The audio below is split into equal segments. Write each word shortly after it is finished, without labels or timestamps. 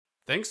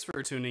Thanks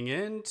for tuning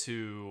in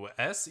to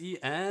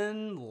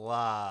SEN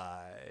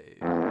Live.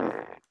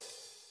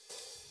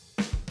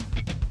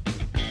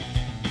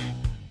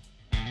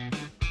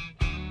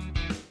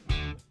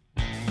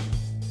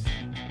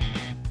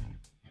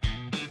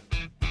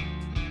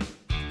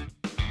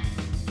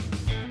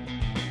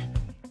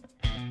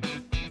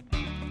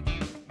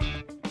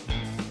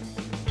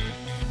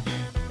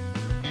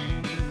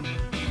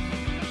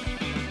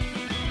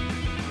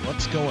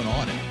 What's going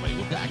on, everybody?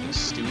 We're back in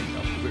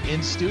studio. We're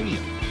in studio.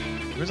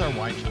 Where's our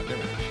wide shot? There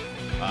we go.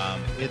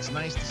 It's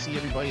nice to see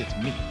everybody. It's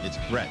me. It's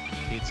Brett.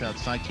 Kate's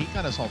outside. Kate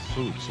got us all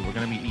food, so we're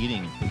going to be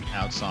eating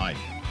outside.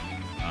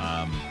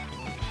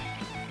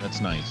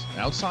 That's nice.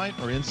 Outside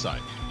or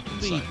inside?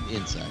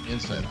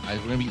 Inside. We're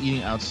going to be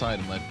eating outside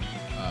and let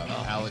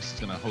Alex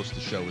is going to host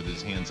the show with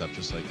his hands up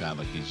just like that,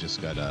 like he's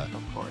just got a...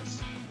 Of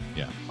course.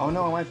 Yeah. Oh,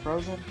 no, am I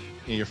frozen?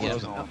 Yeah, you're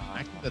frozen. Yeah.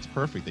 I think that's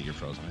perfect that you're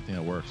frozen. I think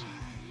that works.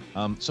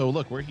 So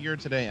look, we're here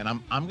today, and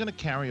I'm going to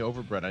carry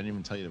over, Brett. I didn't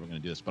even tell you that we're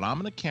going to do this, but I'm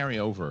going to carry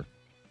over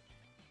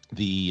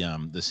the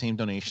same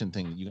donation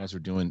thing that you guys are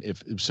doing.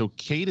 If so,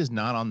 Kate is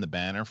not on the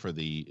banner for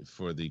the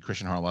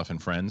Christian Harloff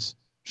and Friends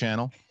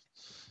channel.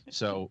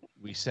 So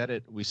we set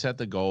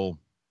the goal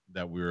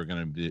that we were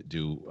going to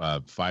do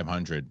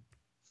 500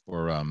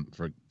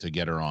 to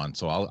get her on.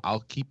 So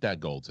I'll keep that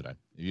goal today.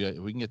 If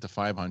we can get to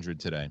 500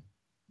 today,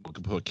 we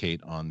can put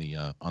Kate on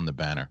the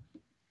banner.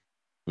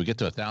 We get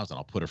to 1,000,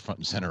 I'll put her front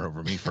and center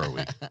over me for a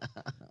week.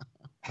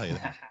 Tell you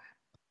that.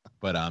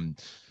 But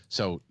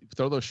so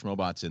throw those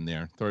schmobots in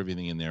there, throw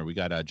everything in there. We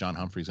got John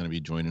Humphrey's going to be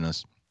joining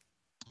us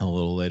a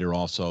little later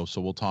also.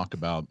 So we'll talk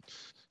about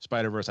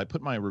Spider-Verse. I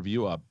put my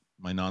review up,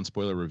 my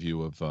non-spoiler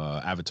review of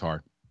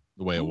Avatar: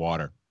 The Way of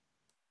Water.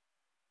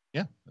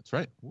 Yeah, that's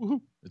right.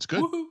 Woohoo! It's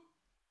good. Woohoo.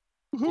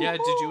 Woohoo. Yeah,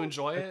 did you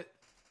enjoy it?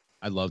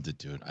 I loved it,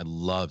 dude. I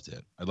loved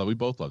it. We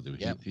both loved it.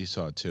 Yep. He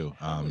saw it too.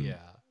 Yeah.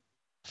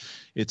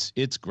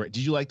 It's great.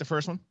 Did you like the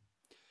first one?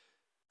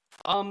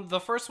 The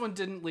first one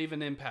didn't leave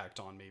an impact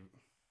on me.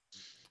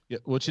 Yeah,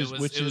 which is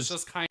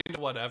just kind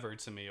of whatever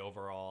to me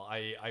overall.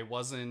 I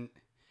wasn't,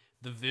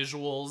 the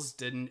visuals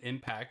didn't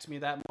impact me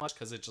that much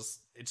because it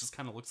just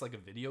kind of looks like a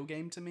video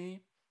game to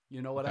me.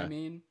 You know what I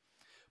mean?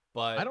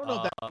 But I don't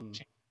know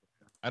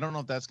I don't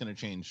know if that's going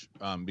to change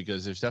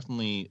because there's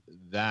definitely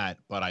that,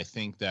 but I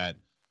think that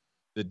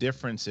the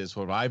difference is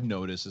what I've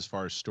noticed as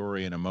far as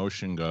story and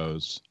emotion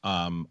goes.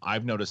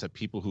 I've noticed that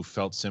people who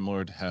felt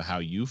similar to how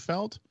you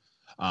felt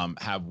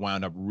have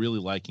wound up really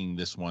liking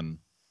this one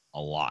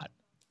a lot.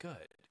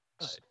 Good.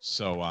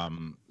 So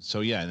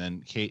yeah, and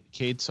then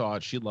Kate saw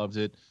it, she loved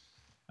it.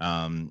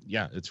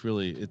 Yeah, it's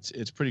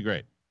pretty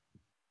great.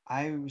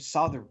 I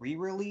saw the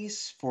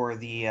re-release for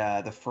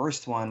the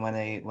first one when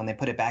they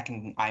put it back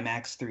in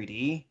IMAX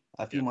 3D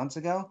a few months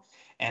ago,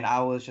 and I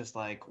was just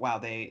like,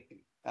 wow,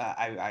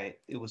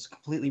 it was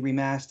completely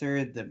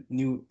remastered, the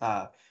new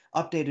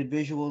updated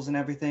visuals and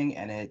everything,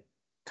 and it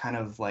kind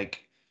of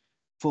like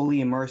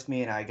fully immersed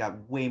me, and I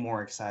got way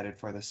more excited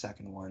for the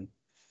second one.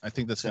 I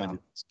think that's gonna be.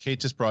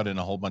 Kate just brought in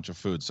a whole bunch of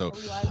food, so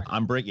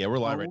I'm breaking. Yeah, we're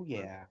live. Oh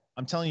yeah.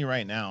 I'm telling you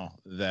right now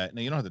that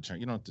you don't have to turn.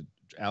 You don't have to.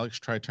 Alex,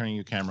 try turning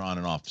your camera on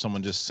and off.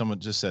 Someone just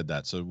said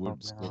that, so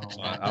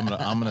I'm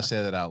gonna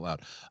say that out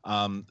loud.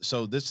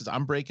 So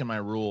I'm breaking my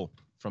rule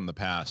from the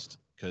past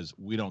because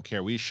we don't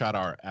care. We shot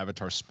our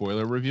Avatar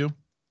spoiler review,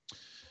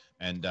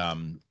 and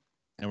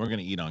we're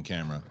gonna eat on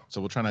camera. So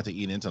we'll try not to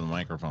eat into the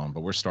microphone, but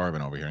we're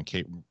starving over here. And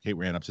Kate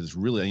ran up to this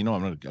really.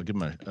 I'll give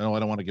him I don't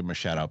want to give him a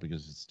shout out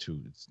because it's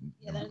too. It's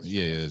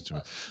too.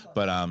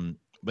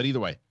 But either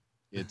way,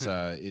 it's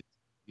and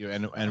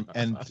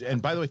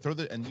by the way,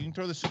 you can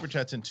throw the super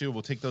chats in too.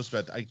 We'll take those.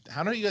 But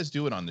how do you guys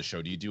do it on the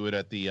show? Do you do it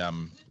at the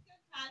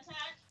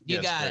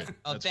You got it.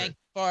 Oh, thank you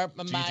for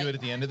my. Do you do it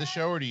at the end of the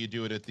show, or do you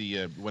do it at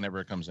the whenever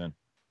it comes in?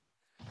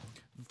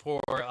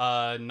 For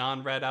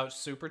non-read out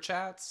super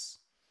chats,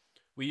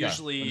 we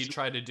usually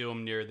try to do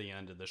them near the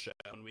end of the show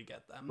when we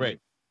get them. Great.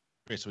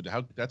 So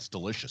that's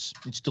delicious.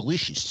 It's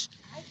delicious.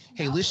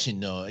 Hey,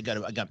 listen, I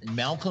got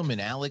Malcolm and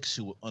Alex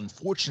who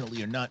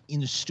unfortunately are not in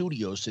the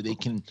studio, so they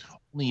can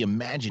only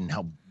imagine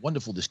how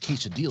wonderful this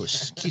quesadilla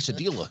is.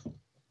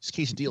 This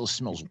quesadilla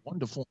smells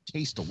wonderful,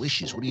 tastes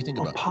delicious. What do you think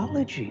about it?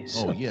 Apologies.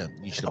 Oh yeah,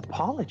 you should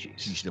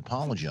apologies. You should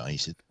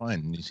apologize. It's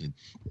fine. You should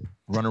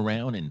run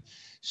around and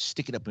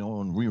stick it up your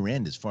own rear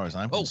end, as far as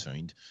I'm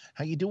concerned.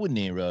 How you doing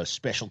there,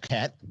 Special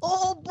Cat?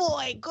 Oh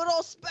boy, good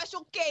old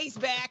Special K's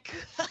back.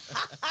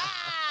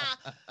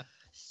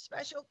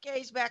 Special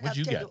K's back. What'd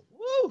you get?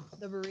 Woo,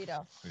 the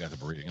burrito. I got the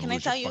burrito. Can I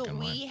tell you,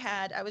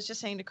 I was just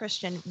saying to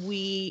Christian,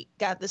 we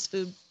got this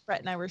food. Brett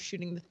and I were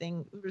shooting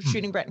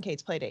Brett and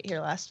Kate's Playdate here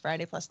last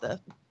Friday, plus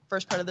the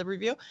first part of the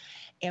review.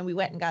 And we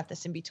went and got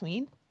this in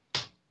between.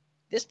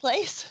 This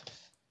place,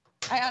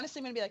 I honestly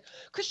am going to be like,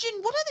 Christian,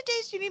 what other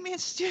days do you need me in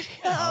the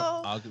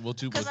studio? We'll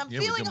do. Because I'm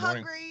feeling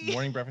hungry.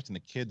 Morning breakfast, and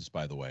the kids,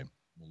 by the way,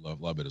 will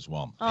love it as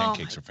well.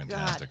 Pancakes are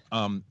fantastic.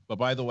 God. But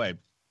by the way,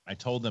 I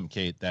told them,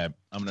 Kate, that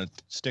I'm going to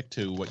stick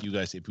to what you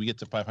guys, if we get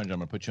to 500, I'm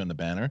going to put you on the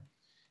banner. If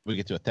we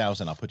get to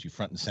 1,000, I'll put you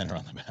front and center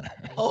on the banner.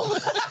 Oh.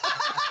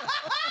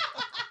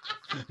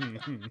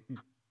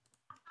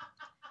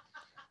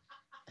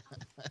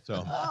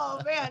 So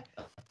Oh man,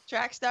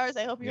 track stars.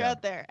 I hope you're Yeah.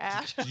 out there,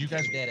 Ash. did you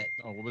guys did it.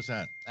 Oh, what was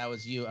that? That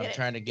was you. I'm Get it,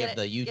 trying to get give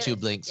the it, get YouTube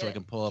it, link so get I it,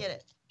 can pull up. get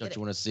it, Don't get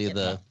you it, want to see get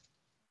that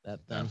Yeah,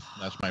 thing?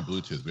 that's my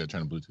Bluetooth. We gotta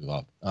turn the Bluetooth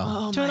off.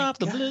 Oh turn my off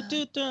the God.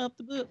 Bluetooth. Turn off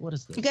the Bluetooth. What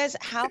is this? You guys,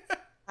 how?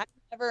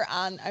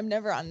 I'm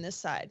never on this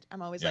side.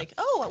 I'm always Yeah. like,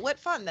 oh, what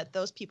fun that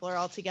those people are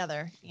all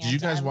together. Did you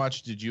guys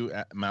watch? Did you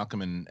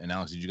Malcolm and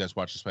Alex? Did you guys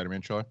watch the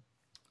Spider-Man trailer?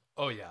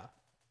 Oh yeah.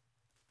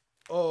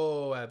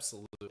 Oh,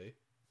 absolutely.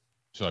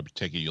 So I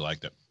take it you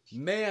liked it.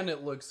 Man,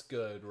 it looks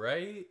good,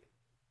 right?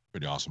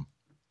 Pretty awesome.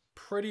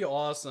 Pretty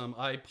awesome.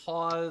 I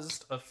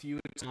paused a few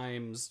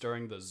times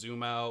during the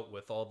zoom out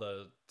with all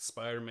the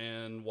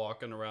Spider-Man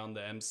walking around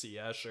the MC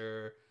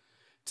Escher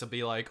to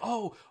be like,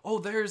 oh,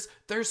 there's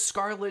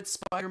Scarlet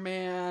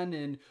Spider-Man,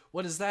 and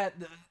what is that?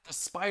 The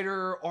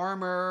spider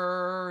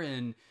armor,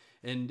 and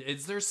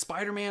is there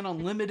Spider-Man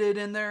Unlimited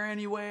in there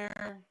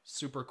anywhere?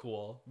 Super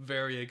cool.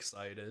 Very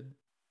excited.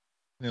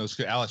 Yeah, let's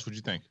go. Alex, what'd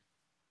you think?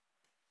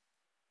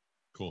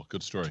 Cool,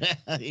 good story.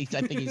 I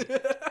think he's.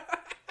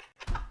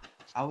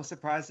 I was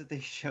surprised that they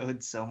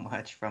showed so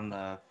much from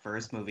the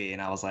first movie,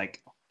 and I was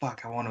like,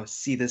 "Fuck, I want to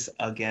see this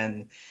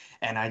again."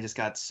 And I just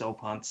got so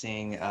pumped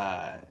seeing,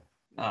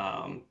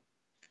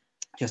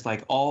 just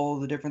like all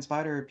the different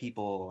Spider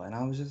people, and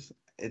I was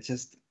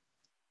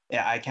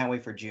yeah, I can't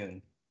wait for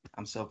June.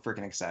 I'm so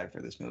freaking excited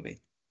for this movie.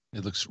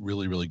 It looks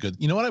really, really good.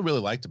 You know what I really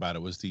liked about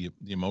it was the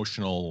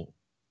emotional,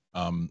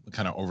 kind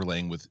of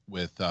overlaying with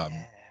Yeah.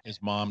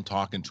 his mom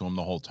talking to him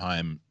the whole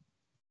time.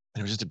 And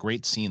it was just a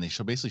great scene. They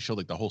basically showed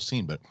like the whole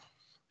scene, but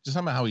just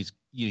talking about how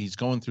he's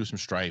going through some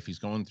strife. He's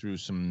going through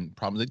some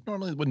problems like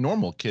normally what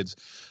normal kids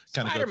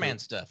kind of Spider-Man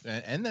stuff.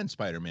 and then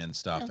Spider-Man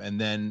stuff. Yeah. And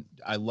then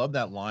I love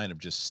that line of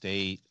just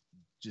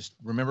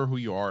remember who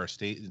you are.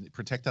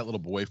 Protect that little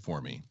boy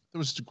for me. It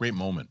was just a great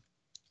moment.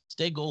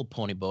 Stay gold,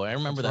 Pony Boy. I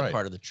remember That's that right.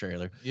 part of the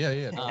trailer.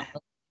 Yeah. Uh,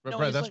 But No,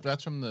 Brad, he's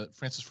that's from the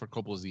Francis Ford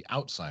Coppola's The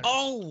Outsider.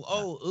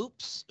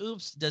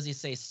 oops. Does he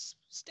say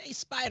stay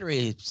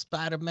spidery,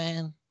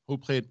 Spider-Man? Who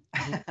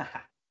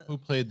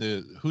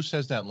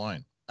says that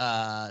line?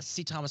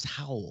 C. Thomas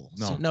Howell.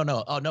 No.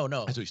 No. Oh, no.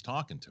 That's who he's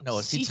talking to. No,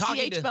 he's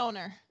talking CCH to.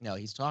 Boner. No,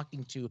 he's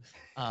talking to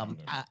Al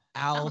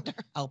Founder.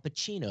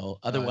 Pacino,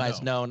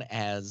 otherwise know. known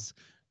as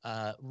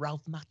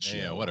Ralph Macchio.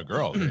 Yeah, what a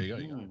girl. There you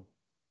go.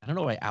 I don't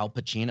know why Al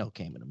Pacino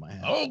came into my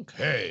head.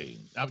 Okay.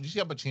 Did you see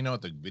Al Pacino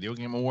at the Video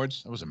Game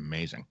Awards? That was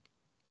amazing.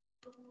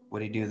 What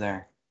do you do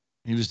there?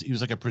 He was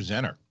like a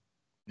presenter,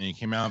 and he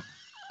came out.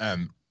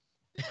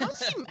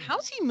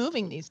 How's he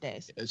moving these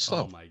days? It's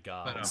slow. Oh my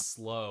god, But,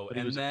 slow. but he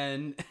And was-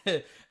 then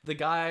the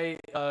guy,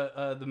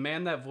 the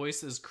man that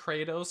voices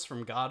Kratos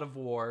from God of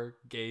War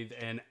gave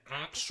an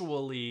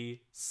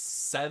actually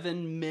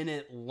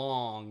 7-minute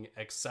long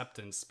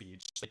acceptance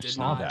speech. They did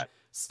saw not that.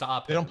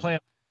 stop They don't him. play.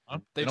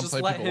 They don't just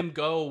play let people- him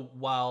go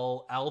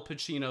while Al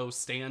Pacino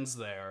stands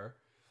there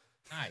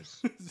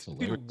Nice.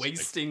 hilarious.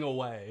 wasting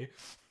away.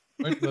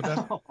 Right,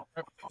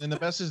 and the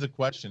best is the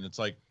question. It's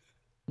like,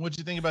 what'd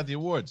you think about the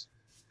awards?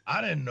 I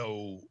didn't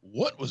know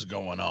what was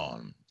going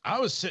on.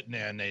 I was sitting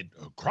there and they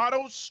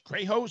Kratos,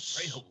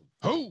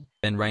 who?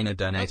 Ben Rayner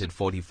donated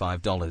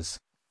 $45.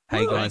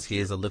 Hey guys,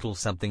 here's a little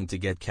something to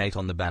get Kate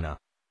on the banner.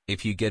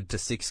 If you get to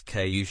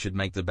 6K you should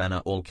make the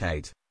banner all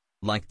Kate.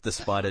 Liked the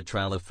Spider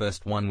trailer.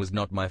 First one was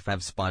not my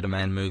fav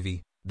Spider-Man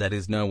movie, that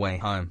is No Way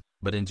Home,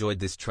 but enjoyed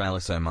this trailer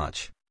so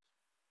much.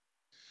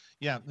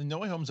 Yeah, No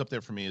Way Home's up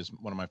there for me as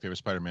one of my favorite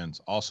Spider-Mans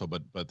also,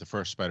 but the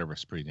first Spider-Verse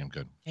is pretty damn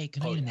good. Hey,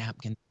 can I get a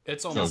napkin?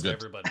 It's almost good.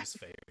 everybody's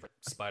favorite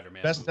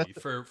Spider-Man That's- movie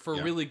for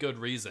yeah. really good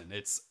reason.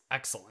 It's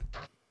excellent.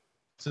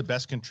 It's the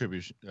best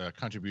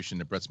contribution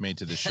that Brett's made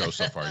to this show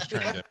so far. He's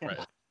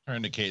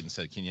turned to Kate and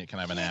said, "Can I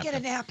have a Can I get a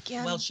napkin?"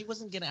 napkin? Well, she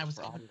wasn't gonna. I was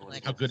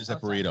like, How good is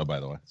that burrito, by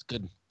the way? It's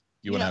good.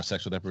 You want to Yeah. have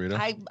sex with that burrito?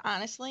 I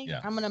honestly,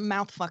 Yeah. I'm gonna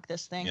mouth fuck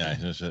this thing. Yeah,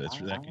 you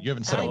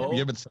haven't said Oh. you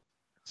haven't said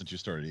since you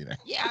started eating.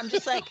 Yeah, I'm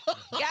just like,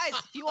 guys,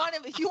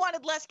 if you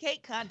wanted less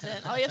cake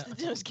content, all you have to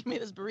do is give me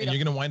this And burrito.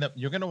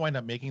 you're gonna wind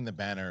up making the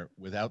banner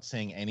without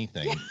saying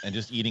anything and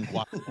just eating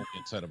guacamole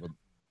instead of a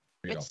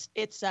burrito.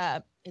 It's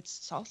salsa.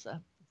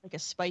 It's like a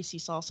spicy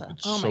salsa.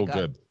 It's Oh my so god.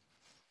 good.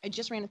 I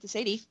just ran into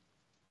Sadie,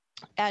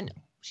 and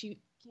she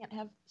can't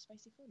have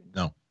spicy food anymore.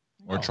 No.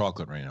 Or No.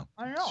 chocolate right now.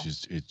 I don't know.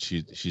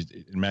 She's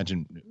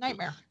imagine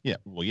Nightmare. Yeah,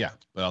 well, yeah,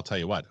 but I'll tell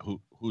you what.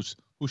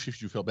 Who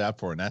should you feel bad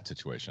for in that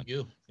situation?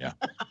 You.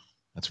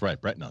 That's right.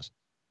 Brett knows.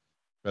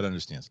 Brett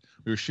understands.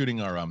 We were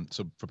shooting our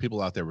so for people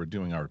out there, we're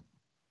doing our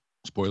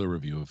spoiler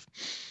review of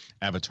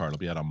Avatar. It'll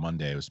be out on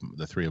Monday. It was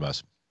the three of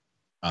us,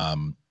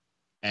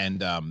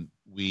 and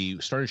we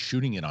started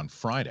shooting it on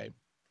Friday.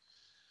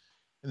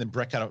 And then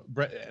Brett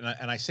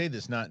and I say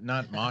this not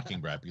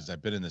mocking Brett because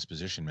I've been in this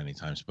position many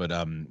times, but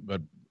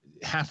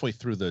halfway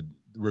through the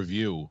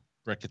review,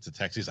 Brett gets a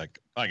text. He's like,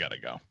 "I gotta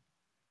go,"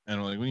 and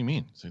I'm like, "What do you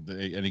mean?" So and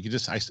he didn't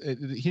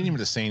even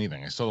just say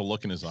anything. I saw the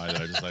look in his eye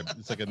that I just like,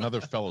 it's like another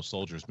fellow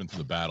soldier who's been through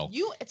the battle.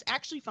 It's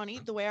actually funny.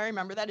 The way I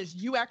remember that is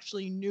you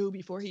actually knew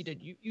before he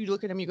did. You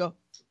look at him, you go,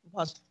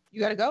 pause. You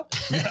gotta go.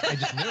 Yeah, I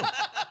just knew.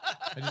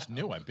 I just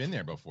knew. I've been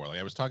there before. Like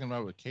I was talking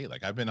about with Kate.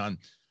 Like I've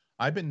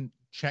been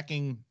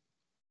checking.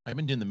 I've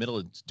been in the middle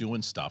of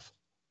doing stuff,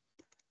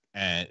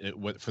 and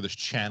for this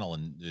channel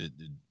and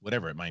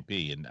whatever it might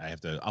be, and I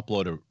have to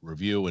upload a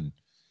review, and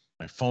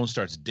my phone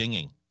starts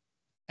dinging.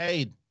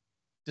 Hey,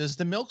 does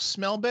the milk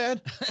smell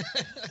bad?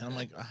 And I'm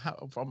like,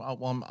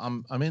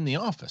 I'm in the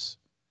office.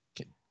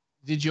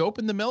 Did you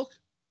open the milk?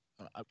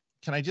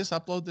 Can I just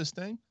upload this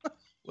thing?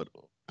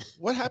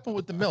 What happened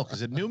with the milk?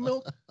 Is it new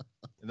milk?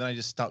 And then I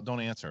just don't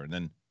answer. And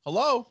then,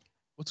 hello,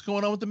 what's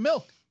going on with the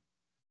milk?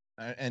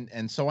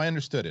 And so I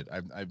understood it.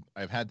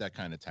 I've had that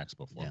kind of text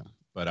before. Yeah.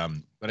 But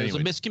There's anyway,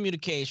 a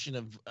miscommunication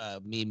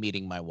of me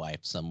meeting my wife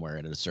somewhere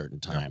at a certain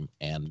time,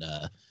 and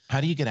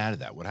how do you get out of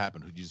that? What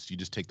happened? You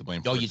just take the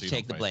blame. oh, for it you so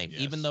take the don't blame, fight?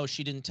 even Yes. though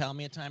she didn't tell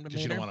me a time to Because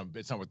meet you her. don't want to.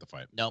 It's not worth the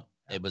fight. Nope.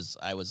 Yeah.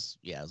 I was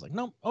like,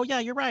 nope. Oh yeah,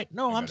 you're right.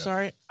 No, I I'm got it.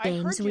 sorry. I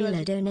heard James you Wheeler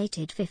as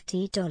donated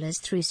 $50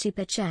 through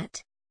Super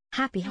Chat.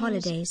 Happy James-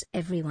 holidays,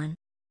 everyone.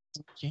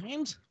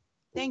 James.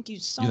 Thank you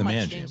so You're the much,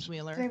 man, James James.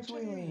 Wheeler. James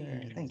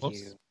Wheeler, thank Close.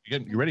 you.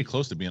 You're ready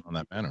close to being on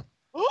that banner.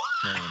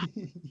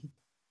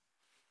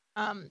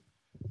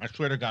 I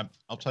swear to God,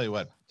 I'll tell you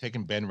what.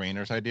 Taking Ben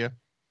Rayner's idea.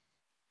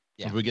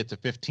 Yeah. If we get to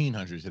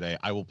 1,500 today,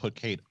 I will put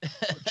Kate,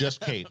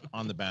 just Kate,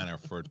 on the banner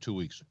for 2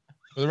 weeks,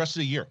 for the rest of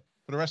the year.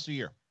 For the rest of the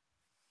year.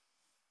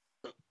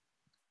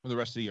 For the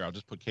rest of the year, I'll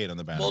just put Kate on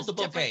the banner.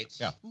 Multiple Kates.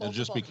 Yeah, it'll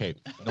just be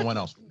Multiple. Kate. No one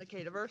else. In the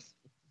Cataverse.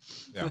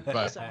 Yeah, but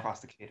Across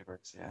the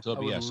Cataverse, yeah. so I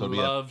would yeah, so be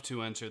it. love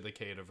to enter the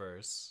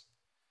Cataverse.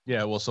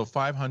 Yeah, well, so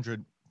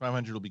 500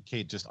 will be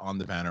Kate just on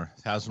the banner.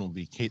 1,000 will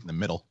be Kate in the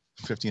middle.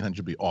 1,500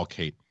 will be all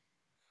Kate.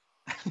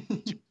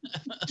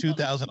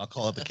 2,000, I'll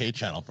call it the Kate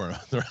channel for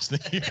the rest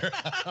of the year.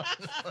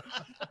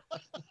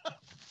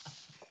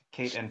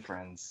 Kate and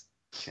Friends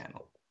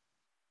channel.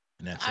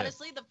 And that's it.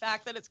 Honestly, the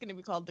fact that it's going to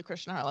be called the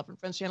Christian Harloff and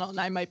Friends channel, and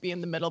I might be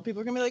in the middle,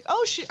 people are going to be like,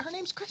 "Oh shit, her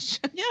name's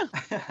Christian."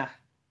 Yeah.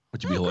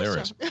 Which would be Oh,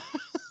 hilarious. Christian.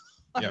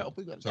 I Yeah. hope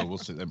we would. So we'll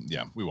see.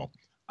 Yeah, we won't.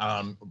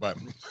 But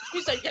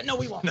You said, "Yeah, no,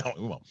 we won't." no,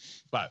 we won't.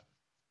 But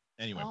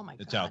anyway, Oh my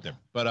it's out God. there.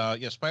 But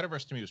yeah,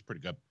 Spider-Verse to me was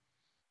pretty good.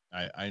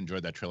 I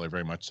enjoyed that trailer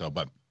very much so.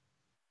 But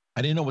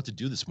I didn't know what to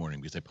do this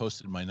morning because I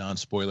posted my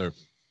non-spoiler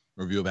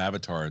review of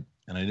Avatar,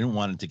 and I didn't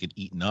want it to get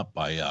eaten up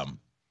by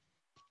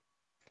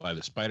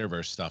the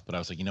Spider-Verse stuff. But I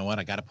was like, you know what?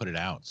 I got to put it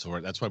out. So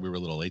that's why we were a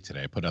little late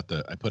today. I put out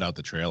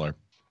the trailer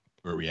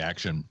for a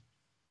reaction,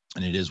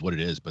 and it is what it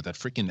is. But that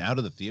freaking out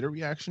of the theater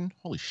reaction,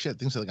 holy shit!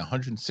 Things are like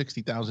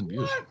 160,000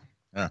 views.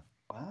 Yeah.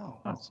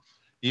 Wow.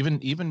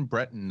 Even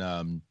Brett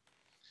and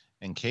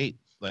Kate,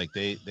 like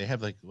they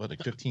have like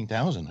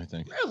 15,000, I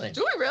think, Really?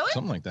 Do we really?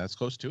 something like that. It's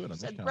close to it. On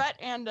this Said channel. Brett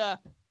and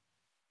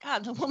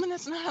God, the woman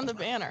that's not on the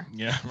banner.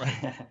 Yeah,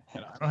 right.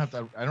 And I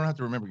don't have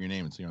to remember your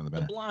name and see you on the The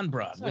banner. blonde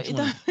broad. Sorry, Which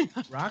one?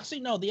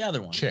 Roxy? No, the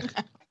other one. Chick.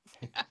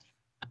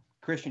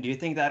 Christian, do you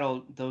think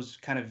those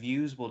kind of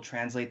views will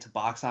translate to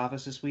box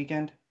office this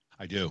weekend?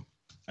 I do.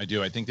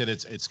 I think that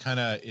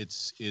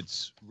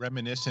it's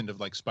reminiscent of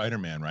like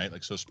Spider-Man, right?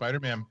 Like so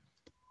Spider-Man,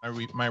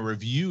 my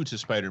review to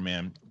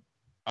Spider-Man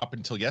up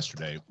until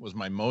yesterday was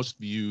my most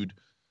viewed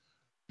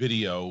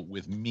video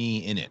with me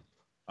in it.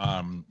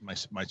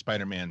 My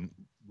Spider-Man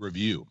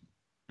review.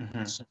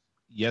 Mhm.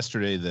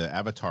 Yesterday, the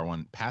Avatar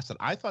one passed it.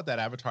 I thought that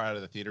Avatar out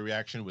of the theater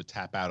reaction would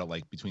tap out at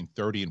like between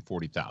 30 and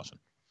 40,000.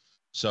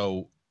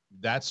 So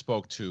that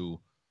spoke to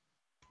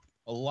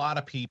a lot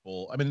of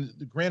people. I mean,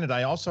 granted,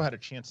 I also had a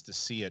chance to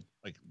see it.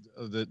 Like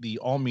the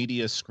all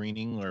media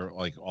screening where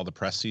like all the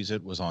press sees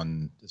it was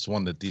on. It's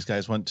one that these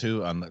guys went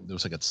to. It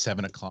was like at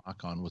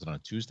 7:00 on. Was it on a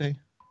Tuesday?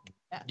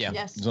 Yeah.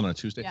 Yes. It was on a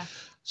Tuesday. Yeah.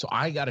 So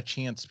I got a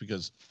chance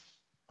because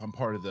I'm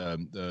part of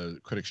the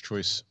Critics'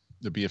 Choice,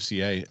 the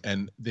BFCA,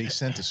 and they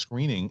sent a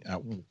screening at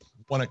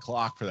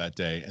 1:00 for that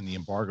day, and the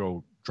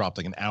embargo dropped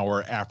like an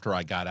hour after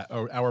I got out,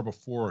 or hour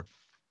before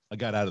I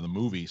got out of the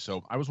movie.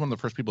 So I was one of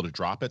the first people to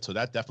drop it. So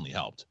that definitely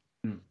helped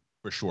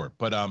for sure.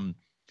 But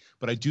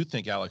I do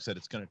think, Alex, that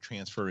it's going to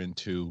transfer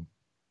into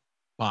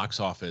box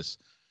office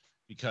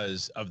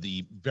because of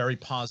the very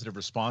positive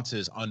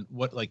responses on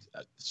what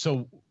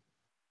so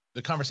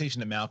the conversation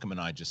that Malcolm and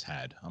I just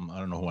had. I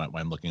don't know why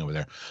I'm looking over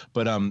there,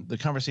 but the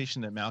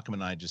conversation that Malcolm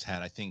and I just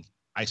had, I think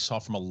I saw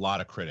from a lot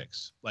of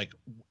critics. Like,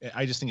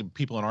 I just think of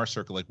people in our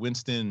circle, like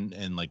Winston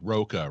and like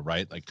Roca,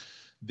 right? Like,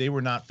 they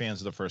were not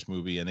fans of the first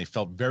movie, and they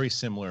felt very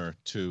similar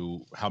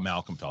to how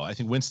Malcolm felt. I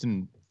think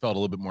Winston felt a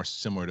little bit more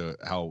similar to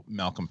how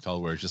Malcolm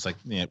felt, where it's just like,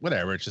 yeah,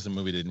 whatever. It's just a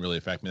movie that didn't really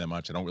affect me that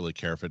much. I don't really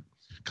care if it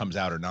comes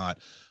out or not.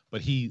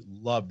 But he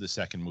loved the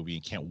second movie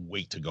and can't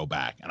wait to go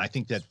back. And I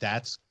think that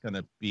that's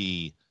gonna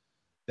be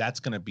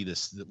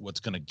what's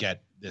gonna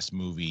get this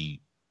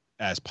movie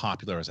as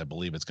popular as I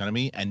believe it's gonna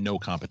be, and no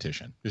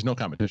competition. There's no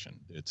competition.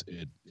 It's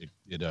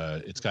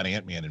got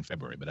Ant-Man in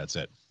February, but that's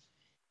it.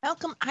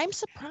 Malcolm, I'm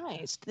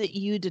surprised that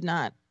you did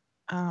not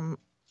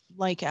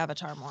like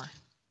Avatar more,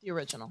 the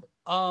original.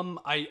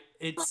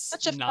 It's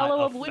Such a not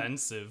fellow of wit.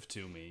 offensive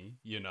to me,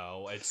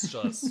 it's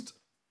just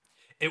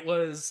it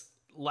was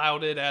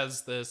lauded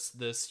as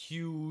this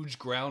huge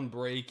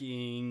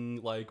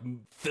groundbreaking, like,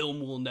 film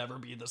will never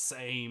be the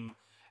same,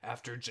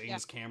 after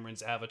James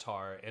Cameron's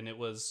Avatar, and it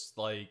was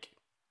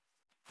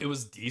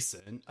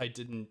decent. I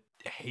didn't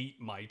hate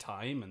my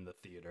time in the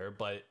theater,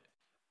 but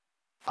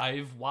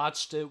I've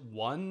watched it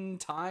one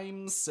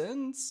time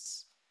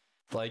since.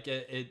 Like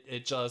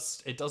it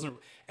doesn't.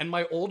 And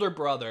my older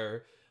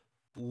brother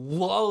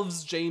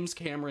loves James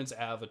Cameron's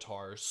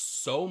Avatar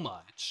so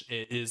much.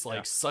 It is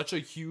like such a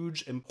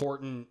huge,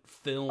 important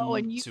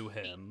film to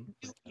him.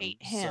 You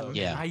hate him. So,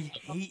 Yeah. I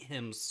hate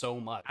him so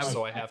much.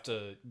 So I have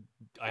to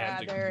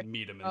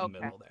meet him in the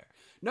middle there.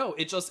 No,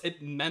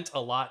 it meant a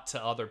lot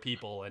to other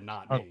people and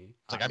not me.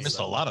 It's like I missed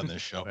a lot on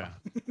this show.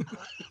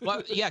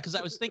 Well, yeah, because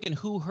I was thinking,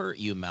 who hurt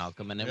you,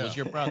 Malcolm? And it was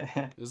your brother.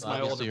 It was my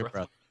Obviously older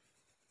brother.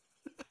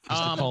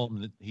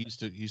 He used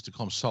to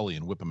call him Sully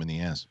and whip him in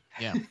the ass.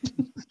 Yeah.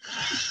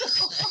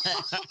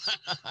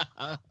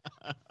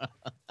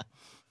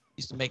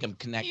 Used to make him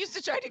connect. He used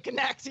to try to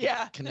connect,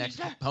 yeah. Connect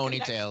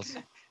ponytails.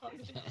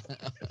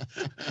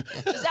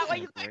 Is that why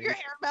you cut your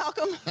hair,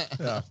 Malcolm?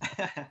 Yeah.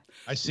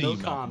 I see No you,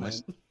 Malcolm.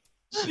 comment.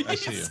 I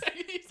see you.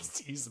 He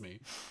teased me.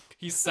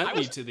 He sent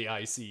me to the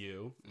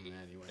ICU.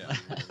 Anyway.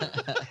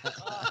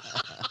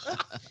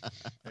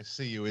 I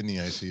see you in the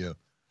ICU.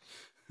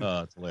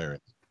 Oh, it's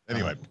hilarious.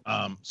 Anyway,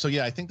 so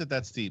yeah, I think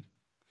that's the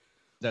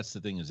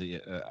thing is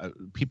that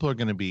people are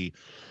going to be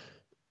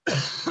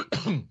so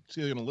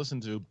they're going to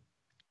listen to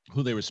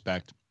who they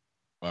respect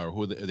or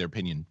who their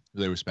opinion,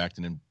 who they respect,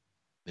 and then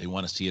they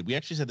want to see it. We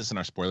actually said this in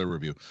our spoiler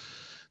review.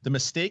 The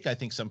mistake I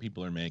think some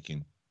people are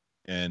making,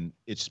 and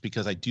it's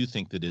because I do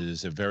think that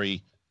it's a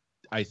very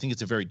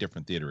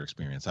different theater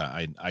experience.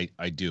 I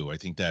do. I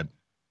think that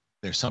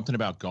there's something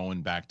about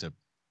going back to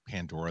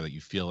Pandora that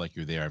you feel like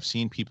you're there. I've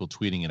seen people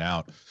tweeting it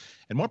out,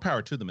 and more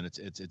power to them. And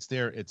it's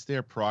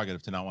their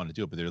prerogative to not want to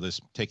do it, but they're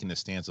just taking the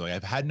stance like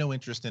I've had no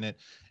interest in it,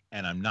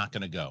 and I'm not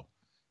going to go.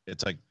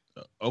 It's like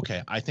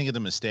okay, I think it's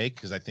a mistake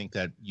because I think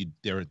that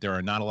there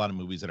are not a lot of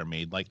movies that are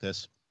made like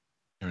this.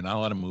 There are not a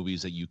lot of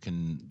movies that you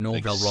can.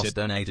 Norval Ross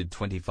donated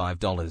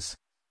 $25.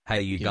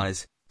 Hey, you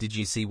guys, did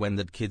you see when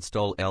that kid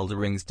stole Elder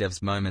Rings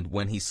dev's moment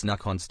when he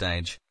snuck on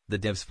stage? The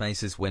devs'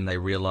 faces when they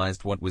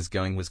realized what was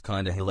going was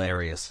kinda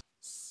hilarious.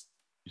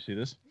 You see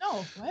this?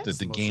 No, what?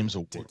 The games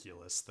award.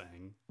 Ridiculous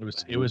thing.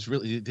 It was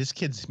really, this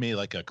kid's made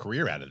like a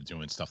career out of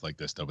doing stuff like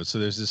this though. But so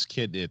there's this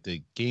kid at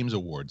the Games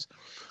Awards.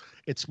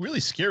 It's really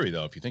scary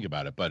though if you think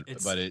about it. But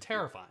It's it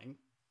terrifying.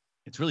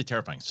 It's really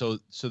terrifying. So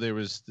there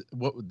was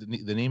what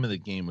the name of the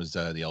game was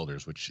The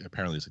Elders, which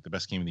apparently is like the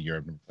best game of the year.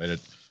 I've never played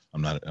it.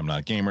 I'm not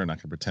a gamer. I'm not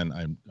gonna pretend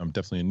I'm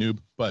definitely a noob.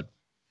 But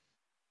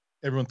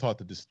everyone thought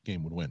that this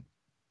game would win.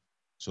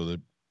 So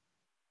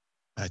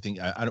I think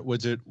I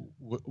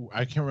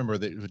can't remember.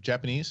 It was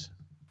Japanese.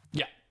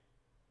 Yeah.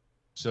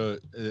 So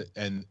the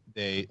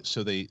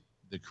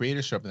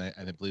creators show up, and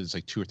I believe it's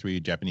like 2 or 3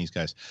 Japanese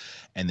guys,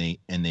 and they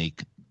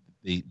make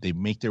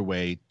their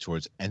way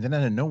towards, and then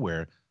out of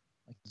nowhere,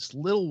 like this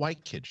little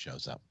white kid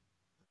shows up.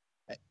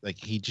 Like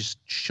he just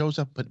shows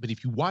up, but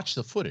if you watch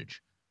the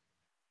footage,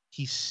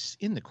 he's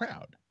in the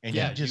crowd, and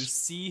you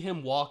see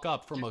him walk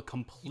up from a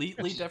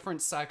completely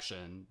different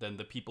section than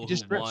the people who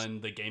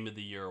won the Game of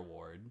the Year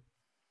award.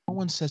 No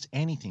one says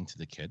anything to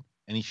the kid,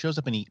 and he shows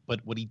up,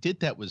 but what he did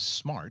that was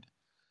smart.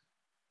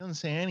 He doesn't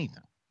say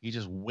anything. He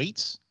just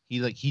waits. He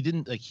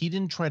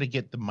didn't try to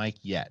get the mic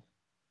yet.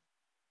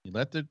 He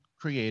let the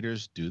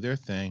creators do their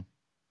thing,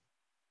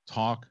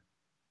 talk,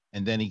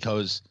 and then he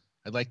goes,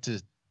 "I'd like to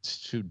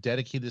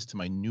dedicate this to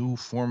my new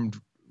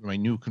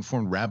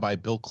conformed Rabbi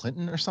Bill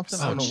Clinton or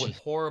something." I don't know what.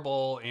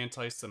 Horrible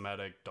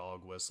anti-Semitic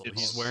dog whistle.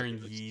 He's wearing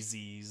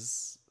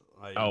Yeezys.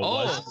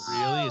 Was it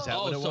really? Is that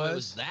what it was? So it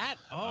was that?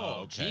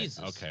 Oh, okay.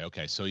 Jesus.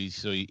 Okay. So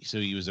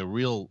he was a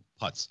real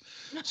putz.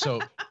 So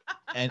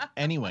and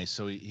anyway,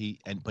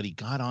 but he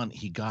got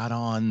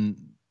on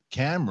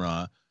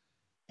camera,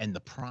 and the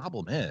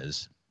problem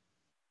is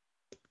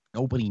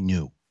nobody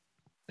knew.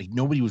 Like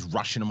nobody was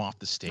rushing him off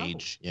the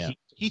stage. No. Yeah.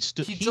 He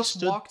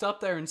just walked up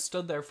there and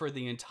stood there for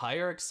the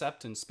entire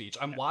acceptance speech.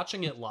 I'm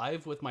watching it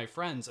live with my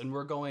friends, and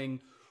we're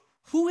going,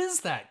 "Who is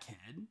that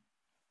kid?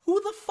 Who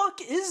the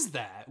fuck is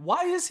that?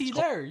 Why is he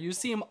there?" You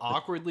see him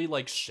awkwardly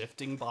like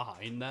shifting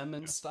behind them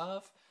and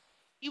stuff.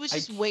 He was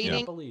just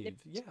waiting.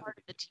 Yeah. Part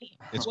of the team.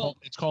 It's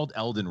called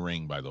Elden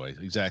Ring, by the way.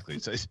 Exactly.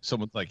 It's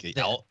someone's like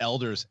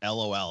Elders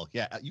LOL.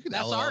 Yeah, you can.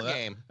 That's LOL our that.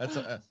 game. That's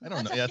I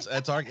don't know.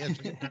 That's our game.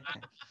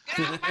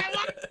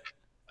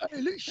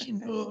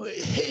 Listen,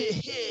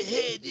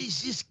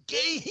 there's this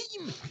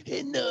game,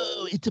 and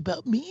it's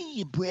about me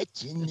and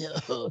Brett, and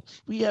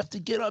we have to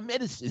get our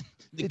medicine.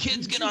 The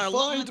kids get our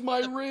find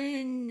my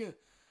ring.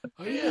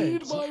 I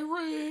need my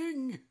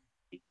ring.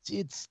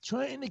 It's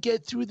trying to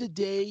get through the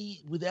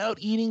day without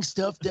eating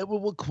stuff that will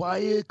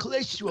require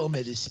cholesterol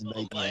medicine.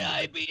 My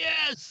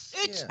IBS.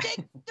 It's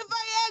take the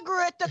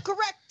Viagra at the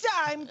correct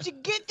time to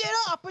get it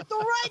up at the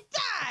right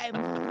time.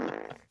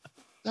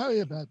 Sorry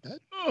about that.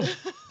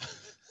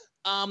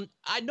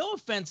 I no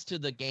offense to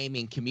the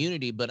gaming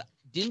community, but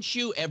didn't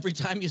you every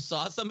time you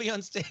saw somebody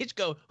on stage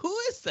go, "Who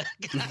is that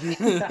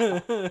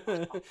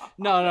guy?"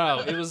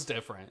 No, it was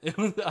different.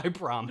 I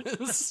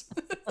promise.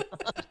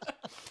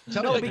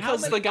 Tell me, No, like,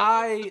 because how the many-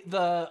 guy,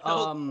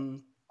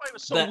 Why it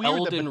was so the weird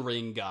that- Elden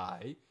Ring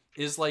guy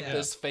is like Yeah.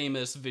 this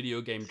famous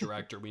video game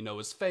director. We know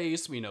his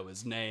face, we know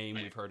his name,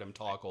 we've heard him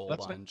talk a whole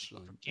That's what- bunch.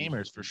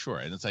 gamers for sure,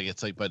 and it's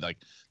like, but like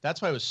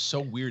that's why it was so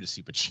weird to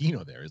see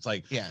Pacino there. It's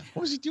like, Yeah.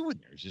 what was he doing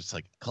there? It's just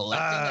like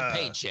Collecting a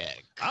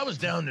paycheck. I was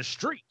down the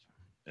street,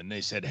 and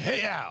they said,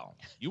 "Hey Al,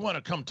 you want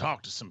to come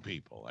talk to some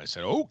people?" I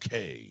said,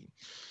 "Okay."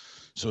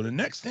 So the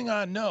next thing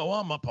I know,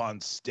 I'm up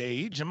on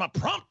stage, and my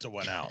prompter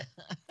went out.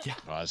 Yeah.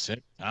 I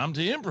said, "Time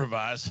to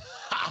improvise."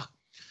 Ha!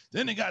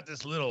 Then they got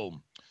this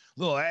little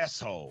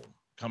asshole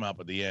come up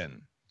at the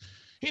end.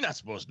 He's not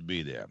supposed to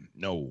be there.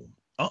 No.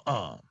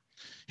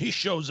 He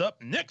shows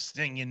up. Next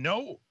thing you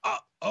know,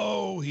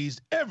 he's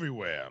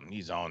everywhere.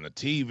 He's on the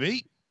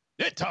TV.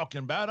 They're talking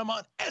about him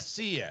on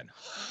SCN.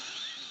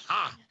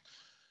 Ha!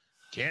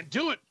 Can't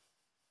do it.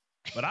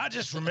 But I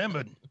just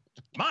remembered,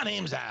 my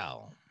name's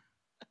Al.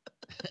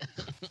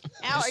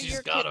 Al, are She's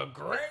your got kid- a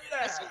great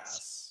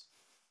ass.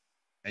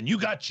 And you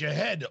got your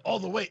head all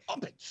the way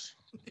up it.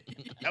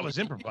 That was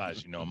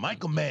improvised,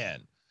 Michael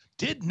Mann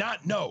did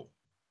not know.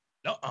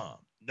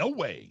 No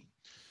way.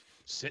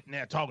 Sitting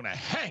there talking to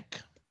Hank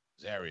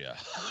Azaria.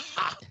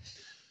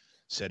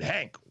 Said,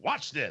 Hank,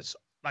 watch this.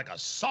 Like a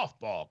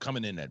softball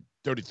coming in at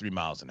 33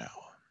 miles an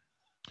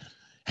hour.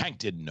 Hank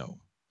didn't know.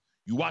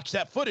 You watch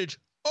that footage.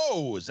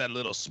 Oh, is that a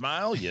little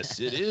smile? Yes,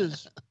 it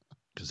is.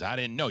 Because I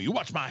didn't know. You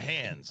watch my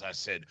hands. I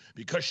said,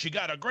 because she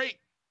got a great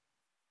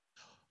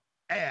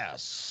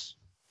ass.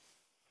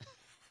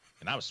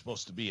 And I was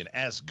supposed to be an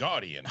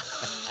Asgardian.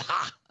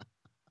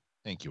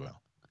 Thank you,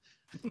 Al.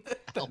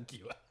 Thank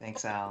you.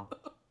 Thanks, Al.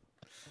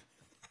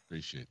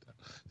 Appreciate that.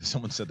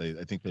 Someone said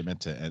I think they meant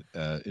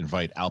to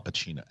invite Al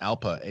Pacino.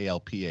 Alpa,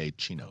 A-L-P-A,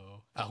 Chino.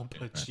 Oh, Al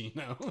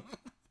Pacino.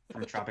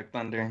 From Tropic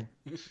Thunder.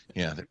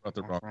 Yeah, they brought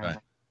the wrong guy. They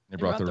They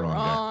brought the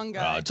wrong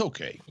guy. guy. It's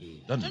okay.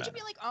 Doesn't Don't matter. you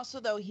feel like also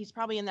though he's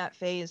probably in that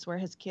phase where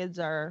his kids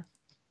are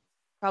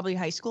probably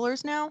high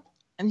schoolers now,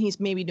 and he's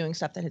maybe doing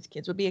stuff that his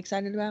kids would be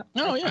excited about?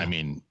 Oh, yeah. I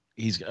mean,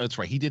 that's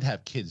right. He did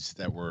have kids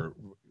that were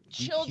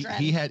Children.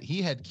 He had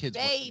kids.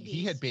 He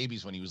Babies. had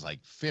babies when he was like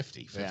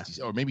 50,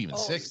 or maybe even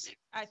 60.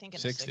 I think in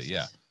 60, the 60s.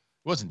 yeah.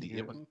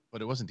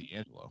 But it wasn't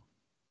D'Angelo.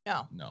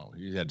 No. No,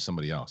 he had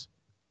somebody else.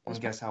 Want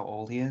to guess how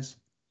old he is?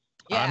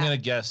 Yeah. I'm gonna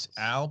guess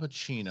Al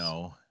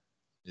Pacino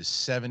is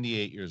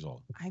 78 years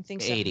old. I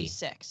think 80.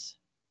 76.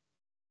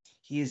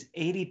 He is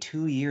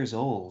 82 years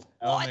old.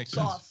 That What makes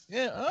the sense.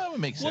 Yeah, that would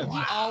make Well, sense.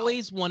 he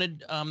always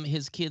wanted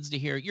his kids to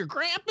hear, your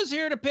grandpa's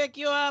here to pick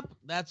you up.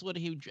 That's what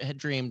he had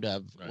dreamed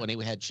of when he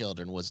had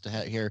children, was to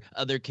hear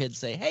other kids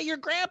say, hey, your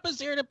grandpa's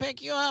here to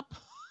pick you up.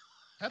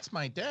 That's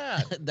my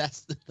dad.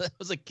 That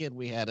was a kid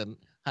we had in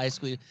high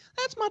school.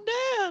 That's my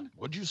dad.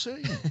 What'd you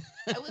say?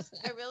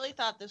 I really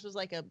thought this was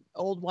like a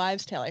old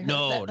wives' tale. I heard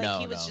No, that, like no,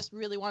 he was no. just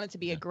really wanted to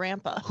be a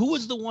grandpa. Who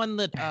was the one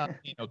that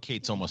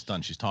Kate's almost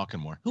done. She's talking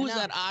more. who was No.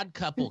 that odd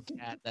couple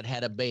cat that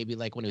had a baby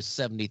like when he was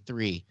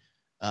 73?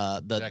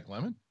 Jack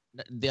Lemmon?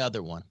 The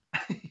other one.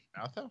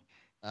 Malthow?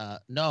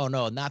 No,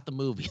 not the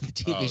movie, the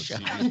TV show.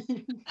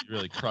 You're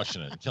really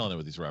crushing it, killing it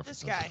with these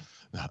references. This guy.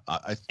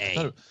 I Hey.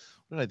 thought,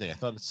 what did I think? I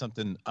thought of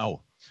something.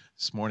 Oh,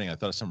 this morning I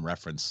thought of some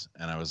reference,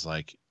 and I was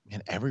like,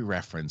 man, every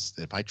reference.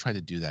 If I tried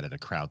to do that at a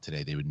crowd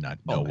today, they would not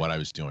know what I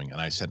was doing.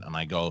 And I was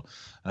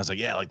like,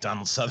 yeah, like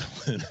Donald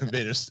Sutherland in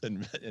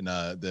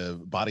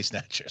the Body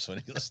Snatchers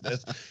when he listened to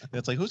this. And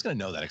it's like, who's gonna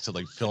know that except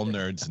like film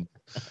nerds and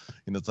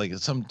it's like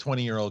some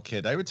 20-year-old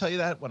kid. I would tell you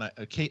that when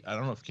Kate. I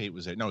don't know if Kate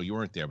was there. No, you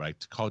weren't there, but I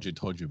called you and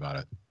told you about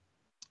it.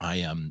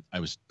 I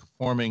was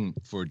performing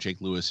for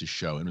Jake Lewis's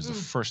show, and it was the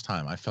first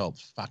time I felt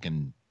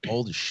fucking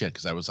old as shit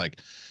because I was like,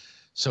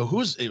 it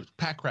was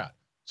packed crowd.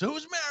 So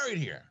who's married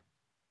here?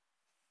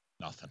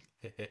 Nothing.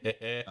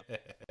 And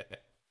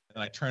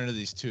I turned to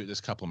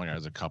this couple. Oh my God,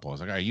 there's a couple. I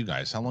was like, all right, you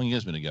guys, how long you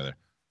guys been together?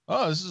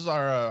 Oh, this is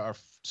our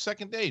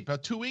second date,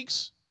 about 2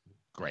 weeks.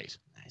 Great.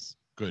 Nice.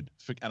 Good.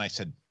 And I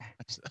said,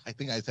 I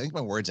think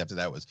my words after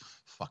that was,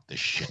 fuck this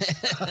shit.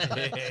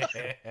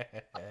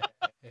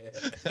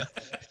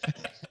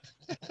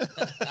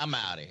 I'm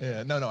out of here.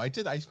 Yeah, no, I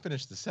did. I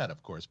finished the set,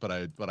 of course, but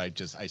I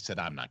said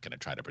I'm not going to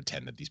try to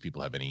pretend that these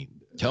people have any.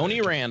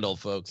 Tony Randall,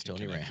 folks.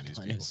 Tony connect to Randall. these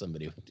I knew people.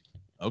 somebody.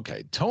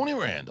 Okay, Tony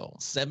Randall,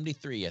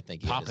 73, I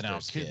think. He had popping his out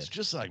first kids kid.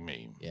 just like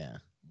me. Yeah.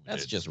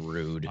 That's Did. just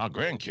rude. Our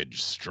grandkids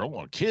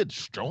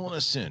strolling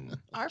us in.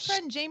 Our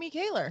friend Jamie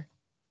Kaler,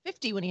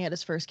 50 when he had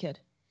his first kid.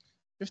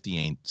 50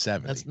 ain't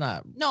 70. That's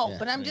not. No, yeah.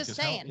 but I'm Yeah, just 'cause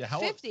how- saying, yeah, how-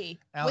 50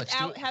 Alex,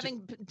 without having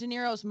De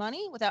Niro's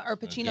money, or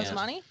Pacino's Yeah.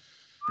 money.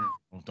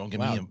 Don't get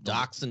Wow, me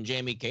doxing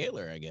Jamie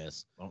Kaler, I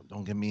guess.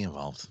 don't get me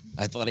involved.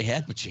 I thought he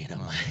had Pacino.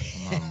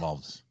 I'm not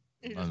involved.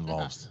 I'm not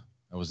involved.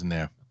 I wasn't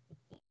there.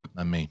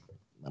 Not me.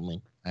 I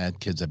mean, I had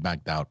kids. I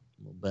backed out.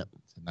 a little bit.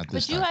 Not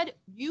this But time.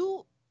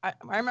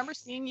 I remember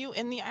seeing you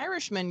in The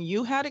Irishman.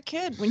 You had a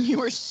kid when you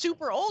were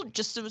super old,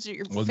 just so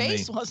your Wasn't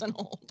face me. wasn't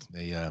old.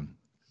 They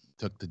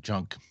took the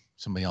junk.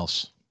 Somebody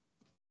else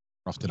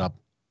roughed it up.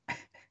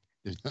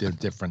 They're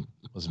different.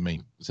 It wasn't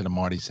me. Said to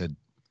Marty, said,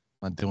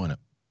 I'm not doing it.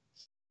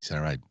 He said,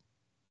 all right.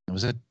 That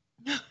was it.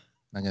 Not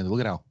gonna look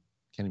at Al.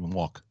 Can't even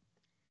walk.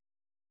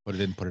 Put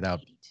it in, put it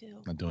out.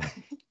 82. Not doing it.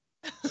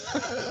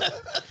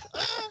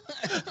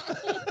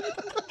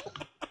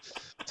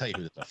 I'll tell you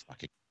who's a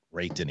fucking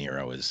great De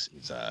Niro is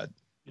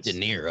De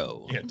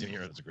Niro. Yeah, De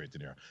Niro is a great De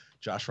Niro.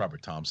 Josh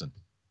Robert Thompson.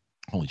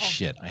 Holy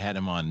shit. I had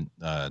him on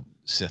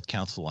Sith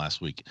Council last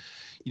week.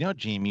 You know,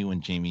 Jamie,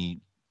 when Jamie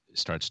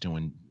starts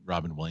doing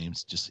Robin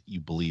Williams, just you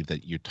believe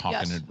that you're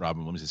talking to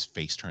Robin Williams, his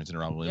face turns into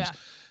Robin Williams. Yeah.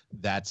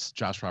 That's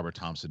Josh Robert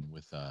Thompson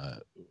with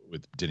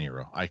De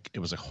Niro. It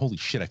was like, holy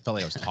shit, I felt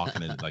like I was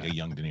talking to like a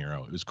young De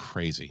Niro. It was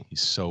crazy.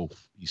 He's so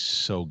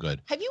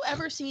good. Have you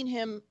ever seen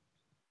him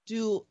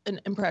do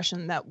an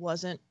impression that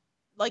wasn't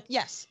like,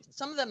 yes,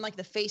 some of them, like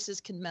the faces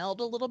can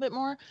meld a little bit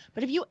more,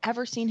 but have you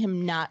ever seen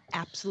him not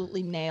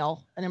absolutely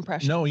nail an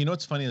impression? No, you know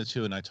what's funny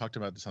too, and I talked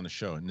about this on the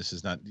show, and this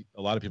is not,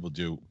 a lot of people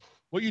do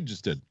what you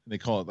just did. They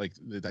call it like,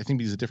 I think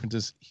because the difference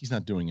is he's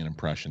not doing an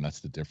impression.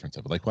 That's the difference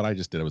of it. Like what I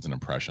just did, it was an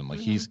impression.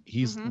 Like he's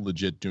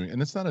legit doing, and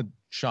it's not a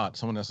shot.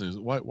 Someone else says,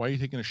 why are you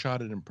taking a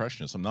shot at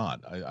impressionists? I'm not.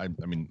 I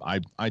mean,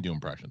 I do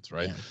impressions,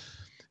 right? Yeah.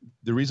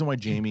 The reason why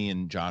Jamie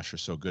and Josh are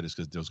so good is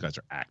because those guys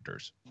are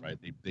actors, right?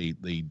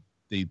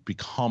 They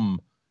become,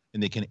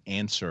 and they can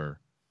answer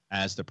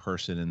as the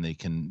person, and they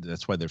can,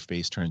 that's why their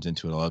face turns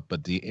into it a lot.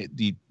 But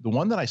the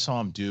one that I saw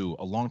him do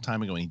a long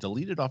time ago, and he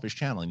deleted off his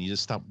channel and he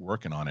just stopped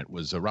working on it,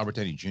 was Robert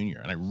Downey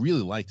Jr. And I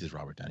really liked his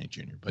Robert Downey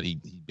Jr., but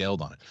he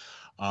bailed on it.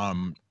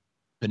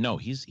 But no,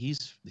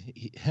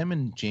 him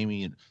and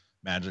Jamie and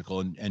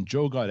Magical, and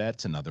Joe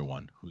Gaudette's another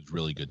one who's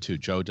really good too.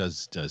 Joe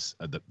does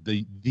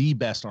the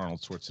best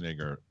Arnold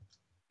Schwarzenegger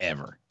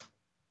ever.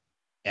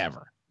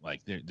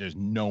 Like there's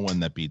no one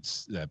that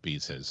beats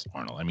his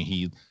Arnold. I mean,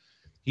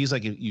 he's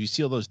like, you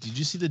see all those. Did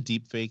you see the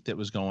deep fake that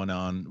was going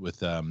on with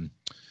the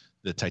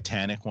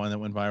Titanic one that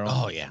went viral?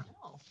 Oh yeah.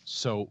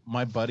 So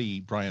my buddy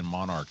Brian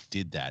Monarch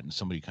did that, and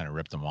somebody kind of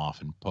ripped him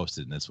off and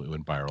posted, and that's what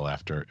went viral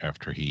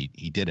after he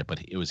did it.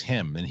 But it was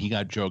him, and he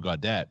got Joe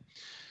Gaudette,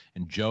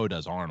 and Joe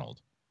does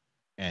Arnold,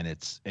 and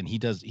he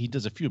does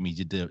a few of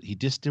them. He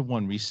just did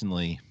one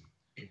recently.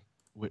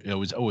 It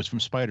was from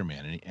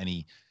Spider-Man,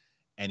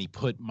 and he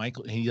put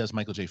Michael. He does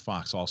Michael J.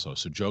 Fox also.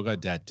 So Joe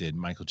Gaudette did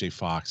Michael J.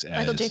 Fox as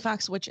Michael J.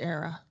 Fox, which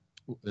era?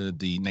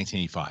 The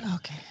 1985.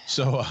 Okay.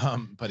 So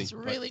but it's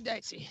really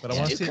dicey. But I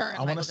want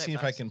to see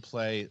if I can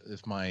play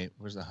if my I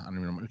don't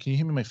remember. Can you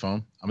hear me on my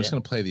phone? I'm just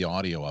going to play the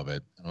audio of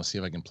it, and I'll see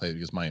if I can play it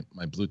because my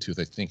Bluetooth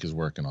I think is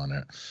working on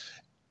it.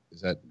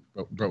 Is that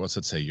bro? What's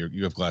that say?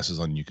 You have glasses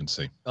on, you can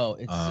see. Oh,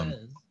 it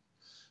says.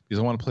 Because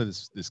I want to play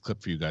this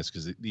clip for you guys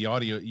because the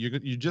audio you're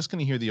just going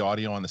to hear the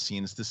audio on the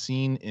scene. It's the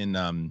scene in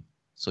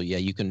So yeah,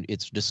 you can.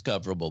 It's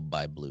discoverable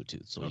by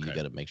Bluetooth. So you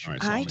got to make sure.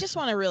 Right, I just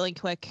want to really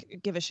quick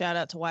give a shout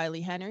out to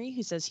Wiley Henry,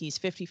 who says he's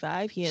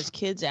 55. He has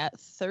kids at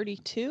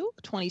 32,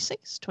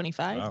 26,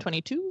 25,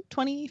 22,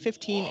 20,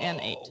 15,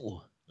 and 8.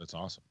 That's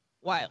awesome.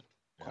 Wiley.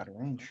 Quite a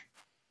range.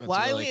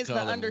 Wiley is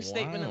the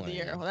understatement of the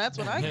year. Well, that's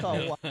what I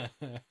call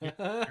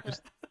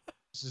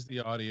This is the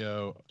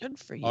audio. Good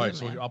for you. All right,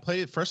 so I'll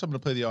play it first. I'm going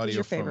to play the audio. Who's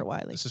your favorite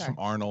Wiley? This is from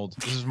Arnold.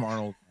 This is from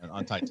Arnold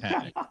on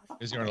Titanic.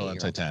 Here's the Arnold on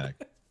Titanic.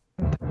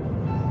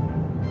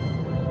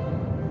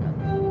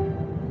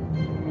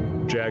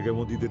 Jack, I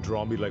want you to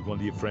draw me like one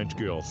of your French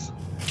girls.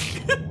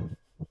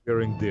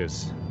 Wearing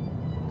this.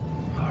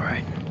 All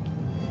right.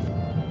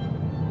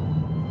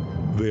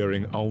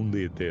 Wearing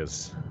only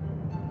this.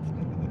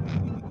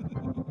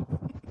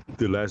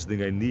 The last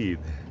thing I need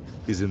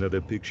is another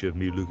picture of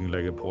me looking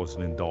like a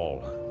porcelain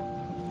doll.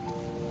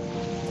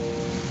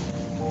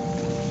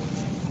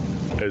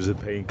 As a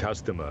paying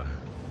customer,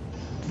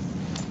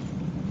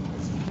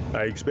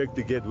 I expect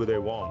to get what I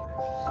want.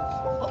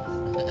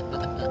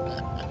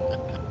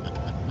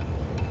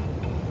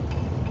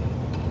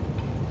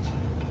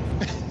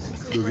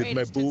 Look at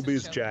my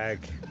boobies,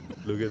 Jack.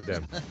 Look at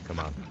them. Come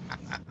on.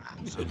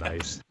 So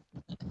nice.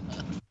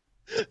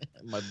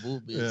 My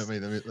boobies. Yeah,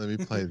 let me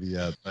play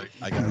the.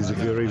 He's a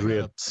very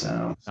real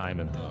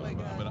diamond.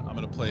 I'm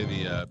gonna play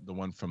the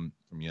one from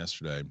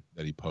yesterday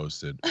that he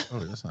posted. Oh,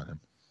 that's not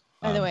him.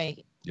 By the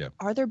way,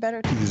 are there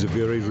better? He's a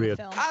very real.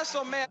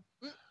 Also, man.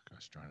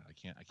 Gosh darn it! I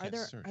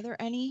can't. Are there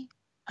any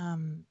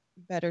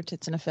better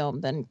tits in a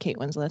film than Kate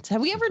Winslet's?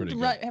 Have we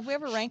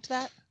ever ranked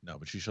that? No,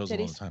 but she shows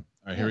them all the time.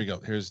 All right, here we go.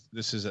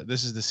 This is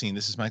the scene.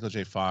 This is Michael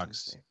J.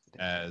 Fox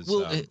as.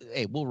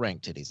 We'll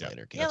rank titties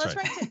later. Yeah, let's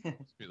rank it.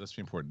 Let's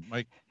be important.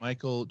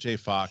 Michael J.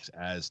 Fox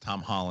as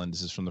Tom Holland.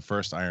 This is from the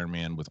first Iron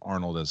Man with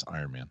Arnold as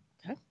Iron Man.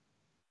 Okay.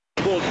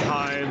 Full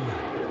time.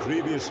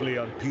 Previously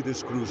on Peter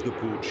Screws the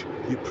Pooch,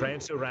 you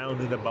prance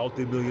around in a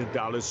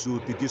multi-million-dollar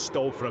suit that you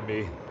stole from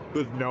me.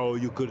 But no,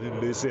 you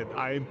couldn't listen.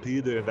 I'm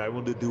Peter, and I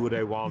want to do what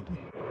I want.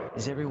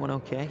 Is everyone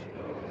okay?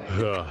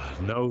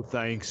 No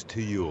thanks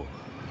to you.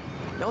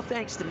 No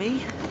thanks to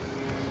me.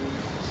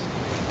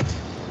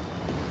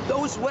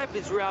 Those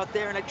weapons were out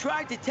there, and I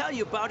tried to tell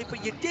you about it,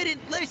 but you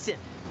didn't listen.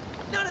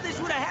 None of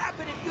this would have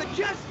happened if you'd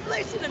just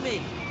listened to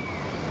me.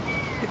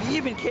 If you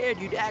even cared,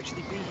 you'd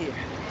actually be here.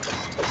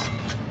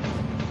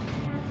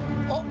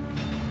 Oh.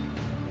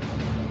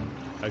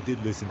 I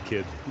did listen,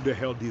 kid. Who the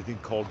hell do you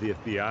think called the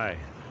FBI?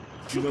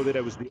 You know that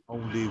I was the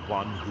only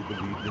one who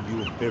believed in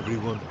you.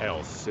 Everyone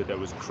else said I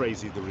was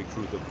crazy to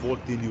recruit a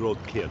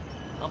 14-year-old kid.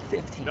 I'm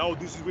 15. No,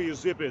 this is where you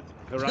zip it,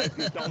 all right?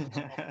 You don't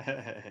talk.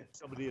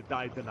 Somebody had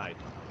died tonight.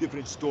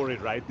 Different story,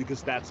 right?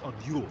 Because that's on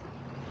you.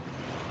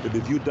 But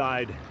if you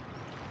died,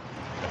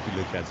 I feel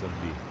like that's on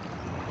me.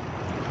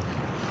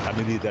 I'm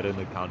gonna need that in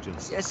the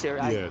conscience. Yes, sir.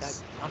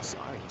 Yes. I'm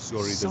sorry.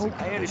 Sorry, So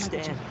doesn't I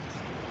understand.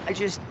 I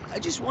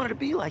just wanted to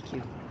be like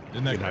you.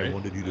 Isn't that And I great?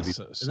 wanted you to be.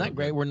 Isn't that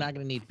great? We're not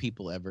going to need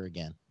people ever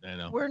again. I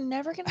know. We're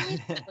never gonna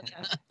meet them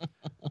again.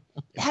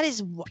 That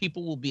is.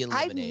 People will be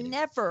I've eliminated.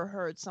 never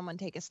heard someone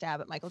take a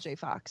stab at Michael J.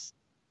 Fox,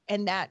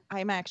 and that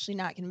I'm actually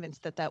not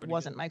convinced that that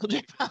wasn't Michael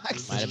J.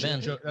 Fox. Might have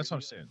been. That's what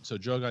I'm saying. So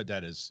Joe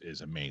Gaudet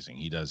is amazing.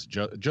 He does.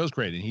 Joe's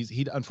great, and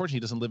he unfortunately he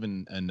doesn't live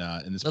in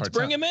this part. Let's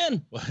bring him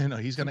in. Well, you know,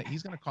 he's gonna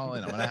call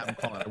in. I'm gonna have him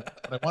call in.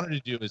 What I wanted to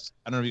do is,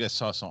 I don't know if you guys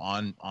saw. So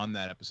on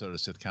that episode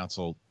of Sith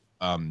Council,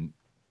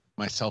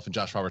 myself and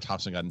Josh Robert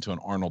Thompson got into an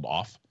Arnold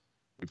off.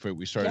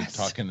 We started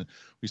talking.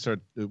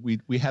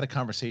 We had a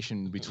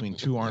conversation between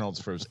two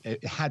Arnolds for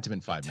it had to have been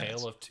 5 minutes.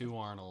 Tale of two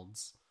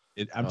Arnolds.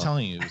 I'm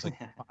telling you,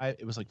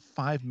 it was like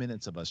 5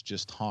 minutes of us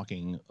just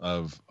talking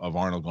of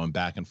Arnold, going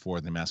back and forth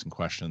and him asking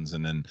questions,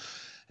 and then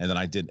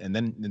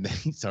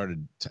he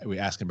started we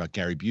asking about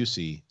Gary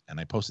Busey, and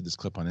I posted this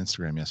clip on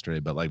Instagram yesterday.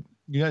 But like,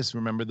 you guys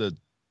remember the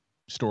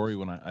story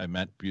when I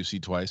met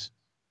Busey twice?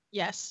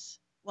 Yes.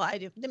 Well, I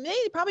do. They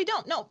probably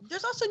don't. No,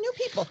 there's also new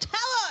people. Tell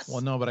us. Well,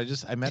 no, but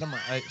I met him.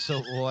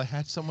 I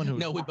had someone who.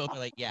 No, we both are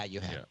like, yeah, you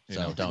have. Yeah,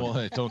 So don't.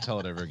 Well, don't tell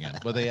it ever again.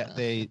 But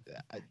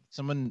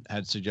someone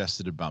had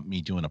suggested about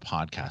me doing a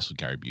podcast with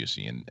Gary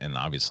Busey, and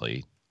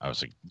obviously I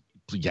was like,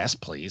 yes,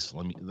 please.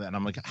 And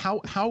I'm like,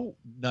 how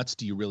nuts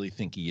do you really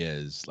think he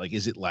is? Like,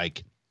 is it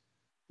like,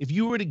 if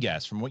you were to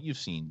guess from what you've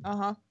seen,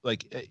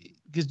 like,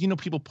 because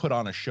people put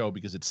on a show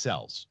because it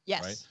sells,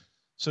 yes, right?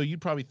 So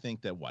you'd probably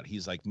think that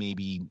he's like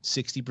maybe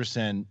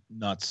 60%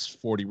 nuts,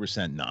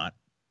 40% not.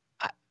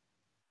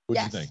 What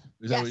do you think?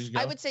 Is that what you go?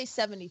 I would say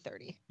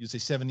 70-30. You'd say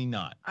 70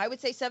 not. I would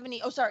say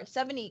 70. Oh, sorry,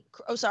 70.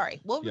 Oh,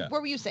 sorry. What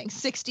were you saying?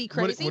 60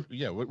 crazy? What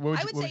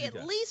I would say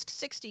at least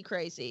 60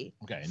 crazy.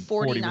 Okay, and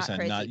 40 not 40%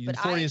 crazy. not. But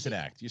 40 is an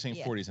act. You're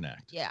saying 40 is an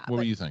act. Yeah. What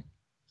were you think?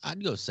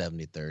 I'd go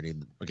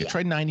 70-30. Okay,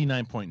 try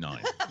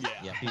 99.9.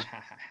 Yeah.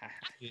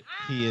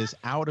 He is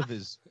out of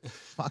his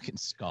fucking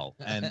skull,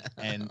 and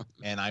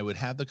I would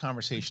have the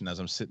conversation as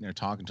I'm sitting there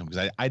talking to him,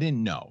 because I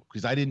didn't know,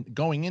 because I didn't,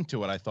 going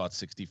into it I thought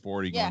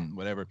 60-40 going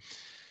whatever,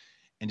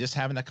 and just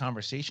having that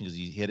conversation, because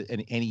he had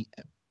and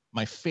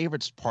my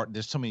favorite part,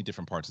 there's so many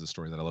different parts of the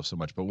story that I love so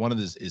much, but one of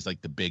this is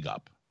like the big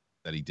up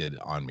that he did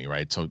on me,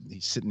 right? So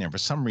he's sitting there for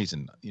some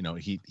reason,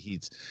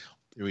 he's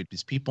there were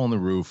these people on the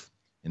roof,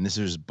 and this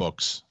is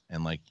books,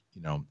 and like,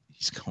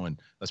 he's going,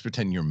 let's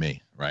pretend you're me,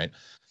 right?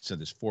 So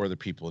there's 4 other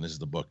people, and this is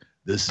the book.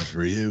 This is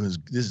for you.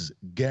 This is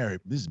Gary.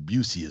 This is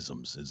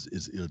Buseyisms.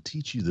 It'll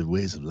teach you the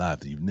ways of life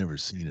that you've never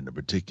seen in a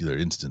particular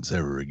instance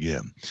ever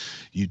again.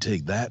 You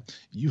take that.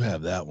 You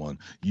have that one.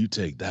 You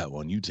take that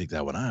one. You take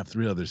that one. I have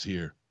 3 others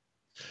here.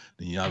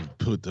 Then I'll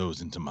put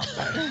those into my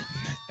bag.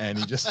 And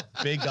he just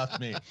big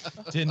up me.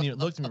 Didn't even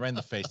looked at me right in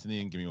the face. Didn't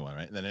even give me one.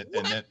 Right. And then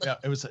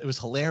it was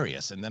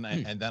hilarious. And then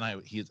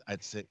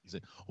I'd say, he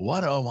said, why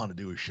do I want to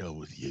do a show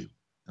with you?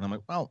 And I'm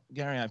like, well,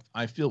 Gary,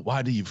 I feel,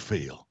 why do you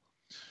feel?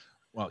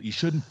 Well, you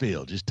shouldn't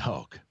feel, just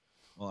talk.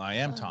 Well, I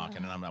am talking,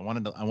 and I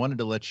wanted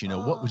to let you know.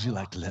 What would you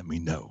like to let me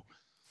know?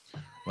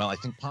 Well, I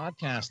think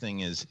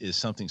podcasting is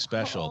something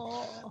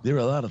special. There are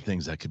a lot of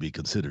things that could be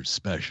considered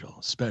special.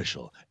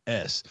 Special,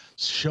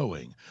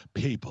 showing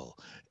people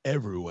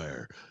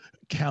everywhere,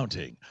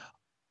 counting,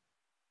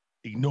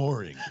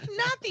 ignoring.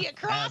 Not the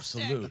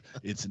acrostic. Absolute.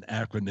 It's an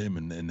acronym,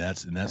 and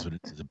that's what it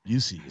is.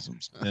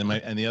 Buseyisms.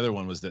 And the other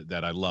one was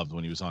that I loved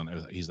when he was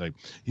on. He's like,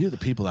 here are the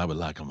people I would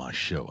like on my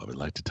show. I would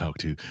like to talk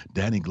to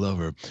Danny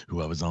Glover,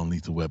 who I was on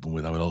Lethal Weapon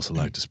with. I would also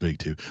like to speak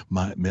to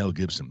Mel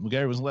Gibson. Well,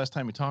 Gary, was the last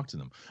time you talked to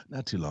them?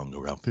 Not too long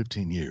ago, around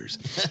 15 years.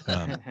 We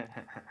can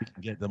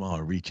get them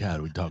on, reach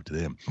out, we talk to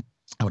them.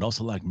 I would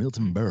also like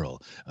Milton Berle.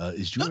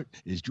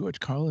 Is George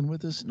Carlin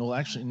with us? No,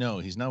 actually, no,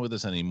 he's not with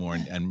us anymore.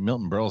 And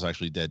Milton Berle's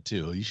actually dead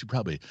too. You should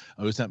probably.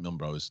 Oh, it's not Milton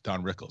Berle. It's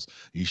Don Rickles.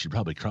 You should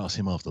probably cross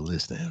him off the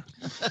list then.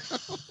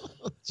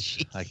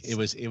 Like it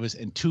was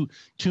in two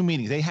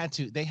meetings. They had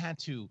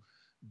to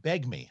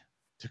beg me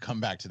to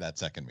come back to that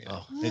second meeting.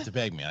 They had to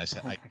beg me. I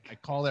said, I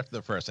called after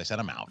the first. I said,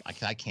 I'm out. I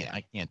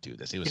can't do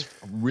this. It was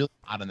really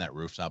hot on that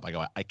rooftop. I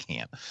go, I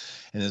can't.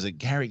 And there's like,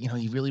 Gary,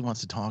 he really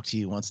wants to talk to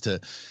you.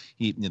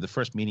 The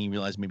first meeting, he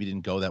realized maybe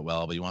didn't go that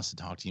well, but he wants to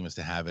talk to you, wants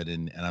to have it.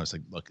 And I was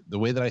like, look, the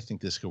way that I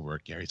think this could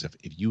work, Gary, is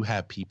if you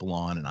have people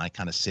on and I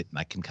kind of sit and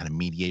I can kind of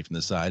mediate from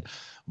the side,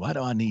 why do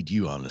I need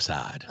you on the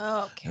side?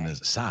 Okay. And there's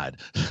a side,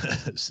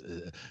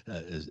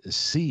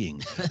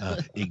 seeing,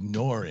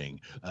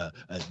 ignoring,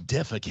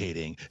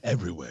 defecating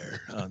everywhere.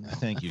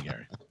 Thank you,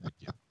 Gary. Thank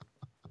you.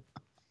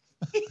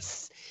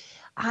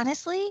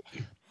 Honestly,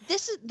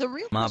 this is the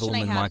real question I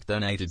Marvelman have. Mike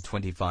donated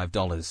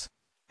 $25.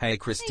 Hey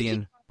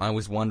Christian, I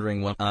was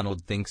wondering what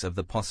Arnold thinks of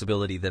the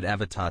possibility that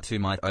Avatar 2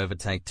 might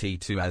overtake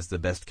T2 as the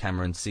best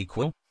Cameron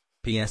sequel.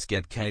 P.S.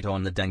 Get Kate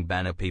on the dang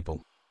banner,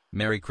 people.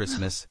 Merry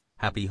Christmas,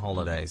 Happy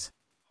Holidays.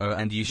 Oh,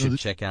 and you should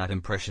check out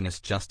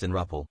impressionist Justin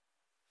Ruppel.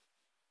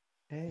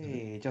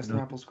 Hey, Justin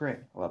Ruppel's great.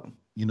 I love him.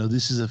 You know,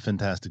 this is a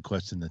fantastic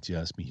question that you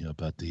asked me here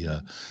about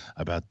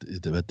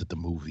the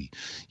movie.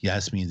 You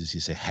asked me this.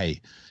 You say,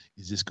 "Hey,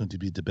 is this going to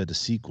be the better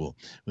sequel?"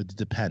 Well, it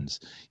depends.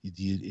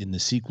 In the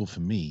sequel, for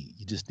me,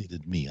 you just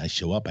needed me. I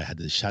show up. I had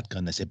the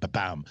shotgun. I say,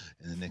 "Ba-bam!"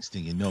 And the next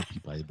thing you know,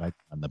 people I ride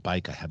on the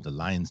bike. I have the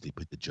lines. They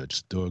put the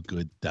Judge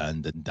Thorogood,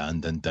 dun dun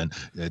dun dun dun,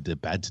 the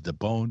bad to the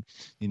bone,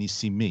 and you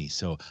see me.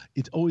 So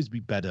it'd always be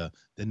better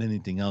than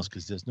anything else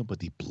because there's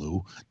nobody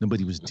blue.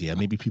 Nobody was there.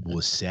 Maybe people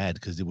were sad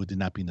because they would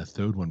not be in the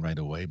third one right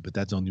away. But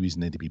that's the only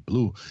reason they'd be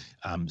blue.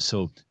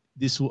 So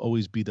this will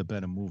always be the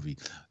better movie.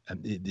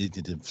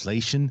 The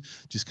inflation,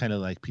 just kind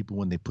of like people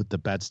when they put the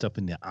bad stuff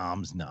in their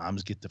arms and the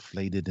arms get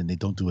deflated and they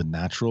don't do it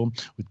natural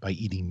by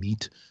eating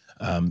meat.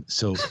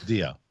 So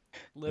there.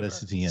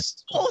 That's the end.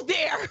 Oh,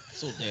 there.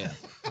 So there.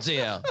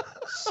 There.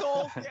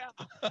 So there.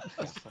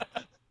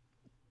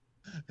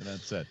 And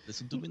that's it.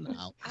 Listen to me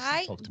now.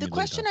 The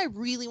question I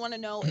really want to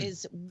know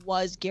is,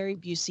 was Gary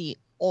Busey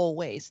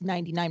always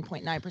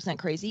 99.9%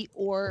 crazy,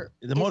 or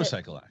the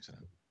motorcycle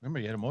accident? Remember,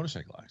 he had a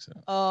motorcycle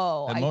accident.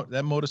 Oh,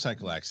 that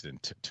motorcycle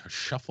accident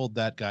shuffled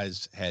that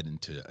guy's head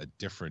into a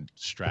different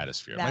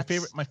stratosphere. My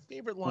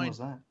favorite What line was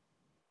that?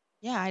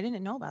 yeah, I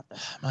didn't know about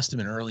this. must have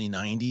been early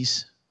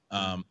 '90s.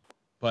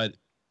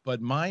 But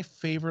my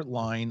favorite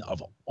line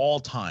of all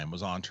time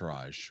was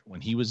Entourage, when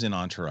he was in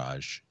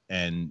Entourage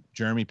and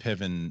Jeremy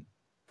Piven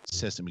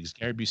says to him, because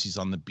Gary Busey's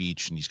on the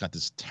beach and he's got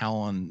this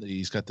towel on,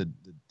 he's got the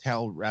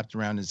towel wrapped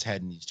around his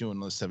head and he's doing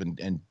all this stuff,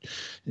 and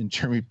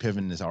Jeremy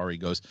Piven is already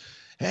goes,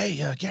 "Hey,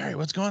 Gary,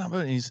 what's going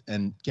on?"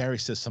 And Gary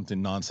says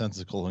something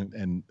nonsensical,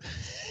 and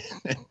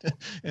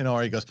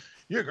Ari goes,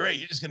 "You're great.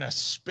 You're just gonna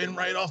spin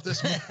right off this,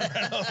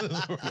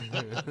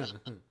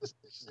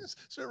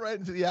 spin right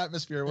into the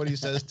atmosphere." What he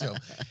says to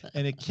him,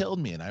 and it killed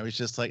me. And I was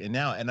just like, and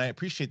I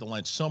appreciate the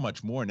line so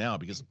much more now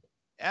because,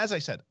 as I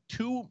said,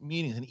 2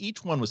 meetings, and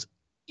each one was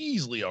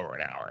easily over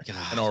an hour,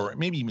 or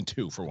maybe even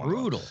 2 for one.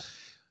 Brutal.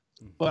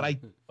 But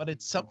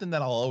it's something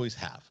that I'll always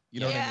have.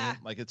 You know what I mean?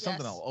 Like it's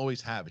something I'll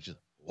always have. It's just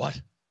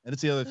what. And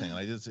it's the other thing.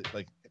 Like,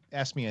 like,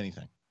 ask me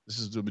anything. This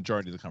is the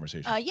majority of the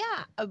conversation.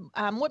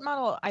 What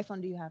model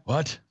iPhone do you have?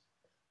 What?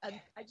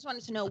 I just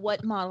wanted to know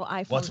what model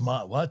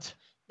iPhone. What?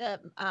 The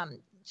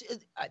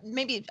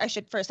maybe I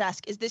should first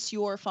ask: is this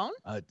your phone?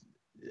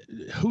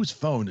 Whose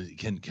phone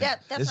can Yeah,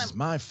 that's this is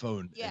my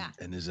phone. Yeah.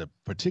 And there's a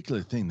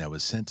particular thing that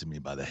was sent to me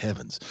by the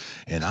heavens,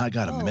 and I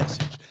got a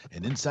message,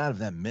 and inside of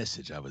that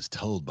message I was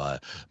told by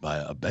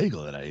a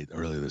bagel that I ate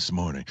earlier this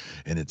morning,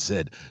 and it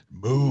said,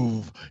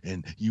 "Move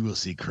and you will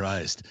see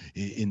Christ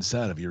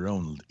inside of your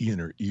own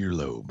inner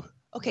earlobe."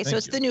 Okay, so Thank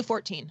it's you. the new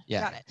 14.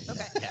 Yeah. Got it.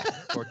 Okay. Yeah.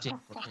 14.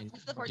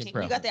 It's the 14.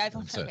 Pro. You got the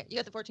iPhone. That's it. Okay. You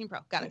got the 14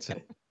 Pro. Got it.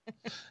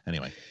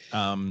 Anyway,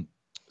 yeah.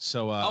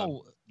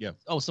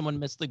 Oh, someone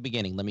missed the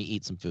beginning. Let me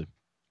eat some food.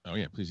 Oh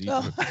yeah, please eat.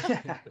 Oh.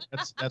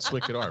 That's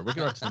Wicked Art.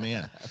 Wicked Art's in the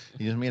end.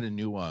 He just made a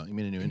new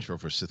intro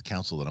for Sith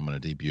Council that I'm going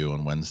to debut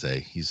on Wednesday.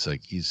 He's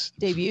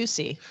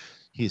Debussy.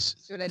 He's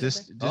See what I did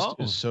this there?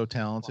 is so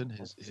talented.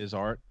 His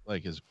art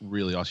is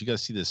really awesome. You got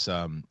to see this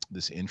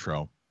this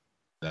intro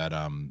that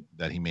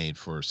he made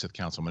for Sith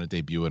Council. I'm going to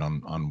debut it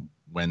on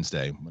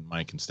Wednesday when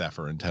Mike and Steph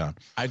are in town.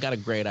 I got a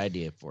great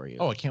idea for you.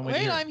 Oh, I can't wait. Wait,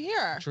 to hear. I'm here.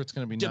 I'm sure it's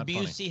going to be not funny.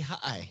 Debussy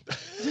High.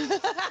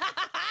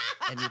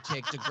 And you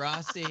take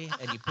Degrassi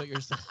and you put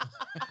yourself.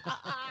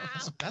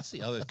 That's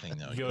the other thing,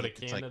 though. You go to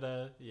It's like-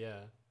 Canada,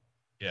 yeah.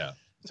 Yeah.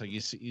 So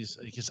he's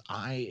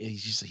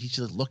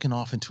just looking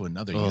off into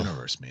another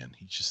universe, man.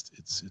 It's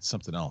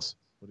something else.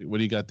 What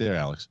do you got there,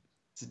 Alex?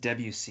 It's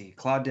Debussy,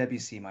 Claude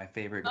Debussy, my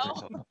favorite.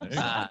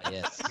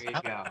 Yes. There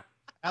you go.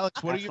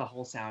 Alex, what That's are you? the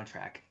whole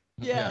soundtrack.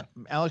 Yeah.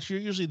 Alex,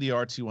 you're usually the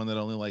artsy one that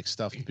only likes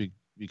stuff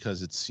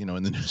because it's in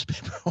the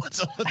newspaper. What's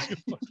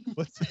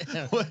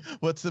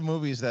the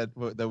movies that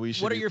we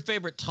should? What are your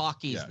favorite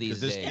talkies these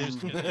days?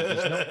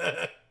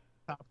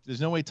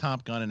 There's no way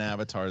Top Gun and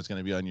Avatar is going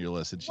to be on your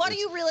list. What are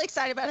you really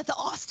excited about at the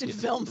Austin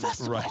Film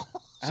Festival? Right.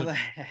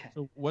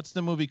 So what's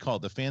the movie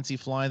called? The Fancy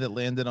Fly that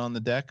landed on the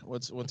deck?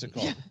 What's it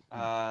called?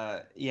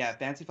 Yeah,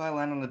 Fancy Fly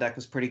Land on the Deck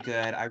was pretty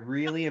good. I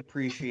really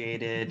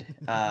appreciated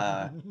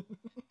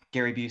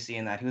Gary Busey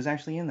in that. He was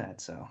actually in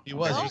that, so He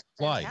was the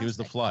fly. He was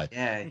the fly.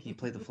 yeah, he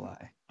played the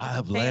fly. I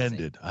have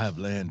landed. I have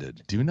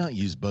landed. Do not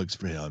use bug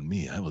spray on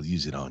me. I will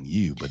use it on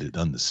you, but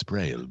on the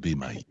spray, it'll be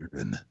my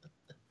urine.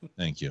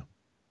 Thank you,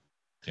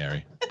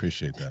 Gary.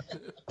 Appreciate that.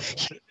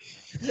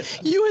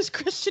 You as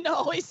Christian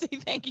always say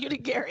thank you to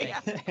Gary.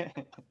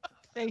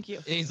 Thank you.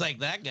 He's like,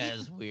 that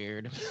guy's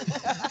weird.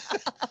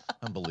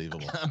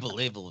 Unbelievable.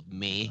 Unbelievable.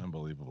 Me.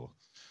 Unbelievable.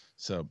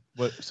 So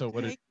what?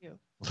 Thank you.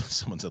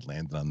 Someone said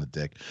landed on the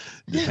dick.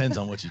 Depends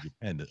on what you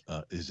depend.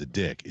 Is a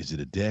dick? Is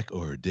it a dick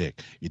or a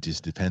dick? It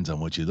just depends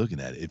on what you're looking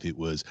at. If it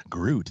was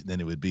Groot,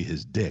 then it would be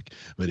his dick.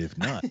 But if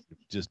not, it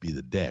would just be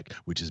the deck,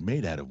 which is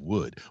made out of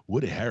wood.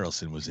 Woody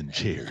Harrelson was in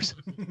Cheers.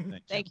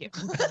 Thank you.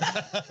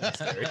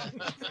 Thanks, Gary.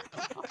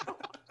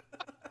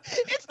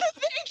 It's the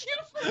thank you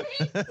for me.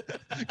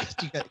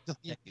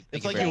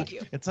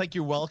 It's like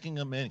you're welcoming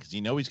him in because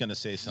you know he's going to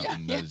say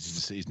something. Yeah,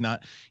 That he's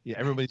not. Yeah,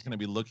 everybody's going to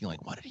be looking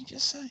like, what did he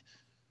just say?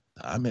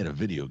 I made a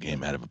video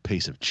game out of a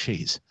piece of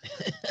cheese.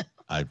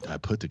 I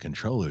put the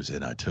controllers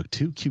in. I took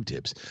 2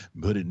 Q-tips,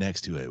 put it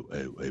next to a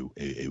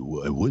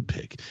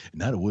woodpeck.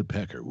 Not a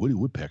woodpecker. Woody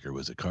Woodpecker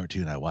was a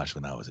cartoon I watched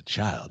when I was a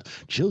child.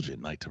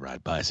 Children like to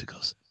ride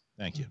bicycles.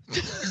 Thank you.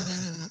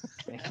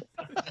 Thank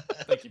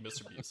you,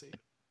 Mr. Busey.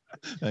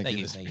 Thank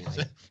you.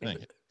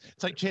 Thank you.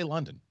 It's like Jay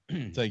London.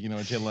 It's like,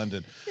 Jay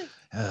London.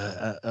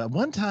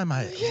 One time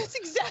I. Yes,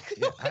 exactly.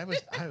 Yeah,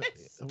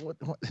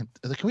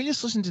 can we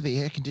just listen to the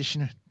air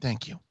conditioner?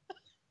 Thank you.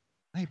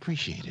 I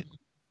appreciate it.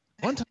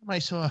 One time I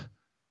saw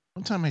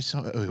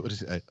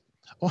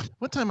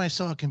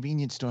a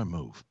convenience store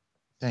move.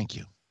 Thank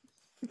you.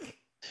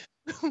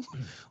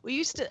 We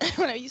used to,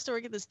 when I used to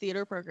work at this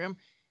theater program,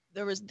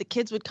 the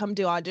kids would come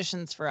do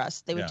auditions for us.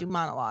 They would do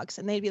monologues,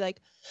 and they'd be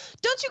like,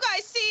 "Don't you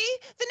guys see?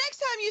 The next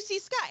time you see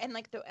Scott," and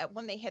like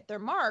when they hit their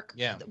mark,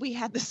 we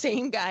had the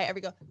same guy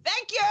every go,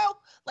 "Thank you,"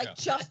 like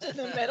just in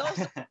the middle.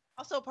 So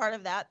also part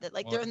of that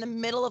like they're in the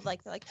middle of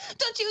like, they're like,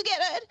 "Don't you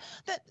get it?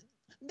 That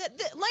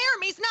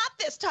Laramie's not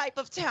this type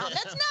of town.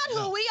 That's not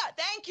who we are.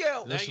 Thank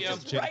you." Thank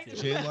you.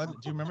 Jay London.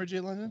 Do you remember Jay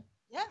London?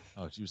 Yeah.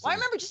 Oh, she was. Well, I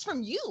remember just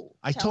from you.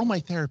 I told my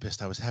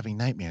therapist I was having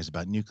nightmares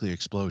about nuclear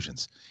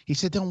explosions. He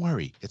said, "Don't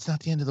worry, it's not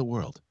the end of the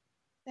world."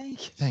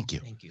 Thank you. Thank you.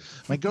 Thank you.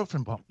 My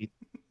girlfriend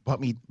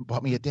bought me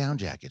a down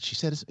jacket. She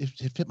said it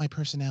fit my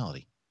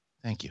personality.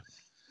 Thank you.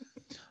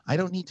 I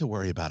don't need to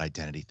worry about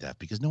identity theft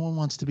because no one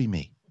wants to be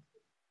me.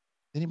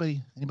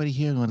 Anybody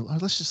here?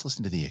 Let's just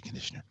listen to the air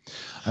conditioner.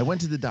 I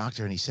went to the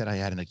doctor and he said I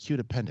had an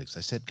acute appendix.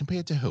 I said,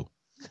 compared to who?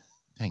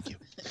 Thank you.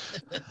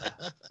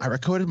 I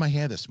recorded my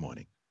hair this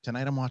morning.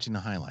 Tonight I'm watching the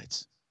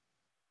highlights.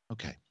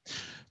 Okay.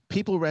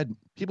 People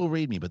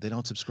read me, but they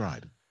don't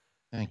subscribe.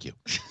 Thank you.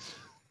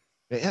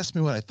 They asked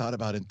me what I thought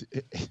about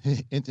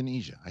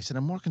Indonesia. I said,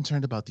 I'm more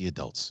concerned about the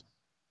adults.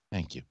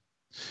 Thank you.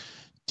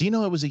 Do you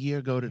know it was a year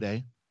ago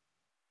today?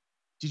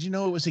 Did you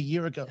know it was a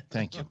year ago?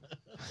 Thank you.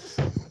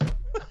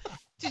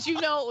 Did you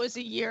know it was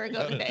a year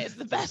ago today? Is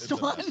the best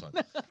one.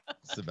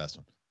 It's the best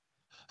one.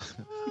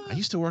 I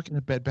used to work in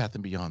the Bed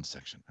Bath & Beyond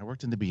section. I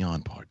worked in the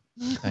Beyond part.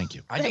 Thank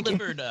you. I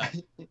delivered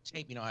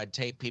tape. I'd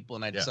tape people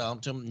and I'd sell them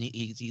to him.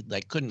 He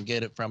like couldn't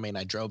get it from me, and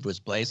I drove to his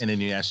place. And then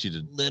he asked you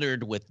to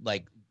littered with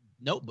like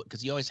notebook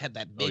because he always had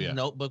that big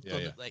notebook.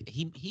 Like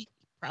he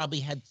probably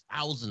had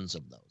thousands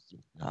of those.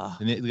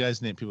 The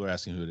guy's name, people are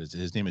asking who it is.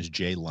 His name is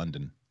Jay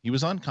London. He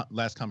was on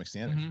Last Comic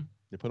Standing. Mm-hmm.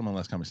 They put him on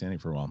Last Comic Standing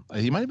for a while.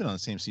 He might have been on the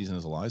same season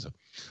as Eliza.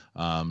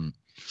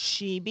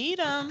 She beat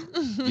him.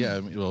 Yeah,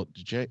 well,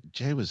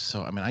 Jay was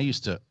so. I mean,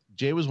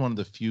 Jay was one of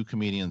the few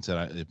comedians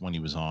that when he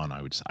was on,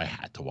 I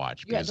had to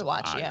watch. You had to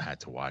watch, I had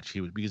to watch.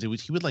 He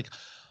would like,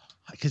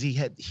 because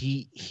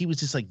he was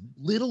this like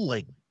little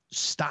like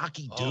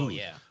stocky dude. Oh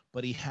yeah.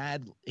 But he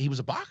was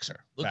a boxer.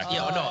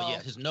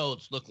 His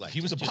nose looked like he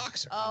was a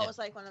boxer. Oh, it was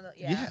like one of the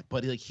Yeah,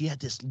 but like he had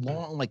this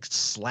long like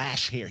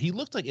Slash hair. He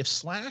looked like if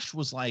Slash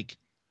was like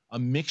a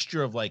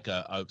mixture of like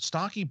a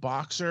stocky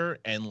boxer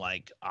and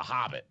like a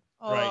hobbit.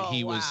 Right.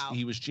 He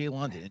was Jay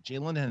London. And Jay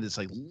London had this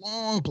like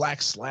long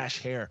black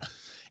Slash hair.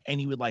 And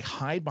he would like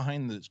hide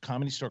behind the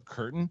Comedy Store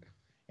curtain,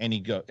 and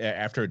he'd go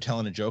after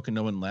telling a joke and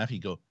no one laughed.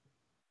 He'd go,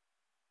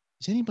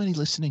 "Is anybody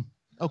listening?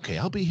 Okay,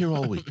 I'll be here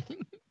all week." And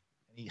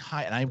he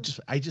hide, and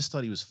I just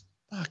thought he was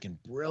fucking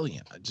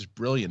brilliant, just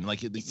brilliant.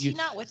 Like, is he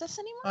not with us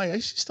anymore? Oh, yeah,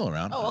 he's still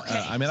around. Oh,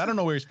 okay. I mean, I don't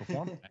know where he's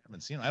performing. I haven't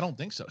seen him. I don't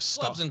think so.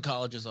 Clubs and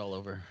colleges all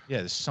over. Yeah,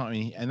 there's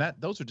something, and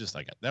those were just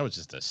like that was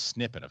just a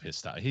snippet of his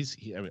style.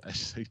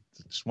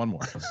 Just one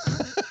more.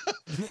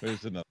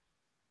 There's another.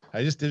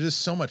 There's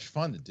just so much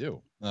fun to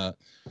do. My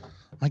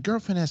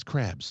girlfriend has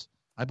crabs.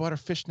 I bought her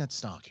fishnet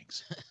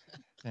stockings.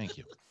 Thank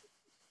you.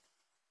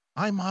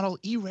 I model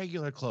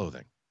irregular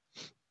clothing.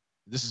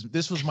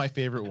 This was my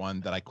favorite one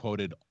that I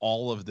quoted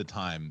all of the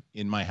time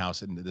in my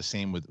house, and the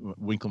same with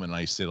Winkleman and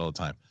I used to say it all the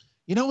time.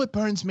 You know what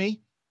burns me?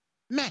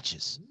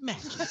 Matches.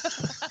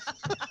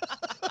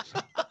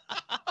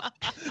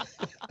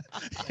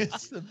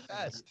 It's the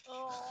best.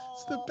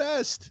 It's the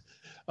best.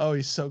 Oh,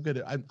 he's so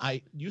good.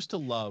 I used to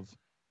love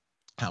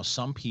how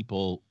some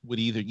people would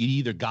you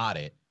either got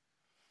it,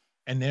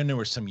 and then there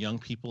were some young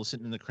people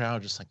sitting in the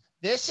crowd just like,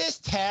 this is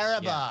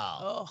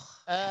terrible.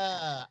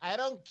 Yeah. I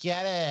don't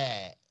get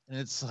it. And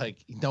it's like,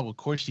 no, of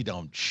course you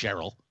don't,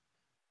 Cheryl.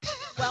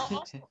 Well,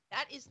 also,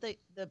 that is the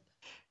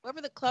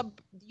whoever the club,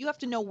 you have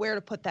to know where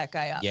to put that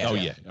guy up. Yeah. Oh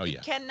yeah. You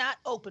cannot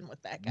open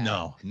with that guy.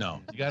 No.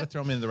 You got to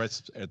throw him in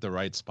at the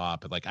right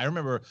spot. But like, I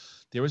remember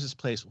there was this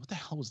place. What the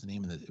hell was the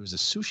name of it? It was a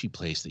sushi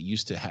place that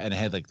used to they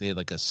had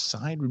like a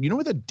side room. You know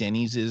where the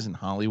Denny's is in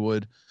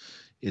Hollywood?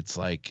 It's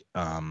like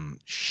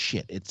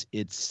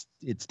It's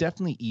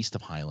definitely east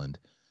of Highland.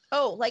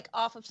 Oh, like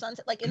off of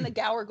Sunset, like in the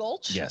Gower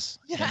Gulch? Yes.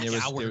 And there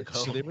was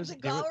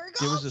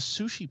a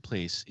sushi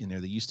place in there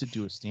that used to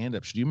do a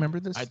stand-up. Do you remember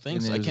this? I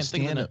think so. I can't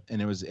think of it.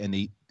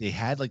 And they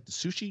had like the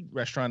sushi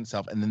restaurant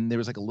itself, and then there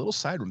was like a little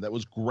side room that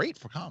was great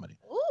for comedy.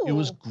 Ooh. It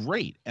was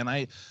great.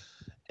 And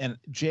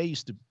Jay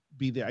used to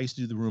be there. I used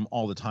to do the room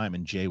all the time,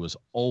 and Jay was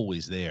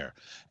always there,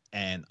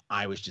 and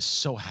I was just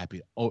so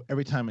happy. Oh,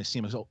 every time I see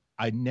him,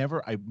 I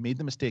made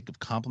the mistake of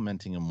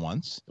complimenting him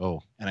once.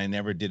 Oh, and I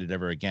never did it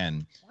ever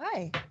again.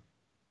 Why?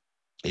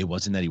 It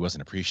wasn't that he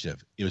wasn't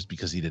appreciative. It was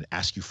because he didn't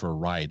ask you for a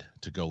ride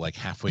to go like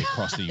halfway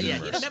across the universe. Yeah,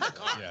 he didn't have a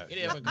car. Yeah, He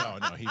didn't have a car.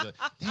 no. He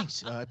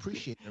thanks. I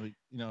appreciate it.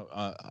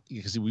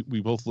 Because we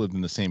both lived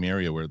in the same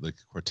area where the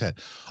quartet.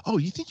 Oh,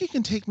 you think you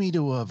can take me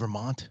to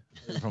Vermont?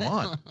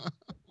 Vermont.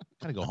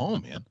 Gotta go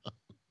home, man.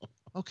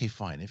 Okay,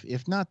 fine.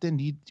 If not, then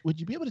would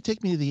you be able to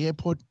take me to the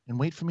airport and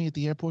wait for me at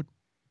the airport?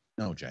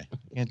 No, Jay,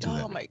 can't do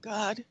that. Oh my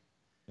God.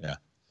 Yeah.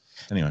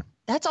 Anyway,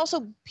 That's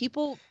also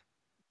people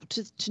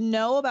to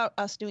know about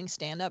us doing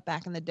stand up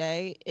back in the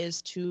day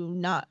is to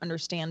not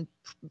understand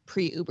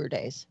pre-Uber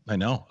days. I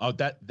know. Oh,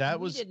 that We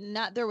was. did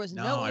not. There was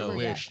No, no I Uber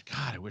wish. yet.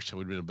 God, I wish I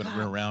would have been God.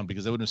 around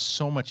because it would have been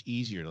so much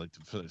easier.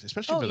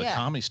 Especially Oh, for the yeah.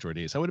 Comedy Store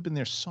days, I would have been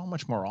there so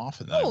much more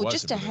often. Than I Oh, was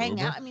just if to it was hang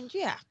Uber. out. I mean,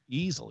 yeah.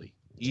 Easily.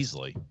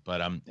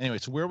 But anyway,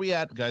 so where we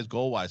at, guys?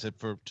 Goal wise,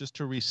 just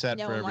to reset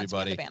No for one wants me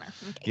on everybody. the banner.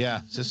 Okay.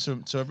 Yeah,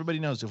 so everybody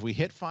knows if we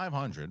hit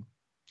 500,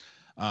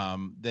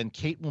 then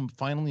Kate will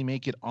finally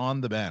make it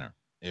on the banner.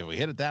 If we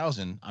hit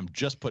 1,000, I'm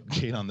just putting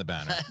Kate on the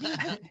banner.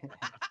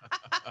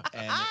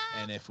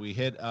 and if we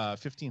hit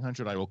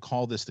 1,500, I will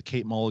call this the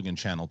Kate Mulligan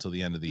channel till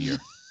the end of the year.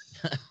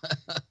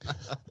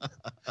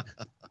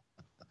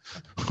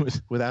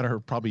 Without her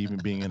probably even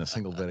being in a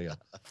single video.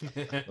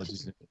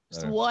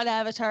 Just one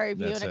avatar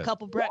review That's and a it.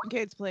 couple Brett and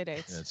Kate's play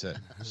dates. That's it.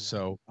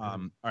 So, all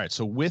right.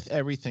 So with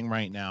everything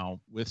right now,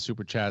 with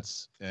Super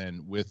Chats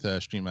and with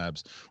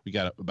Streamlabs, we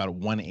got about a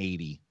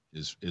 180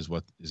 is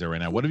what is there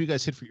right now. What have you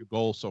guys hit for your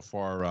goal so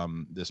far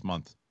this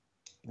month?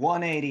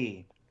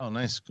 180. Oh,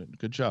 nice.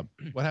 Good job.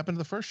 What happened to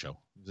the first show?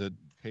 Was it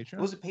Patreon? It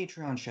was a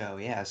Patreon show,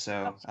 yeah.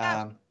 So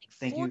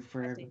thank you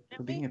for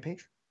being a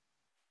patron.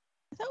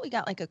 I thought we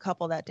got like a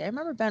couple that day. I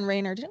remember Ben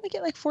Rayner. Didn't we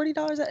get like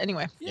 $40 that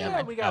anyway?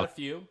 Yeah, we got a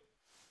few.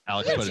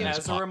 Alex Yeah, put it in his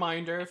as a pocket.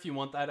 reminder, if you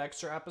want that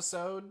extra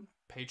episode,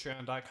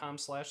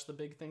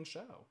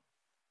 patreon.com/thebigthingshow.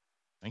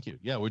 Thank you.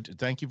 Yeah,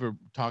 thank you for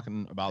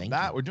talking about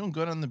that. We're doing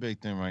good on the big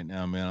thing right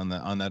now, man.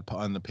 On the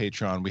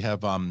Patreon, we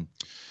have the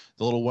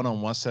little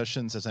one-on-one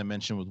sessions, as I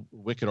mentioned, with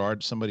Wicked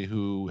Art, somebody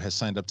who has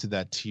signed up to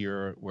that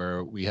tier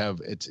where we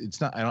have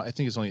it's not. I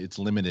think it's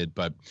limited,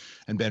 but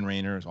and Ben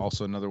Rayner is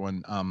also another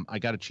one. I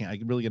got a chance. I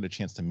really get a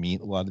chance to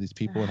meet a lot of these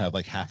people and have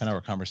like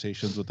half-an-hour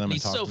conversations with them.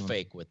 He's and talk so to them.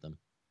 fake with them.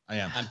 I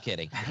am. I'm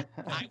kidding.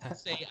 I would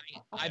say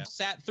I've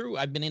sat through.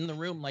 I've been in the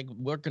room like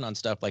working on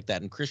stuff like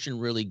that, and Christian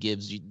really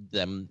gives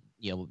them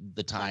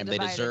the time they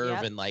Undivided, deserve,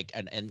 yep. and like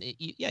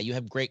yeah, you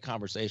have great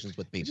conversations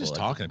with people. Just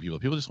talking to people.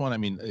 People just want. I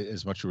mean,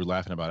 as much as we're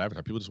laughing about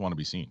Avatar, people just want to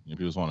be seen.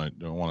 People just want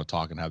to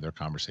talk and have their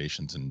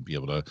conversations and be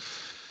able to,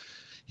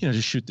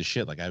 just shoot the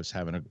shit. Like I was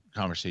having a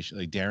conversation.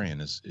 Like Darian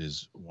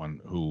is one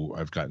who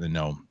I've gotten to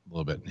know a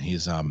little bit.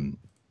 He's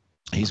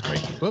great.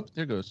 Whoop,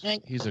 there goes.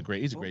 He's a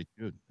great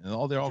dude.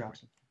 And they're all great,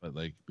 but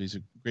like he's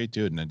a great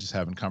dude. And I just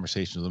having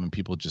conversations with him, and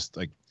people just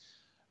like,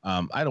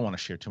 I don't want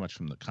to share too much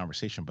from the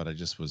conversation, but I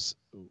just was.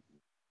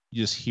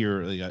 You just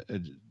hear like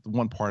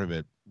one part of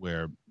it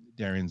where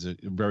Darian's a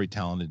very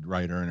talented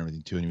writer and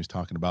everything too, and he was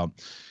talking about.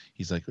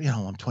 He's like,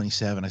 I'm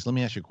 27. I said, let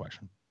me ask you a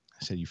question.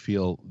 I said, you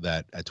feel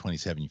that at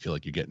 27, you feel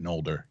like you're getting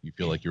older. You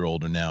feel like you're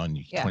older now, and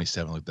you're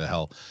 27. Like the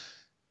hell,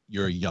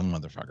 you're a young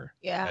motherfucker.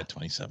 Yeah. At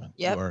 27,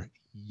 Yep. you're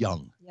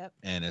young. Yep.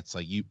 And it's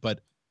like but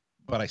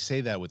I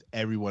say that with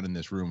everyone in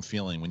this room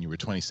feeling when you were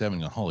 27,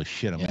 going, holy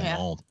shit, I'm getting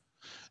old.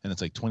 And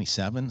it's like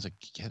 27. It's like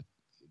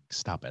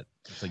stop it.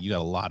 It's like you got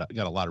a lot of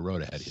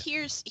road ahead of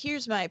you.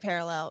 Here's my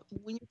parallel.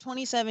 When you're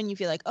 27, you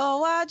feel like,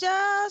 oh, I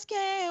just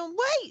can't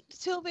wait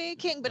to be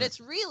king. But it's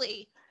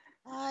really,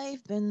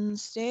 I've been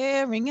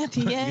staring at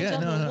the edge of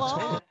the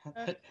wall.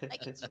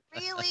 Like it's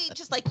really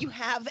just like you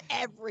have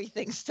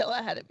everything still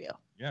ahead of you.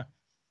 Yeah.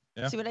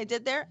 Yeah. See what I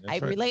did there? That's I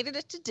right. related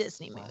it to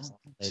Disney movies.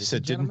 She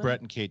said, didn't Brett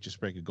and Kate just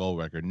break a goal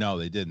record? No,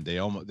 they didn't. They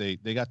almost they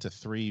got to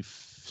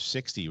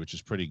 360, which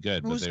is pretty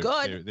good. It was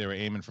good. They were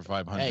aiming for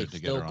 500 Hey, to get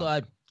still her on.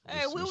 good.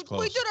 Hey, we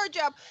did our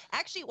job.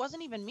 Actually, it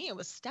wasn't even me. It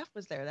was Steph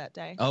was there that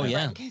day. Oh, for yeah.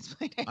 Brett and Kate's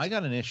play date. I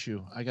got an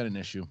issue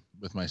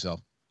with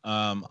myself.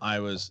 I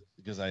was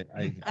because I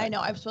know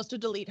I'm supposed to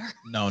delete her.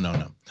 No.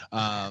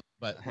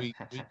 But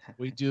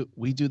we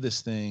do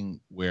this thing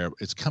where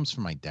it comes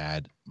from my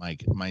dad. My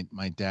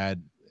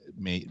dad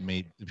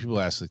made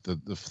people ask like the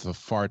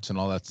farts and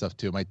all that stuff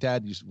too. My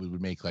dad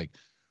would make like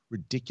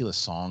ridiculous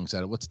songs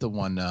out of what's the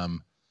one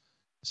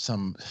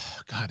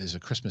there's a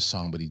Christmas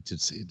song, but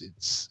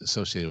it's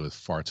associated with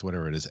farts,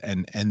 whatever it is,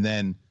 and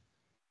then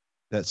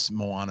that's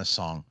Moana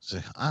song. It's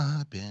like,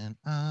 I've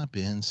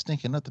been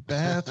stinking up the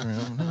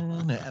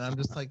bathroom, and I'm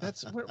just like,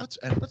 what's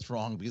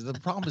wrong? Because the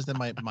problem is that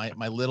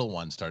my little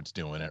one starts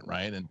doing it,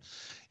 right? And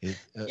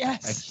I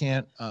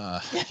can't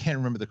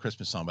remember the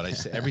Christmas song, but I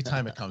say every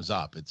time it comes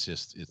up,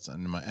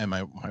 and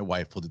my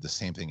wife will do the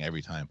same thing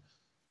every time.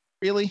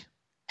 Really?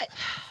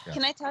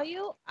 Can I tell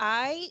you?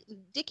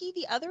 Dickie,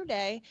 the other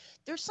day,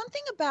 there's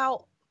something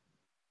about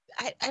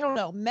I don't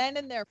know, men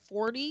in their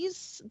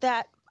 40s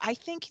that I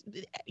think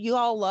you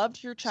all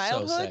loved your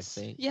childhoods.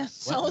 sexy. Yes,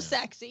 so What?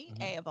 sexy.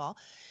 A of all.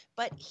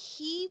 But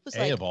he was A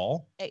like of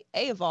all.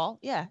 A of all.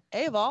 Yeah,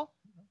 A of all.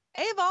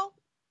 A of all.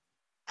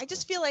 I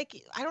just feel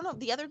like, I don't know,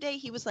 the other day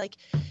he was like,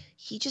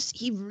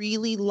 he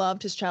really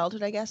loved his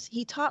childhood, I guess.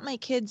 He taught my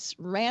kids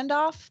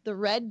Randolph, the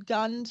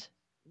red-gunned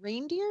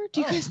reindeer.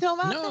 Do you guys know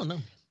about No, that? no.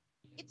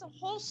 It's a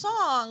whole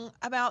song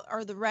about,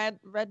 or the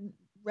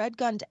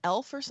red-gunned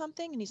elf or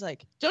something. And he's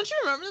like, don't you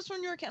remember this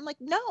when you were a kid? I'm like,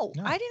 no,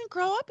 No. I didn't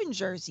grow up in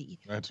Jersey.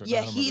 That's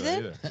Yeah, I don't remember that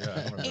heathen. either. Yeah, I don't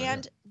remember that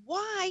And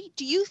why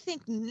do you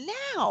think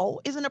now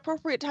is an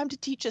appropriate time to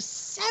teach a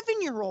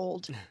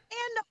 7-year-old and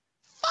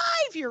a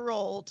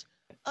 5-year-old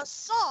a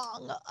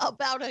song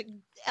about a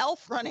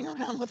elf running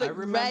around with a I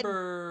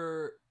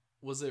remember,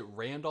 was it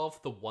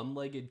Randolph the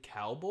One-Legged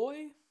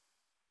Cowboy?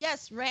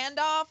 Yes,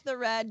 Randolph the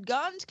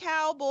red-gunned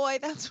cowboy.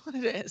 That's what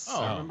it is.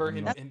 Oh, I remember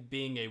him, That's- him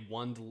being a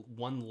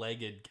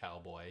one-legged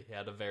cowboy. He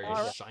had a very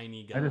Alright.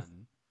 shiny I just-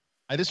 gun.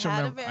 I just Had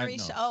a remember. very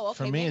no. oh, okay,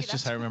 For me, maybe it's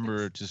just that's I what it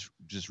remember is. just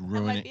That might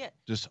ruining, be it.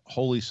 just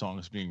holy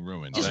songs being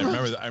ruined. Just I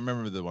remember. I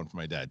remember the one from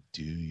my dad.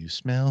 Do you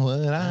smell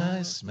what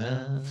I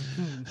smell?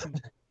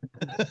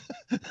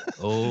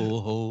 Oh,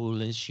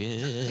 holy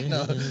shit.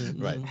 No,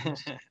 right.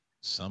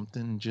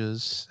 Something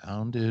just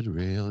sounded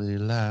really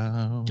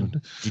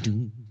loud.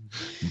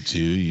 Do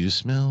you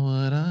smell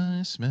what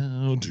I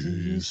smell? Do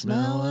you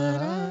smell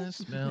what I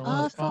smell?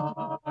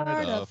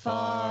 A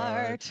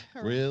fart.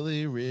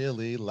 Really,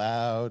 really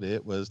loud.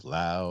 It was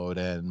loud,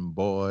 and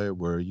boy,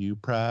 were you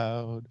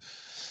proud.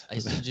 I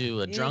used to do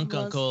a It drunk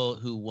was- uncle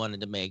who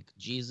wanted to make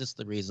Jesus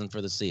the reason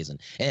for the season.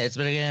 It's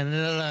beginning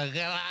to look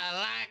a lot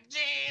like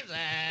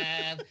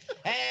Jesus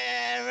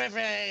every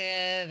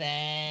friggin'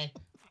 day.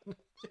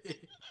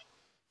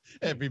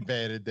 Every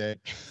bad day.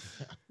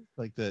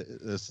 Like the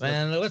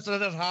When the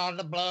whistle is hard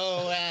to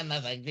blow and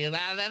nothing to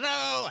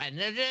know and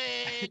the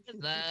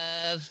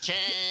Jesus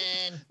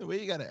chain. the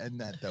way you gotta end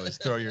that though is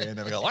throw your hand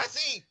up and go,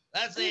 let's eat.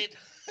 That's it.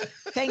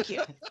 Thank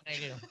you.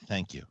 Thank you.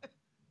 Thank you.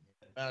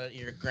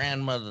 Your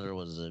grandmother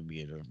was a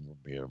beautiful,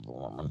 beautiful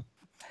woman.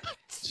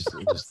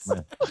 Why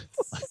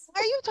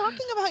are you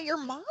talking about your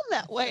mom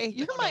that way?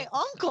 You're my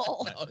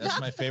uncle. That's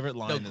my favorite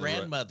line. No, in the Ro-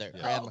 grandmother.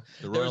 yeah. Grandma.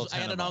 The There Royal was, I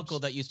had an Tenenbaums. uncle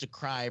that used to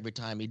cry every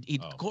time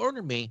he'd Oh.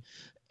 corner me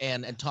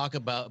and talk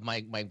about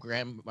my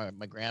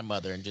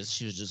grandmother, and just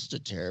she was just a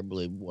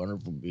terribly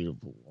wonderful,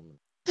 beautiful woman.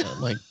 And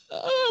I'm like,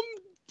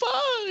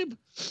 I'm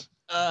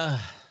fine.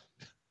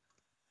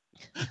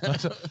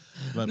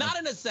 But Not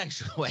in a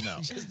sexual way. No,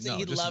 Just no,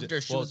 he just- loved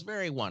her. She well- was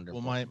very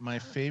wonderful. Well, my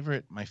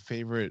favorite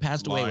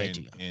Passed away way line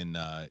too young.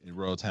 in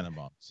Royal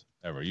Tenenbaums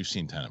ever. You've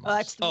seen Tenenbaums. Oh,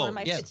 that's one Oh, of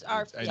my. yeah. It's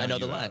our. I know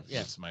the you line, have.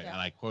 yeah. It's my, Yeah.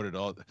 and I quoted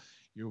all.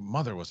 Your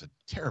mother was a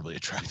terribly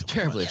attractive.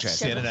 Terribly woman, attractive.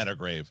 standing at her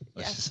grave.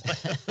 Yes.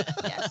 It's just like-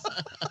 Yes.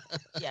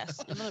 Yes.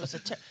 Your mother was a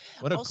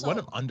what Also-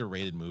 an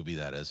underrated movie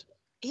that is.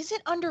 Is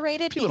it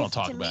underrated? People don't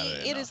Because talk to about me,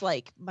 it it is enough.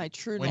 like my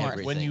true When, north.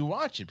 you, when you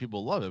watch it,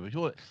 people love it. But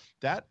people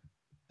that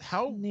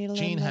how Needle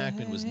Gene in the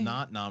Hackman was hay.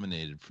 not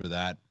nominated for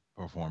that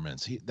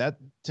performance. He's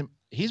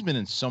been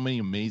in so many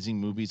amazing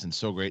movies and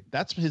so great.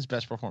 That's his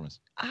best performance,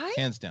 I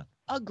hands down.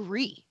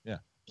 agree. Yeah.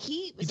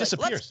 He was like,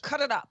 disappears. let's cut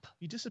it up.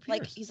 He disappears.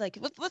 Like he's like,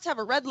 let's have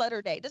a red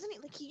letter day, doesn't he?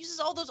 Like he uses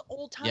all those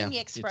old timey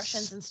Yeah,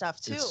 expressions it's- and stuff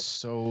too. It's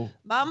so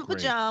Mama great.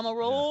 pajama,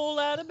 roll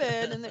out of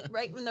bed, and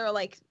right when they're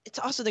like, it's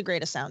also the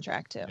greatest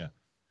soundtrack too. Yeah.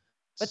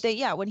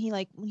 But when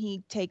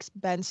he takes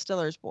Ben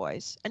Stiller's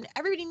Boys, and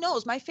everybody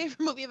knows my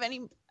favorite movie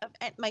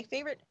my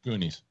favorite.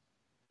 Goonies.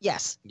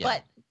 Yes, Yeah.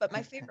 but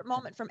my favorite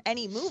moment from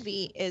any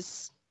movie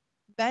is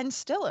Ben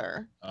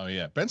Stiller Oh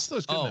yeah, Ben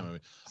Stiller's good in Oh. that movie.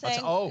 saying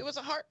oh. it was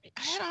a hard.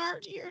 I had a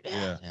hard year, Dad.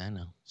 Yeah. Yeah, I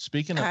know.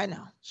 Speaking of I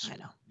know.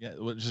 yeah,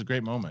 which is a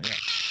great moment. Yeah.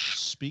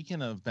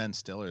 Speaking of Ben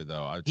Stiller,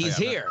 though, I'll tell He's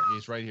you, here.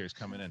 He's right here. He's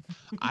coming in.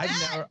 I've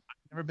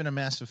never been a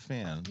massive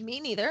fan. Me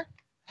neither.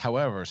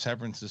 However,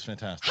 Severance is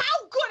fantastic.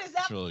 How good is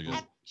that It's really good.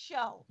 epic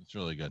show? It's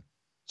really good.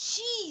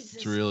 Jesus.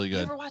 It's really You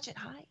good. ever watch it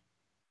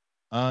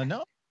high?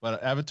 No,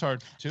 but Avatar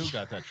 2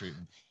 got that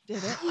treatment.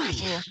 Did it?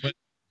 But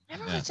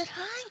Never yeah. watched it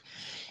high.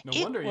 No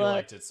It wonder you was-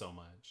 liked it so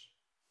much.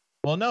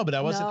 well, no, but I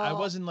No.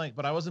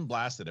 wasn't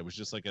blasted. It was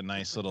just like a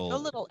nice little. A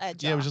little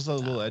edge. Yeah, it was off. just a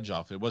little edge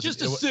off. It wasn't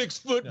Just a it wa-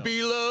 6-foot no.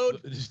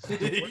 B-load.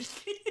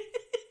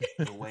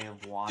 The Way of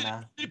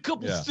Wana. A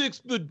couple Yeah.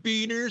 6-foot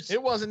beaners.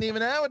 It wasn't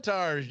even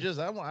Avatar. It's just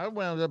I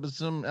wound up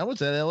at I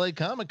was at LA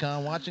Comic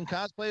Con watching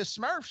cosplay of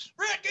Smurfs.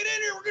 Rick, get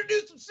in here. We're gonna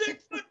do some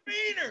 6-foot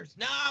beaners.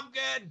 No, I'm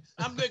good.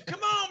 I'm good.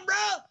 Come on, bro.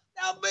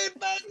 That'll be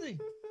fuzzy.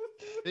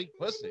 Big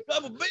pussy.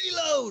 Couple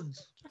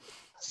B-loads.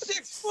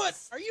 6 foot.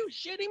 Are you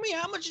shitting me?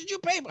 How much did you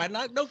pay for? I'm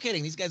not. No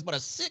kidding. These guys bought a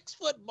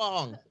 6-foot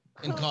bong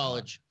in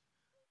college.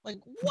 Like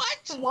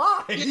what?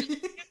 Why?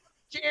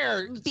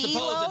 Chair. B-load?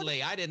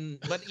 Supposedly, I didn't,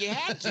 but you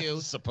had to.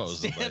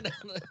 Supposedly. Stand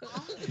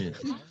on-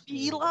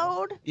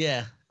 B-load.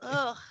 yeah.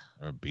 Ugh.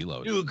 Or a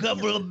B-load. Do a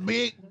couple of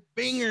big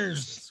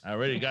bingers. I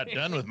already got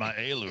done with my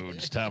A-load.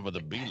 It's time for the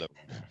B-load.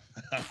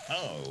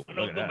 Oh,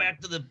 Don't go back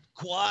to the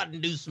quad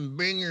and do some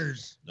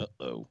bingers.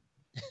 Uh-oh.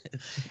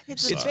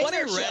 It's, It's a funny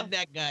bigger show.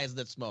 redneck guys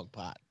that smoke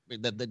pot.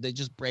 That they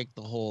just break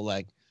the whole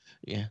like,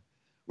 yeah.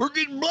 We're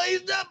getting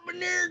blazed up in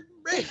there.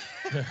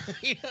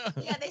 You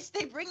know? Yeah,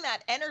 they bring that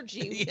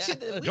energy Yeah. to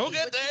the Go weed,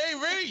 get which the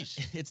is-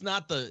 AVs. It's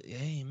not the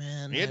hey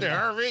man. Get the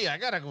RV. I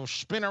gotta go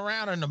spin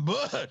around in the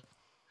mud.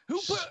 Who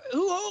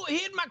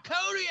hid my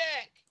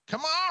Kodiak?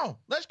 Come on,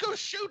 let's go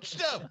shoot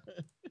stuff.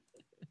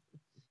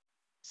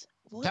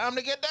 What? Time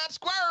to get that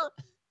squirrel.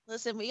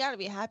 Listen, we gotta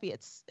be happy.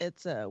 It's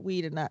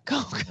weed and not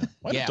coke.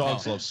 Why Yeah, do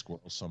dogs no. love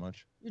squirrels so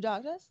much? Your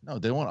dog does? No,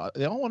 they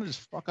all want to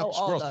just fuck up Oh,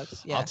 all squirrels.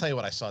 dogs. Yeah. I'll tell you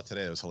what I saw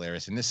today. It was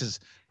hilarious, and this is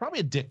probably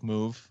a dick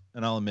move,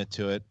 and I'll admit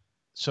to it.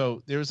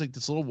 So there was like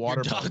this little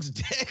water. Your dog's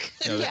dick.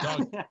 You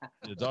know, Yeah.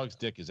 the dog's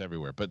dick is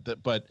everywhere, but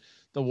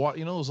the water,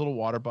 you know, those little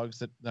water bugs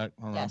that I don't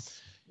know.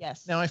 Yes.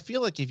 Yes. Now I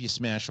feel like if you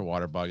smash a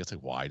water bug, it's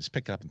like why? Just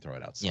pick it up and throw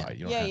it outside. Yeah.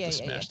 You don't have to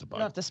smash the You bug.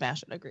 don't have to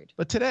smash it. Agreed.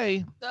 But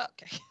today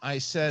Okay. I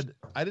said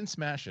I didn't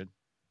smash it,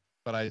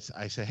 but I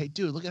said, hey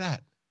dude, look at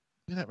that.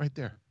 Look at that right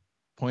there.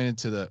 Pointed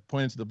to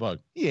the bug.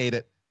 He ate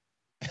it.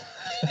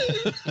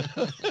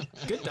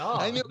 Good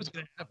dog. I knew it was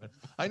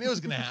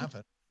gonna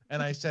happen.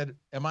 And I said,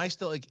 am I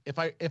still like if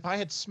I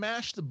had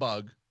smashed the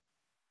bug,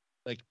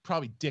 like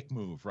probably dick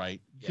move,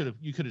 right?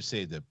 You could have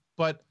saved it.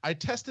 But I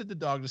tested the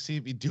dog to see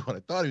if he'd do what I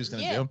thought he was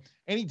gonna do.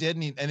 And he did,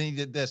 and he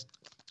did this.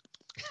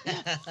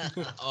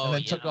 Oh, and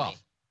then took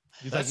off.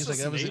 That's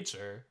just that was it.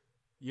 nature.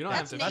 You don't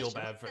have to feel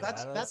bad for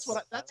that.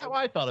 That's how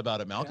I felt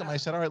about it, Malcolm. Yeah. I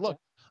said, all right, look,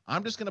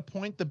 I'm just gonna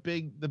point the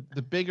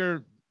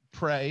bigger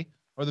prey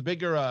or the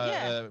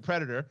bigger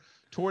predator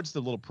towards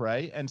the little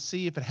prey and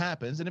see if it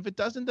happens. And if it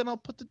doesn't, then I'll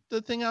put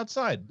the thing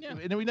outside. Yeah.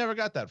 And we never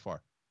got that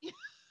far.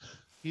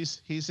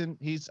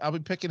 I'll be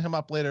picking him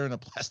up later in a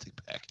plastic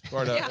bag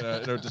or in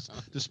a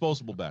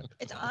disposable bag.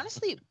 It's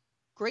honestly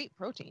great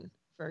protein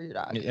for your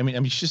dog. I mean,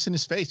 it's just in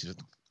his face. He's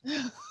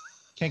just,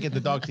 can't get the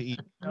dog to eat.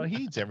 No,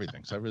 he eats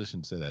everything. So I really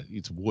shouldn't say that. He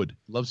eats wood.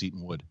 Loves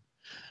eating wood.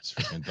 It's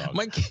freaking dog.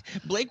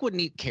 Blake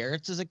wouldn't eat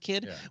carrots as a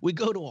kid. Yeah. We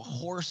go to a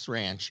horse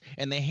ranch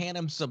and they hand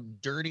him some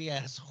dirty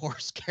ass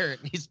horse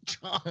carrot and he's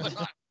chomping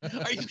on it.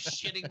 Are you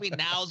shitting me?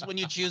 Now's when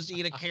you choose to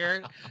eat a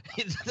carrot?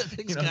 The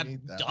thing's don't got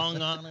need that.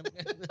 dung on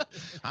it.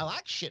 I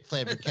like shit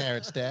flavored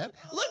carrots, Dad.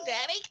 Look,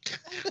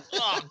 Daddy.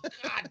 Oh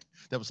God.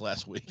 That was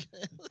last week.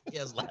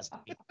 Yes, last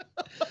week.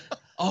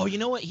 Oh, you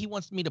know what? He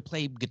wants me to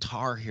play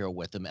Guitar Hero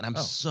with him, and I'm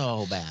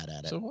so bad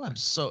at it. So what?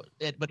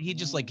 But he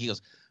just he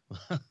goes,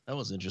 that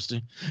was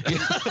interesting. I'm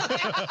not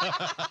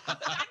gonna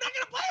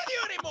play with you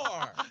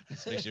anymore.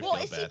 This makes you Well,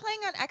 feel is he bad. playing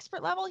on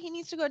expert level? He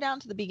needs to go down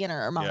to the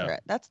beginner or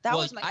moderate. That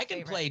was my I can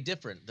favorite. play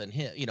different than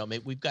him. You know,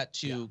 we've got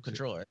two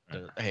controllers.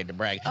 I hate to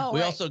brag. Oh, we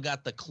right. also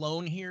got the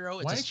Clone Hero.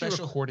 It's Why a aren't you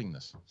special. recording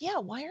this? Yeah,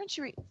 why aren't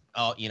you?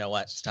 Oh, you know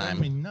what? It's I time.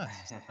 mean,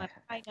 nuts.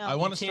 I know. I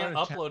want You to can't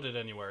start. upload it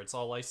anywhere. It's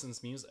all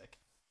licensed music.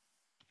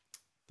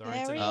 There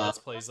aren't There any we go. Let's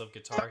Plays of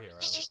Guitar Hero.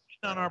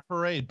 On our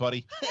parade,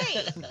 buddy.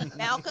 Hey,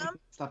 Malcolm.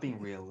 Stop being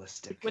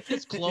realistic. With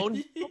this Clone,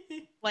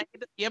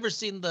 you ever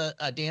seen the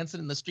Dancing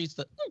in the Streets?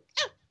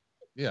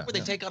 Yeah. Where they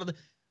take out of the.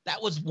 That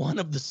was one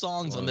of the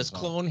songs on One of this the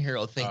songs. Clone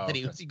Hero thing Oh, that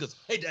he okay. he goes,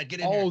 hey Dad, get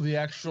in Oh, here. the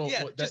actual.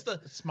 Yeah, what- just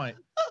that's my.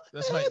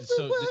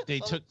 So they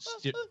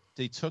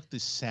took the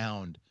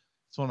sound.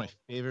 It's one of my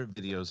favorite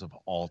videos of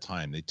all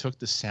time. They took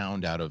the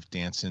sound out of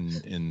Dancing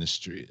in the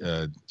Street.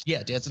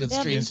 Yeah, Dancing in the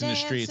They'll be Streets. in the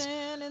streets,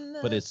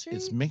 but it's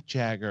Mick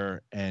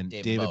Jagger and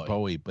David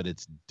Bowie, but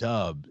it's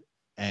dubbed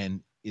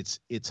and it's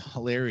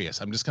hilarious.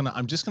 I'm just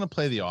gonna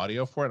play the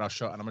audio for it. I'm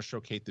gonna show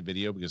Kate the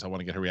video because I want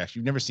to get her reaction.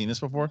 You've never seen this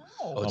before?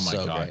 Oh, Oh it's my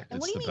so god, great. And it's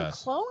what do you the mean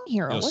best. Clone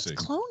Hero? You'll What's see.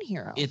 Clone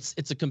Hero? It's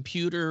a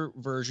computer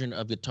version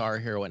of Guitar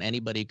Hero, and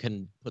anybody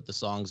can put the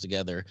songs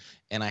together.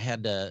 And I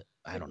had to,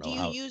 I don't know Do you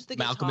how. use the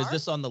Malcolm, guitar? is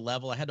this on the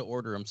level? I had to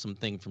order him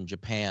something from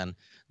Japan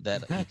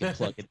that he could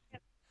plug it.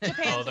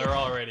 Oh, they're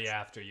already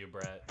after you,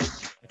 Brett.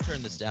 I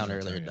turned this down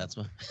earlier. That's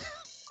what.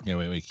 Yeah,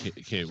 wait,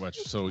 Kate, watch.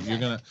 So you're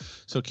gonna.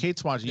 So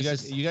Kate's watching. You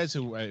guys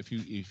who, if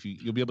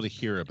you'll be able to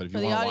hear it, but if For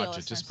you the want to audio watch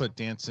it, just listeners. put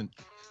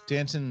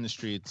dancing in the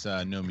streets,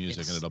 no music,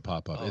 It's- and it'll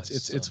pop up. oh, It's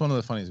it's so- one of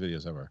the funniest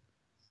videos ever.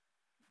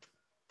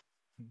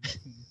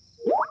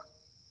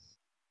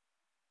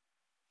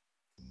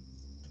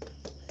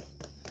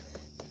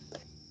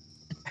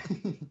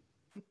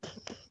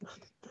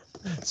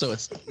 So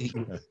it's.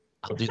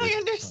 I'll do I this.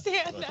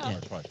 understand now.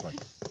 Watch.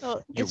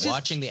 So You're it's just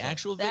watching the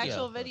actual the video.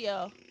 actual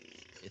video.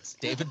 It's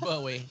David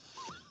Bowie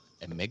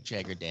and Mick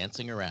Jagger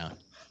dancing around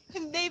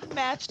And they've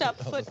matched up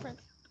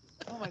footprints.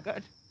 Oh my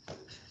god.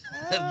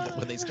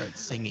 when they start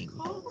singing.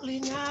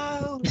 Rolling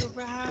out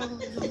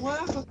around the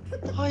world.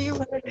 Are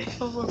you ready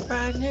for a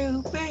brand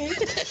new baby?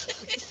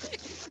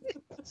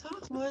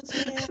 Someone's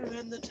here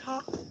and the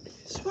time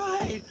is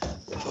right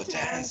for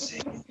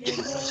dancing in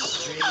the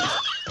street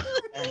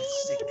and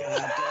singing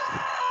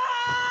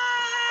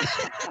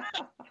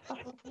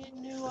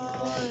in New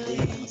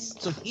Orleans.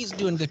 So he's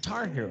doing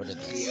Guitar Hero to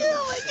this.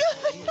 Oh my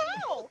god,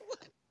 no!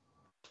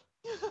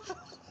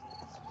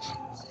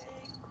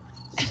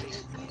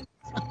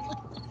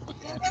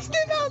 It's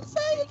been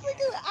outside, it's like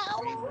an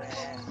hour.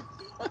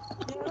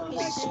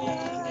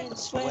 Singing,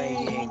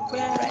 swaying,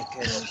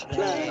 records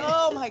playing.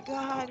 Oh my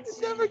god. It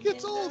never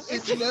gets old.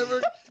 It's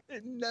never.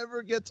 It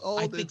never gets old.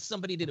 I think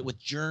somebody did it with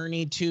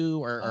Journey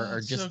too, or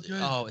it's just so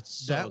good.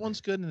 it's so that good.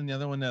 one's good, and then the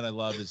other one that I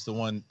love is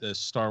the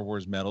Star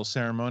Wars medal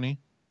ceremony.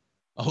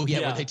 Oh yeah,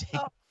 Yeah. where they take.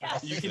 Oh,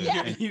 yes.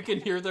 You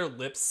can hear their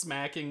lips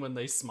smacking when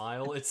they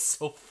smile. It's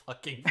so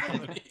fucking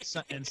funny.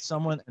 And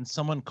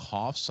someone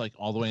coughs like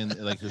all the way in,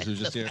 like who's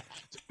just here.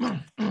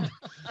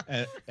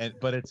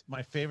 But it's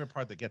my favorite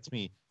part that gets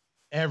me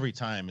every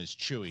time is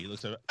Chewie. He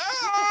looks at it.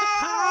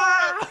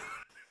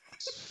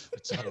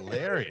 It's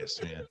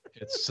hilarious, man.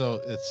 It's so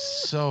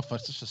fun.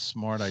 It's such a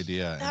smart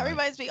idea. That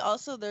reminds me.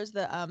 Also, there's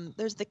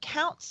the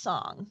count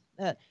song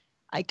that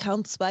I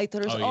count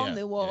spiders Oh, on yeah. the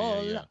Yeah,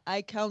 wall. yeah.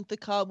 I count the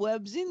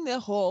cobwebs in the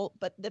hole.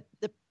 But the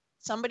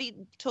somebody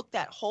took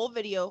that whole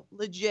video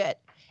legit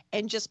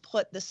and just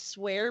put the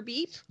swear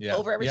beep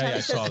over every time I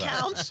it saw says that.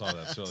 count. I saw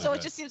that. It's really So it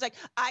good. just seems like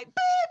I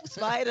beep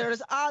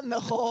spiders on the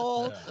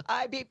hole. Yeah.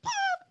 I beep pop.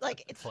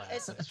 Like it's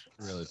Classic.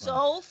 really funny.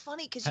 so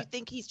funny because you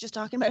think he's just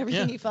talking about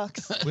everything Yeah. he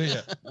fucks. We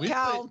played,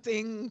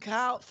 Counting,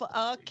 count,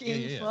 fucking,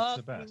 it's the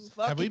fucking, best.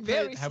 fucking,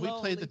 very Have we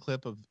played the slowly.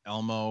 clip of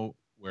Elmo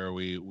where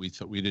we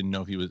didn't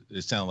know if he was?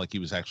 It sounded like he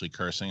was actually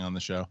cursing on the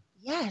show.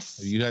 Yes.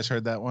 Have you guys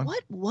heard that one?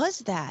 What was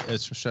that?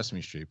 It's from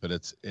Sesame Street, but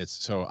it's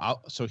so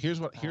here's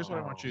what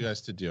I want you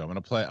guys to do. I'm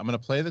gonna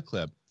play the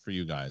clip for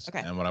you guys, Okay.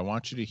 and what I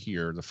want you to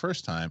hear the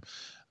first time,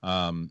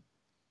 I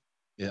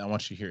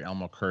want you to hear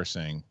Elmo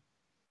cursing,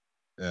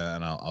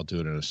 and I'll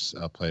do it.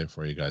 I'll play it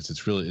for you guys.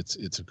 It's really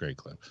it's a great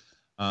clip.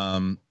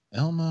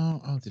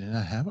 Elmo, oh, did it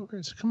not have it? Where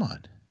is it? Come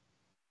on,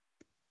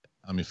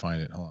 let me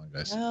find it. Hold on,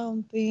 guys.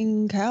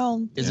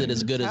 Counting. Is it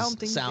as good as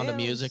Counting Sound of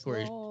very Music,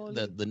 where slowly.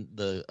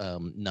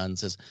 the nun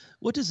says,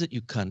 "What is it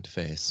you cunt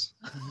face?"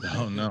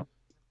 Oh no,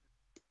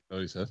 oh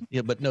he says.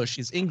 Yeah, but no,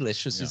 she's English.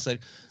 She's Yeah. just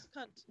like,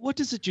 Cunt. "What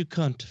is it you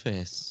cunt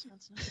face?"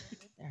 That's not a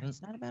word there.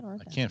 It's not a bad word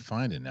I there. can't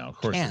find it now. Of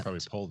course, they Can't.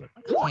 probably pulled it.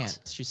 Can't.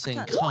 She's saying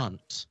Cunt.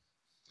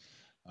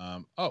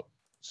 cunt. Oh,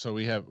 so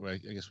we have. I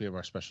guess we have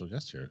our special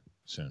guest here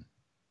soon.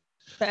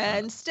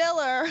 Ben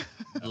Stiller.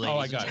 Oh,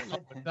 I got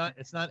it.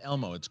 It's not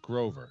Elmo. It's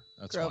Grover.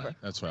 That's Grover. why.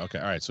 That's why. Okay.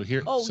 All right. So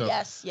here. Oh, so,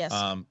 yes.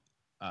 All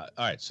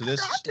right. So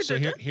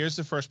here's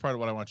the first part of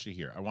what I want you to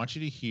hear. I want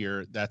you to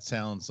hear that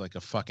sounds like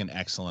a fucking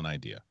excellent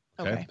idea.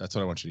 Okay. That's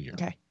what I want you to hear.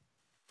 Okay.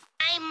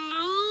 I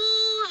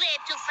move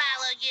it to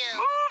follow you.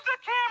 Move the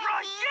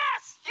camera!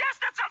 Yes! Yes,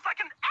 that sounds like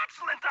an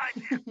excellent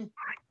idea!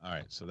 All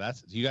right. So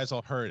you guys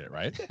all heard it,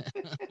 right?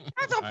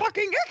 That's a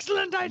fucking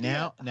excellent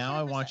idea. Now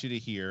I want you to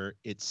hear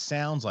it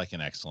sounds like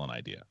an excellent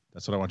idea.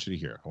 That's what I want you to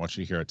hear. I want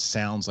you to hear it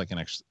sounds like an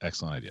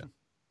excellent idea.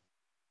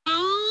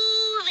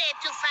 Move it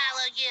to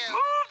follow you.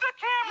 Move the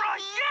camera!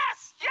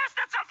 Yes! Yes,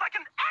 that sounds like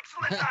an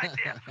excellent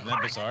idea! Isn't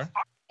that bizarre?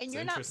 And It's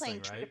you're not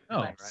interesting, playing right? No,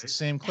 triple it's the X.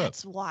 same clip.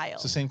 That's wild.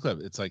 It's the same clip.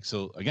 It's like,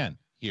 so again,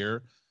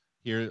 here,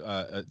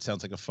 it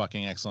sounds like a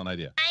fucking excellent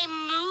idea. I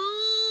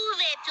move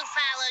it to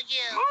follow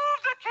you. Move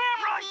the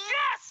camera!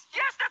 Yes!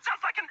 Yes, that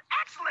sounds like an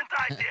excellent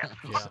idea!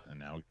 Yeah.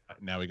 And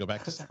now we go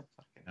back to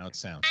now it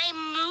sounds. I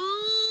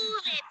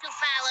move it to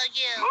follow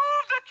you.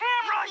 Move the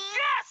camera!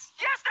 Yes!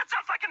 Yes, that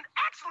sounds like an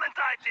excellent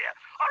idea!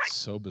 All right,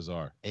 So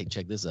bizarre. Hey,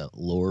 check this out,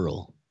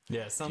 Laurel.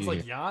 Yeah, it sounds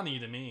like Yanni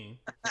to me.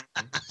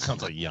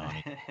 Sounds like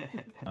Yanni.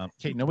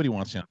 Kate, nobody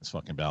wants you on this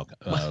fucking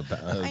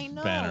I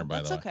know. banner, by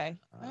That's the way. okay.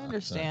 I So,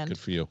 understand. good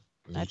for you.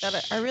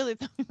 I really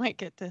thought we might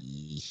get to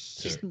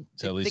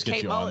To at least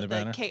get you on the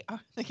banner.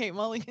 The Kate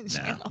Mulligan Nah,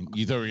 channel.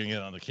 you thought we were gonna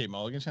get on the Kate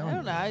Mulligan channel? I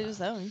don't know. I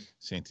just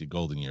Saint the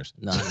golden years.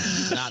 not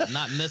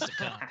in this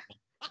account.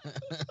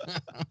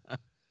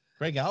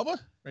 Greg Alba?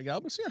 Greg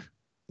Alba's here.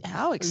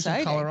 how He's in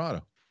exciting.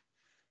 Colorado.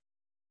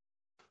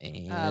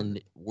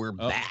 And we're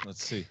Oh, back.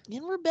 let's see.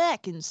 And we're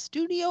back in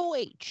Studio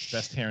H.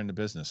 Best hair in the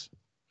business.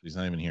 He's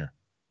not even here.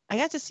 I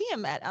got to see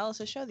him at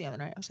Alice's show the other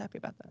night. I was happy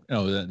about that.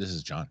 No, this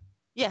is John.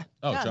 Yeah.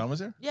 Oh, John was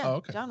there? Yeah. Oh,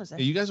 okay. John was there.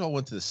 Yeah, you guys all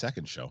went to the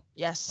second show.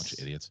 Yes. Bunch of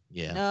idiots.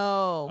 Yeah.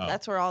 No, Oh.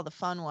 that's where all the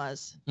fun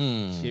was.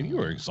 Hmm. Yeah, you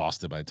were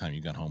exhausted by the time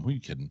you got home. Who are you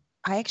kidding?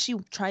 I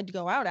actually tried to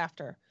go out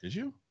after. Did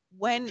you?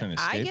 When Trying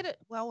to I escape? get it,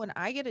 well, when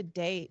I get a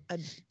day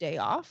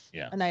off,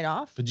 Yeah. a night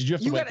off. But did you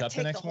have to You wake gotta up the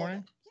take the next whole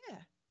morning? Yeah.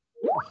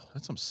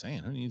 That's what I'm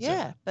saying. Who needs Yeah,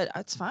 that? but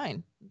it's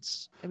fine.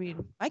 I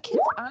mean, my kids,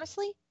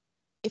 honestly,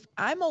 if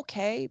I'm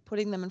okay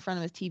putting them in front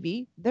of a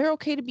TV, they're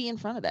okay to be in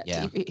front of that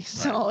Yeah. TV.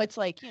 So it's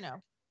like,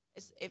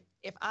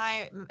 if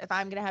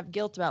I'm gonna have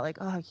guilt about like,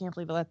 oh, I can't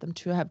believe I let them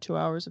have 2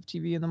 hours of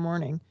TV in the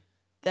morning,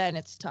 then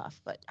it's tough.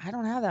 But I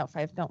don't have that if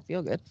I don't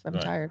feel good. If I'm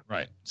Right, tired.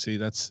 Right. See,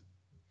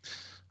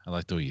 I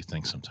like the way you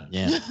think sometimes.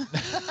 Yeah.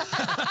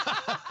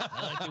 I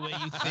like the way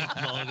you think,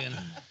 Mulligan.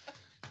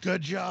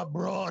 Good job,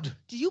 Broad.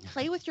 Do you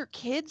play with your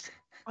kids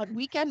on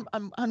weekend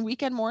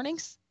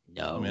mornings?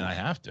 No. I mean, I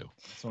have to.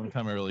 It's the only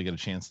time I really get a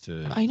chance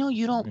to. I know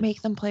you don't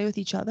make them play with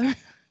each other.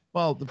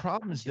 Well, the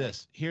problem is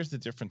this. Here's the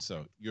difference,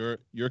 though.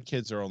 Your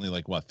kids are only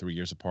like what, 3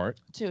 years apart?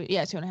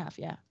 2.5.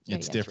 Yeah.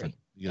 It's different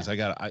because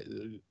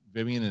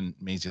Vivian and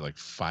Maisie are like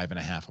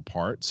 5.5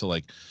 apart. So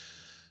like,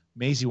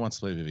 Maisie wants to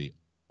play with Vivi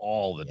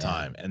all the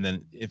time. And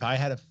then if I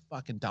had a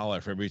fucking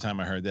dollar for every time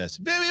I heard this,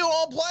 Vivi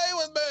won't play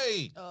with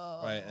me.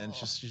 Right. And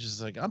she's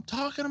just like, I'm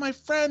talking to my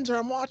friends or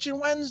I'm watching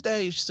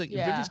Wednesday. She's like,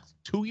 Vivi's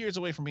 2 years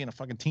away from being a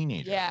fucking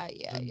teenager. Yeah.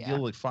 You're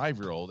like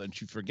 5-year-old and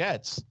she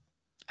forgets.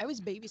 I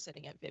was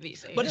babysitting at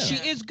Vivi's. But she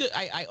is good.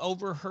 I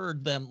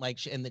overheard them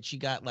and that she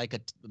got like a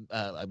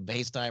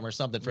FaceTime or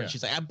something.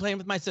 She's like, I'm playing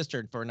with my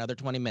sister for another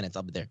 20 minutes.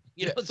 I'll be there.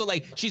 You know, so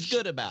like she's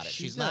good about it.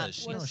 She's not.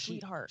 What a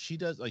sweetheart. She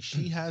does like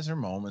she has her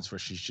moments where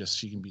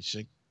she can be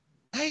like,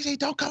 hey,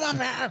 don't come up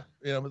here.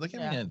 You know, but like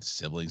I mean,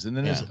 siblings, and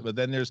then but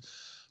then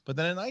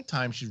at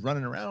nighttime she's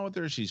running around with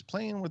her, she's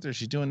playing with her,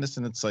 she's doing this,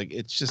 and it's like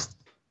it's just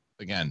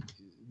again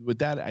with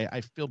that I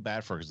feel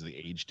bad for her because of the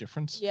age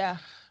difference. Yeah.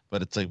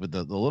 But it's like with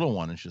the little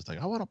one, and she's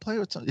like, I want to play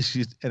with something.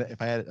 And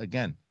if I had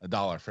again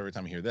 $1 for every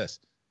time I hear this,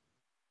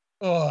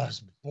 oh,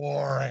 it's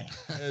boring.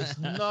 There's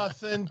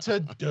nothing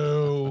to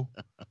do.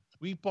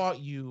 We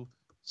bought you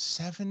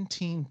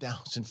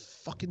 17,000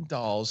 fucking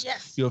dolls.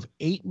 Yes. You have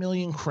 8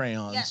 million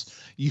crayons.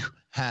 Yes. You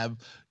have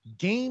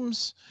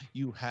games.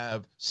 You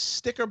have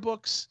sticker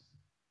books.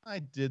 I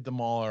did them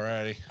all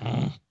already.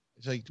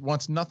 It's like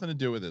wants nothing to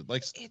do with it.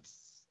 Like it's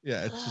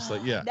just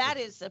like That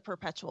is a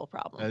perpetual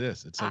problem. It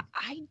is. It's like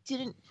I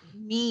didn't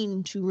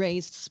mean to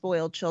raise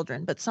spoiled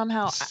children, but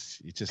somehow it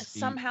that's the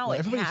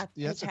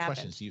happened.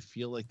 question. Do you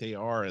feel like they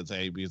are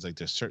because like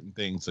there's certain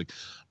things like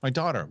my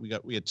daughter,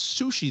 we had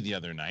sushi the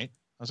other night.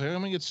 I was like, I'm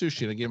gonna get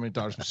sushi, and I gave my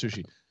daughter some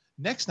sushi.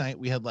 Next night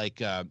we had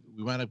like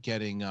we wound up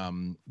getting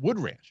Wood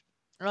Ranch.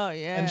 Oh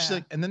yeah. And she's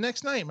like, and the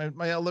next night my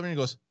 11-year-old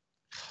goes,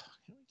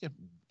 can we get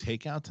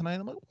takeout tonight?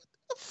 I'm like, what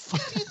the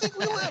fuck do you think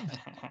we live?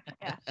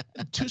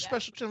 Two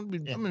special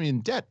children, I'm gonna be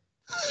in debt.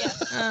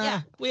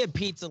 We had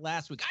pizza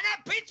last week. I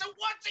got pizza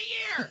once a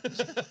year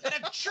at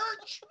a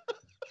church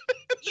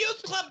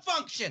youth club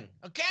function.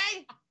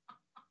 Okay.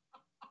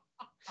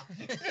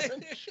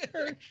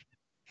 Church.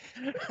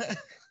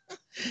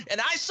 And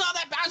I saw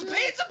that I was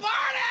pizza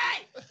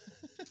party.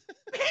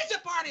 Pizza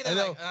party. They're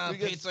like,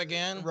 pizza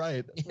again.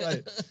 Right.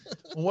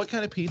 What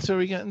kind of pizza are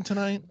we getting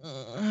tonight?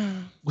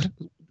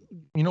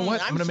 You know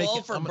what? I'm gonna make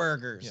it for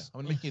burgers. Yeah,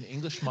 I'm gonna make you an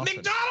English muffin.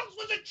 McDonald's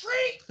was a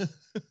treat.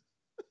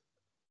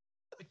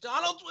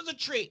 McDonald's was a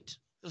treat.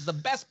 It was the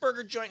best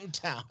burger joint in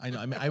town. I know.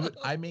 I mean,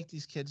 I make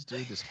these kids do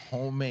this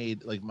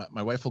homemade. Like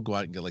my wife will go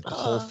out and get like the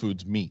Whole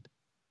Foods meat.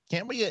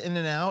 Can't we get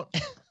In-N-Out?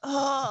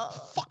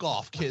 Fuck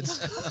off,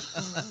 kids.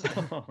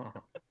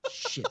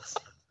 Shit.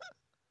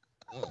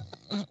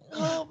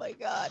 Oh my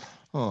God.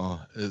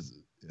 Oh, it's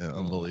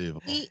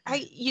unbelievable. Are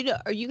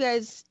you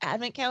guys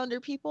advent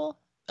calendar people?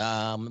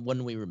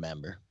 When we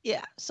remember.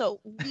 Yeah. So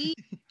when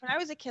I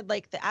was a kid,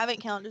 like the advent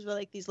calendars were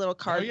like these little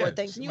cardboard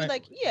things, and you were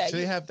like, So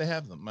they have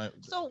them.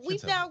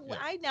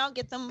 I now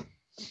get them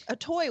a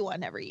toy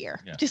one every year.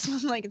 Yeah. Just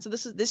like, and so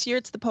this year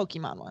it's the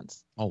Pokemon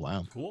ones. Oh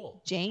wow.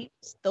 Cool. James,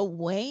 the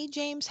way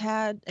James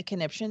had a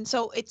conniption.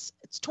 So it's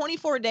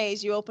 24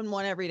 days. You open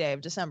one every day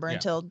of December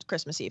until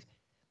Christmas Eve,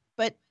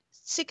 but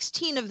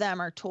 16 of them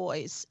are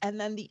toys, and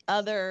then the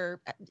other,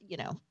 I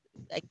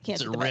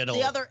can't. It's a riddle.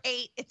 The other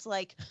 8, it's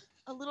like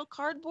a little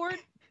cardboard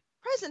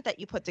present that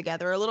you put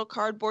together, a little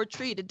cardboard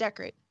tree to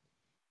decorate.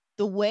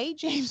 The way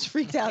James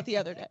freaked out the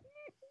other day.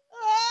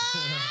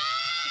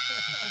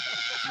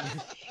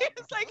 He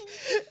was like,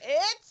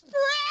 it's presents!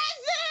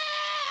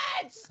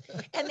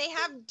 And they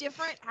have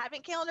different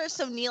advent calendars.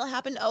 So Neil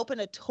happened to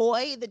open a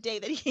toy the day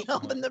that he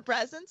opened the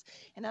presents.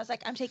 And I was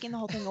like, I'm taking the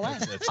whole thing away.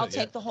 I'll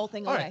take the whole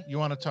thing away. All right, you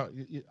want to talk?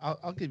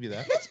 I'll give you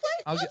that. Let's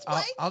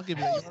play. I'll give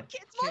you that.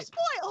 Kids more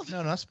spoiled.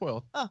 No, not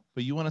spoiled. Oh.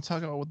 But you want to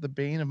talk about what the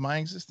bane of my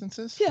existence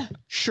is? Yeah.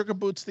 Sugar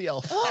Boots the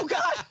elf. Oh,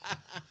 God.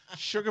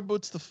 Sugar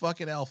Boots the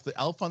fucking elf. The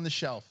elf on the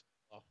shelf.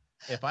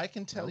 If I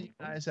can tell you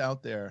guys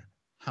out there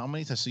how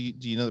many times, do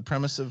you know the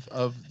premise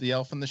of the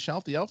elf on the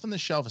shelf? The elf on the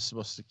shelf is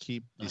supposed to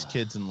keep these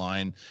kids in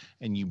line,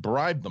 and you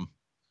bribe them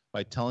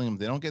by telling them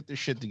they don't get their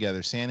shit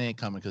together. Santa ain't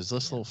coming because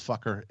this little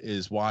fucker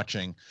is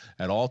watching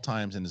at all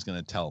times and is going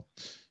to tell.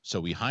 So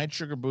we hide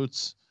Sugar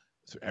Boots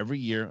every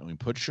year, and we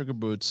put Sugar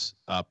Boots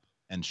up,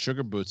 and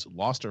Sugar Boots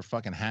lost her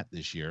fucking hat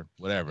this year.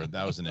 Whatever,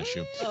 that was an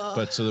issue.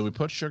 But so that we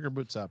put Sugar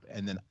Boots up,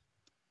 and then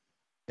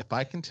if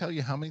I can tell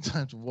you how many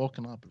times we've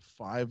woken up at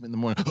 5 in the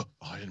morning, oh,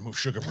 I didn't move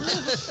Sugar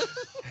Boots.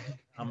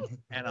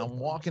 And I'm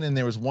walking in.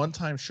 There was one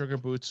time Sugar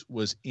Boots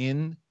was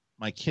in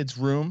my kid's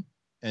room,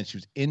 and she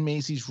was in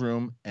Maisie's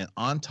room and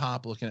on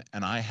top looking,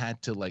 and I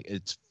had to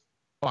it's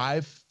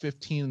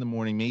 5:15 in the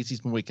morning. Maisie's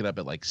been waking up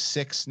at like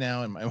 6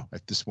 now, and my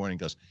wife this morning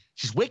goes,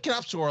 she's waking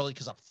up so early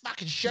because I'm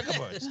fucking Sugar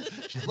Boots.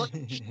 She's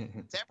looking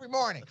it's every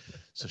morning.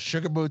 So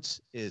Sugar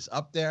Boots is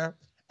up there,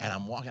 and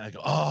I'm walking. I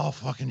go, oh,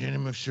 fucking Jenny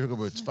move Sugar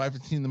Boots.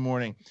 5:15 in the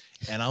morning,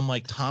 and I'm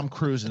like Tom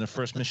Cruise in the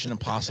first Mission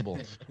Impossible,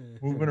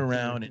 moving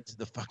around into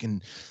the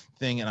fucking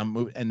thing, and I'm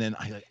moving, and then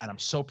I'm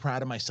so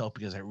proud of myself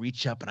because I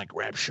reach up and I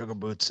grab Sugar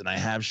Boots, and I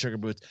have Sugar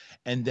Boots,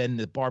 and then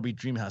the Barbie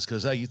Dream House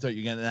goes, oh, you thought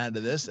you were getting out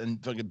of this,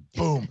 and fucking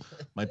boom,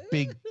 my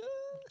big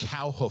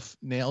cow hoof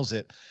nails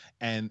it,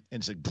 and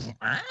it's like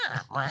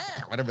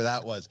whatever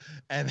that was,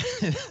 and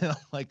I'm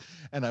like,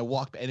 and I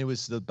walk, and it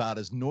was about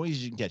as noisy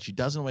as you can get. She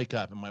doesn't wake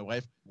up, and my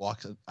wife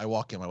walks. I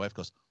walk in. My wife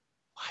goes,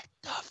 "What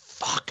the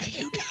fuck are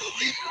you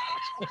doing?"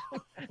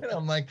 And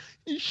I'm like,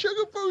 "You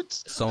sugar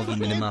boots." Soggy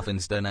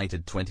Minimuffins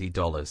donated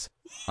 $20.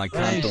 I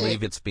can't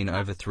believe it's been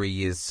over 3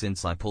 years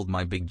since I pulled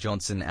my Big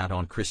Johnson out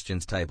on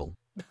Christian's table.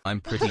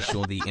 I'm pretty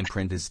sure the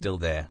imprint is still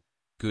there.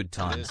 Good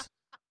times.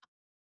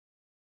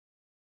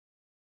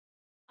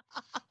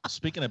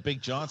 Speaking of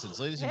Big Johnsons,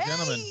 ladies and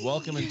gentlemen,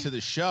 welcome into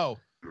the show.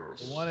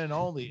 The one and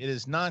only. It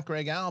is not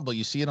Greg Alba.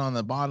 You see it on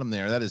the bottom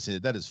there. That is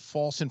it. That is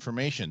false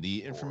information.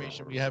 The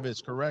information we have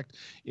is correct.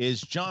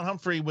 Is John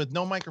Humphrey with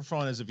no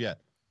microphone as of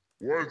yet?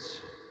 What?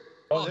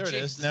 Oh, there it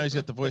is. Now he's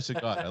got the voice of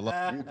God. I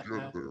love it. We'll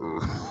get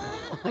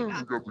there. We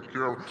got the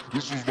camera.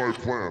 This was my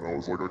plan. I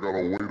was like, I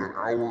gotta wait an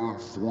hour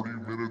and 40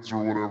 minutes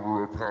or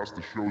whatever past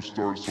the show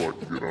starts so I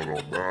can get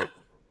on that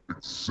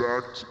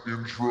exact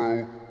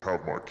intro,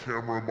 have my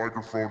camera and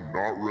microphone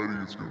not ready.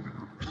 It's gonna be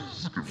good.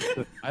 It's gonna be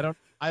good.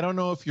 I don't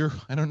know if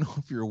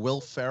you're Will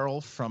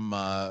Ferrell from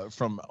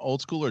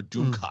Old School or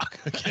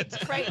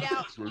Doomcock. Right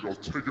now. I'll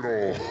take it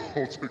all.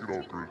 I'll take it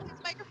all, Chris.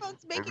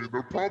 Microphone's I mean,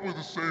 they're probably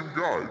the same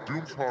guy.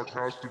 Doomcock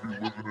has to be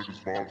living in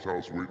his mom's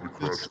house waiting to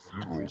crash a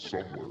funeral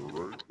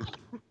somewhere, right?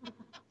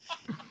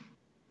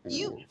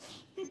 You.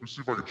 Let me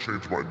see if I can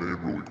change my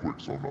name really quick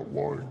so I'm not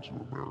lying to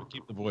America.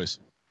 Keep the voice.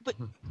 But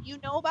you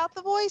know about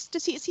the voice?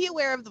 Is he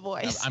aware of the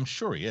voice? I'm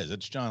sure he is.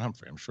 It's John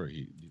Humphrey. I'm sure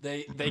he.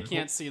 They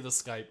can't see the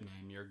Skype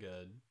name. You're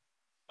good.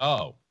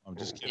 Oh, I'm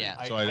just kidding.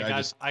 Yeah. So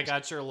I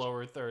got your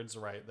lower thirds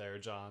right there,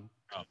 John.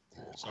 Oh,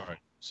 sorry.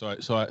 So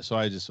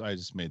I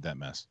just made that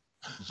mess.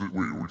 Wait,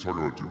 are we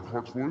talking about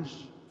Doomcock's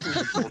voice? Is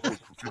he talking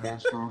like Cookie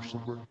Monster or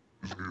something?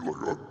 Isn't he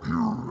like I'm here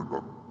and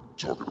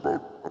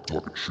I'm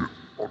talking shit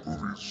on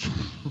movies?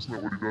 Isn't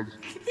that what he does?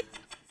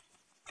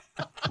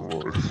 Or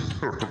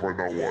am I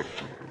not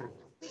watching it?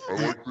 I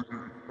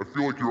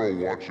feel like you're all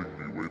watching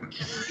me, waiting to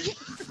dig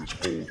this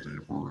hole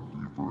deeper and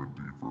deeper and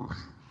deeper.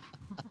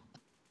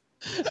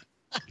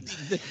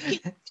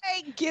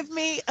 Hey, give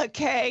me a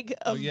keg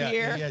of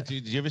beer. Yeah,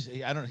 dude. Did you ever?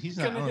 I don't. He's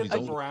not. I don't know, he's a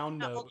old. brown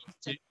note.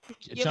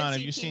 John,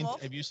 have you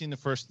seen the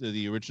first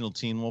the original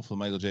Teen Wolf with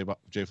Michael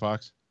J.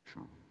 Fox?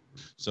 Sure.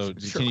 So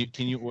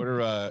can you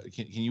order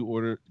can you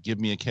order give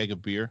me a keg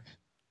of beer?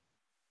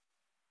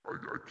 I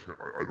can't.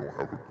 I don't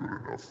have a good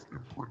enough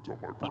imprint on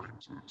my brain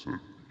to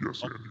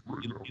yes Andy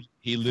right now.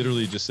 He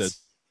literally just said,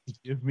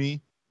 "Give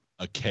me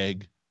a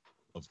keg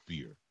of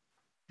beer."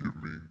 Give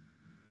me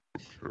a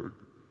keg.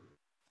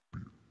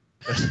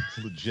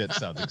 Legit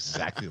sounds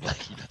exactly like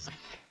he does.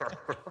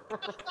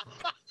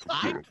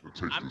 My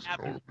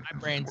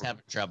brain's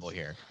having trouble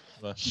here.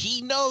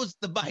 He knows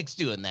the bike's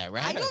doing that,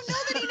 right? I don't know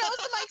that he knows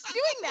the bike's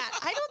doing that.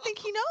 I don't think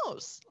he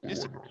knows.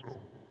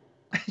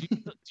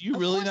 Do you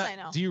really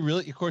not? Do you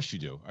really? Of course you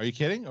do. Are you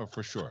kidding? Or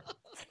for sure?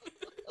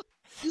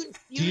 Do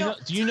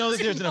you know that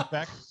there's an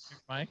effect?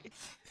 Mike?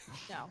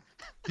 No.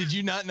 Did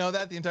you not know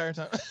that the entire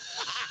time?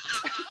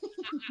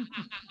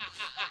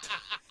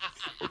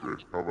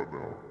 Okay, how about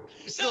now?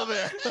 You're still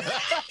there.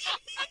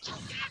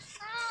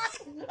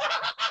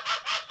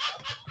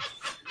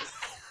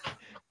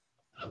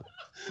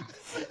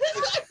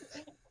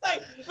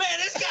 Like, man,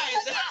 this guy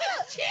is.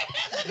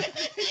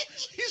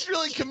 He's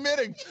really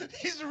committing.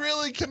 He's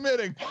really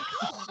committing.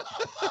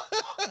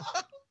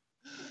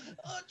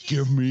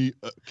 Give me.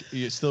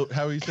 You still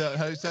how you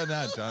sound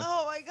now, John?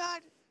 Oh my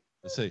God.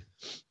 Let's see.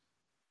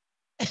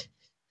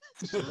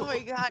 Oh my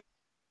God.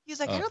 He's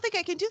like, I don't think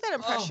I can do that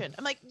impression.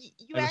 I'm like,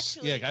 you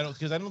actually. Yeah, I don't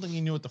think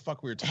he knew what the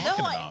fuck we were talking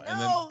about. I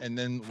know. And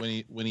then when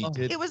he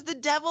did, it was the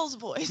devil's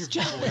voice,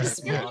 John.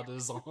 Blood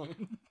is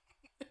on.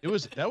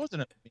 That was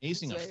an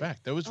amazing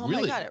effect. That was oh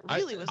really. My God, it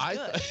really was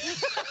good.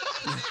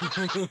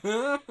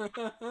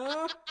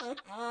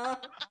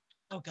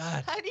 Oh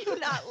God. How do you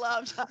not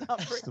love John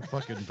Humphrey? It's the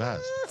fucking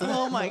best.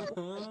 Oh my God.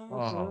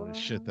 Oh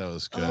shit, that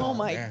was good. Oh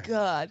my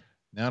God.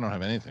 Now I don't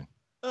have anything.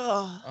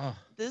 Oh,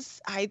 this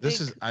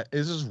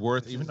is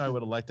worth. Even though I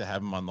would have liked to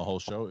have him on the whole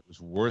show, it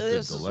was worth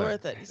this the was delay.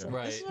 worth it. He's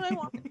like, this is what I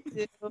wanted to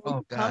do.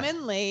 Oh, come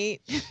in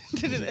late.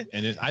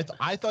 And I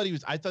thought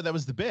that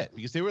was the bit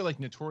because they were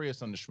like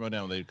notorious on the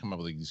Schmodown. They'd come up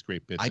with like these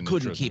great bits. I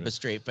couldn't keep a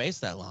straight face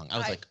that long. I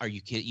was like, "Are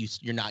you kidding?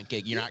 You're not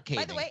kidding.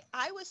 By the way,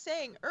 I was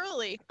saying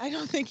early, I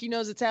don't think he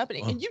knows it's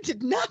happening, and you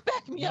did not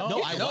back me up.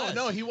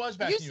 No, he was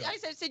backing you up.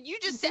 I said you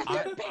just sat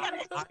there and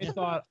panicked.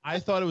 I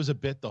thought it was a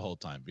bit the whole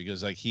time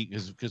because like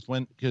because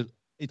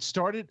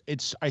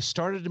I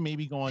started to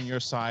maybe go on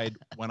your side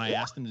when I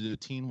asked him to do the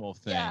Teen Wolf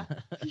thing.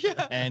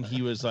 Yeah. And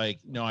he was like,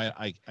 "No,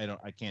 I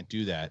can't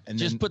do that." And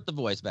just put the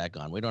voice back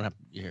on. We don't have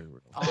to hear.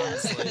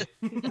 Honestly.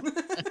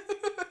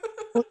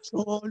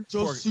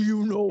 Just so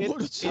you know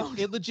what it sounds.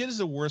 It legit is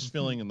the worst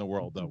feeling in the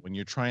world though when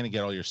you're trying to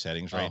get all your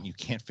settings right and you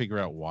can't figure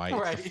out why.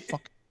 Right.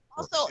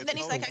 Also, then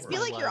he's like, I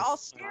feel like you're all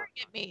staring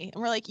at me.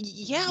 And we're like,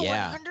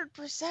 yeah.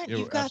 100%.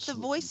 You've got the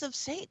voice of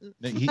Satan.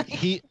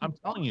 I'm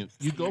telling you,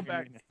 you go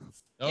back.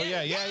 Oh,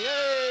 yeah.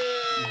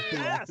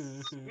 Yes,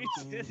 we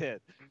did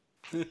it.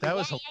 That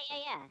was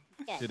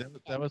Yeah. dude,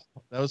 that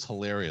was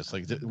hilarious.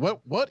 Like,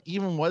 what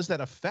even was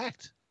that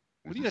effect?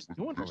 What are you guys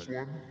doing over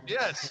there?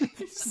 Yes. You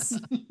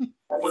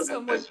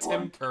sound like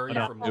Tim Curry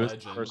from It was the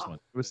Legend. first one.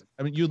 It was.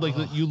 I mean, you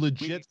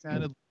legit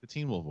sounded like the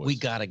Teen Wolf voice. We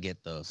gotta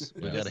get those.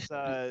 We Yeah.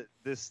 gotta.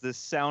 This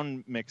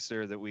sound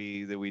mixer that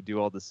we do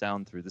all the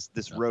sound through.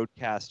 This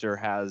Rodecaster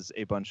has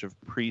a bunch of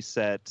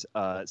preset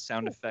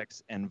sound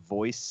effects and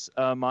voice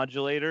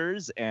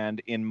modulators,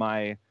 and in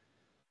my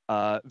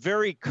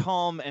very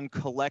calm and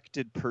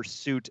collected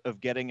pursuit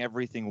of getting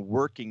everything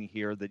working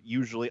here that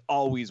usually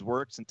always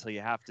works until you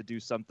have to do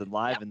something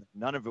live and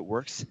none of it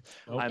works.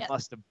 I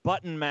must have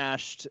button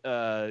mashed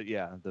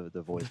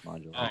the voice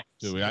modulator.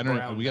 Do we? I don't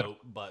know. We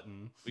got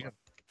button.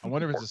 I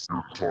wonder if it's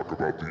a talk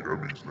about the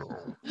Emmys now.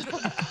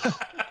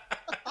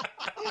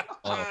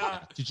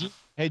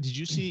 Did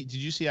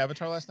you see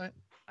Avatar last night?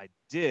 I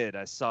did.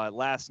 I saw it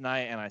last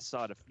night and I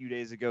saw it a few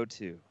days ago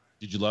too.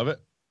 Did you love it?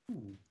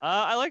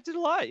 I liked it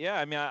a lot. Yeah,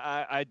 I mean,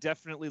 I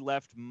definitely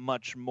left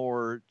much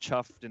more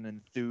chuffed and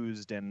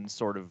enthused and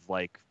sort of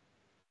like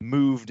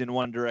moved in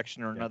one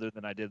direction or another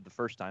than I did the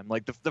first time.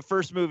 Like the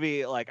first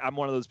movie, like I'm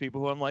one of those people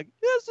who I'm like,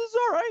 this is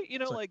all right. You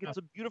know, like it's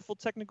a beautiful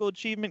technical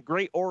achievement,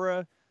 great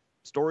aura,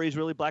 story is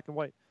really black and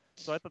white.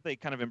 So I thought they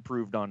kind of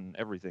improved on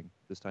everything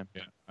this time.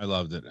 Yeah, I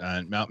loved it.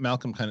 And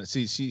Malcolm kind of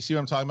see what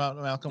I'm talking about,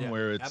 Malcolm,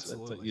 where it's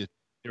absolutely.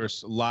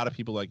 There's a lot of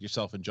people like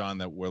yourself and John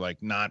that were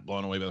like not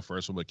blown away by the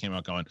first one, but came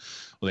out going,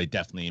 well, they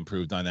definitely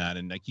improved on that.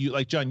 And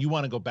like John, you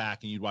want to go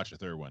back and you'd watch the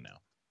third one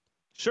now.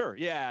 Sure.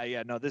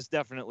 Yeah. No, this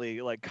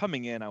definitely, like,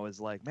 coming in, I was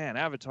like, man,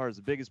 Avatar is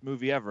the biggest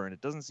movie ever, and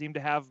it doesn't seem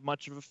to have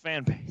much of a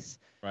fan base.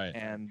 Right.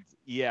 And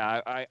yeah,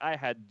 I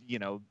had,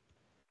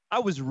 I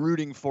was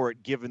rooting for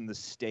it given the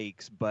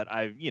stakes, but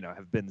I,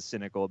 have been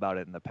cynical about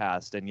it in the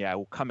past. And yeah,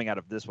 coming out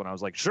of this one, I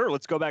was like, sure,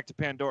 let's go back to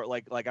Pandora.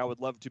 Like I would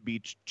love to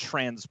be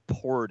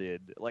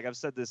transported. Like I've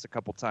said this a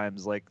couple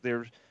times, like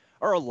there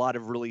are a lot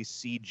of really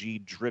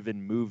CG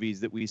driven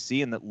movies that we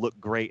see and that look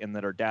great and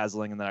that are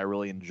dazzling and that I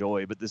really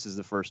enjoy. But this is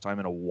the first time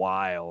in a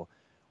while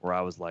where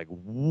I was like,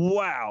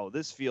 wow,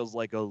 this feels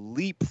like a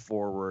leap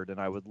forward. And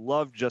I would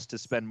love just to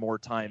spend more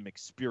time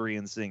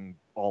experiencing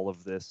all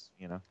of this,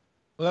 Well,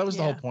 that was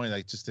the whole point,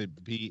 like just to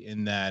be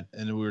in that,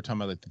 and we were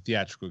talking about like the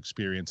theatrical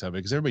experience of it,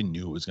 because everybody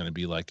knew it was going to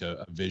be like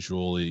a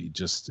visually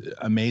just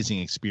amazing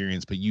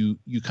experience. But you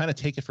kind of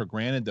take it for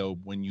granted though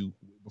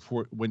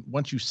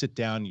once you sit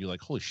down, you're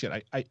like, holy shit,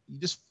 you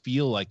just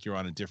feel like you're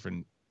on a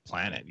different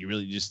planet. You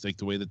really just like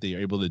the way that they are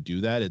able to do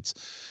that.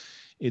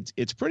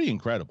 It's pretty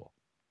incredible.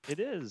 It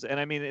is, and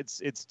I mean it's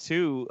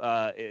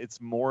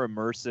more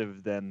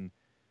immersive than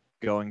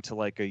going to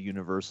like a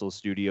Universal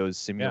Studios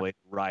simulated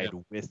ride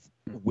with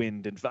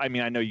wind and I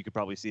mean I know you could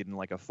probably see it in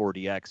like a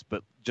 4DX,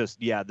 but just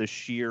the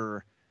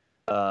sheer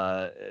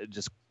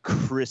just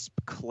crisp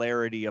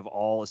clarity of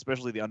all,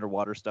 especially the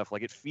underwater stuff,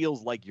 like it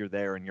feels like you're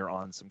there and you're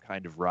on some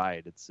kind of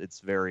ride. It's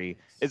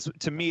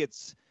to me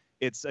it's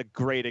a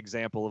great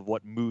example of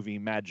what movie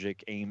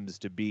magic aims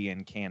to be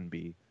and can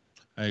be.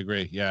 I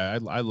agree. Yeah,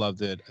 I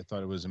loved it. I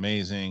thought it was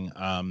amazing.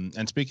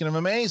 And speaking of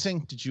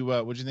amazing, what did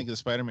you think of the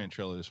Spider-Man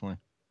trailer this morning?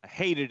 I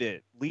hated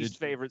it. Least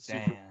favorite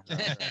super. No,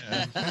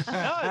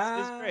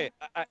 it's great.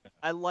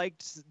 I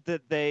liked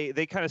that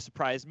they kind of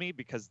surprised me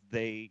because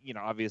they,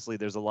 obviously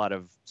there's a lot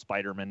of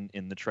Spider-Man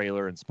in the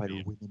trailer and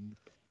Spider-Women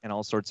and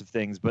all sorts of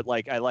things. But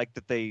like, I like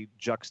that they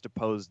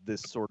juxtaposed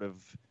this sort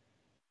of,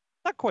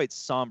 not quite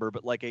somber,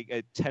 but like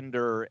a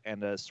tender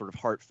and a sort of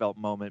heartfelt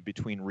moment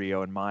between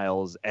Rio and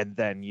Miles. And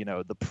then,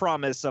 the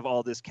promise of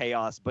all this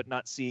chaos, but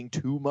not seeing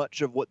too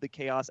much of what the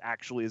chaos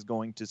actually is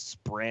going to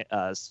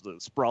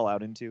sprawl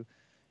out into.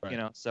 Right.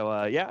 So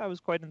I was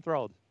quite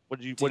enthralled. What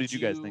did you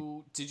guys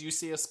think? Did you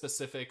see a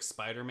specific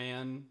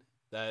Spider-Man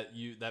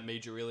that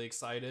made you really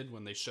excited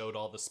when they showed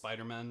all the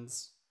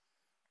Spider-Mans?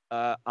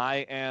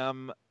 I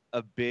am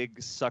a big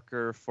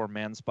sucker for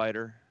Man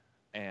Spider,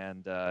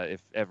 and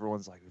if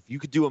everyone's like, if you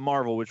could do a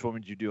Marvel, which one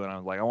would you do? And I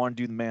was like, I want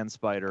to do the Man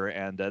Spider,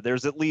 and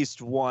there's at least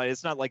one.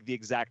 It's not like the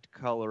exact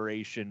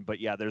coloration,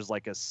 but yeah, there's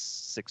like a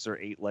 6 or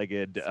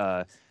 8-legged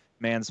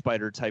Man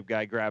Spider type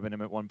guy grabbing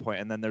him at one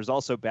point, and then there's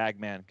also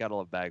Bagman. Gotta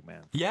love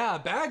Bagman. Yeah,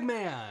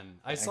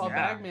 Bagman. I saw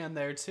Bagman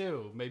there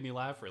too. Made me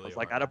laugh really hard.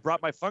 Like I'd have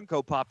brought my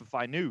Funko Pop if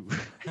I knew.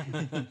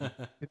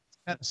 It's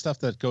kind of stuff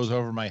that goes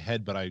over my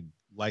head, but I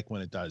like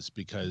when it does,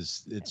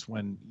 because it's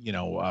when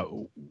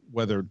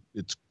whether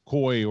it's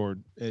Coy or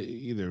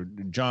either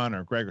John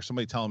or Greg or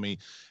somebody telling me,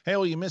 hey,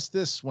 well, you missed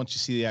this once you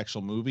see the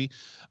actual movie.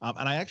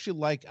 And I actually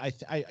like,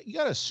 you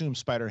got to assume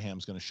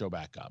Spider-Ham's going to show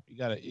back up.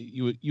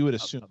 You would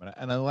assume,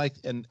 and I like,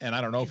 and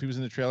I don't know if he was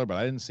in the trailer, but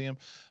I didn't see him,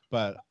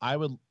 but I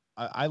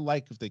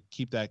like if they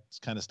keep that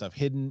kind of stuff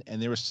hidden.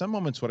 And there were some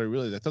moments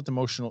I thought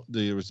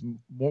there was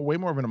way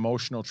more of an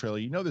emotional trailer.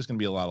 There's going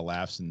to be a lot of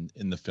laughs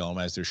in the film,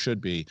 as there should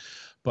be,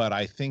 but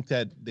I think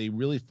that they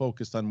really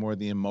focused on more of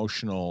the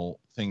emotional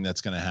thing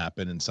that's going to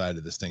happen inside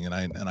of this thing. And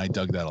I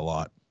dug that a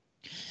lot.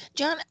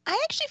 John, I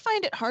actually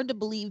find it hard to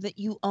believe that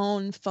you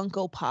own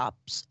Funko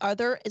Pops.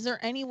 Is there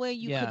any way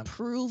you could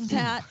prove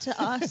that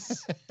to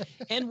us?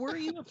 And were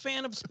you a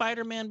fan of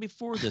Spider-Man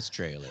before this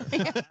trailer?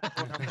 This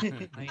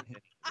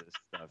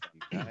stuff,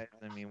 you guys.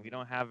 I mean, we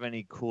don't have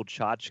any cool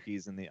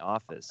tchotchkes in the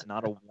office.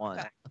 Not a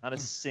one. Not a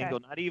single.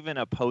 Not even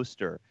a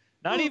poster.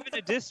 Not even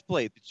a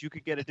display that you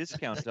could get a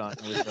discount on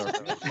with our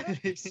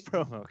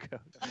promo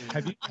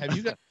code.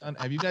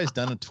 Have you guys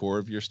done a tour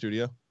of your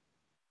studio?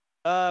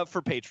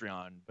 For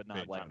Patreon, but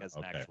not like as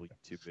an actual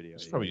YouTube video.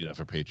 It's probably that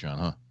for Patreon,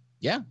 huh?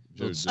 Yeah.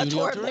 A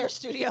tour of their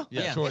studio.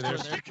 Yeah, tour of their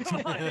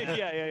studio.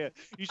 Yeah.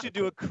 You should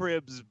do a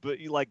Cribs, but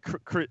you like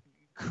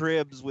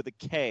Cribs with a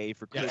K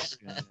for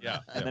Christian. Yeah.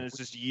 And then it's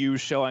just you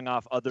showing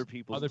off other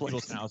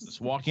people's houses,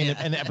 walking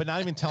in, but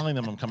not even telling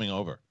them I'm coming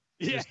over.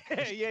 Yeah.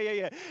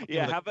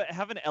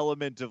 Have an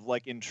element of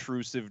like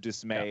intrusive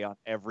dismay on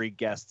every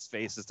guest's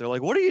faces. They're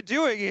like, "What are you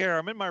doing here?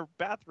 I'm in my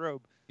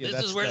bathrobe." Yeah,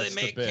 this is where they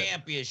make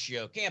Campia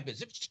show.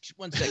 Campia,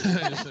 1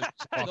 second.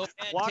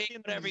 Walk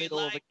in the middle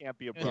of the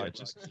Campia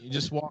project. You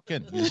just walk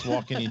in.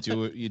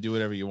 You do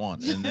whatever you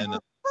want, and then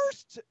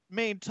first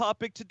main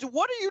topic to do.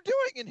 What are you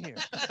doing in here?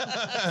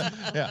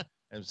 Yeah,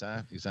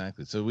 exactly.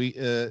 So we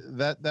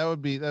that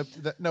would be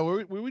that. No,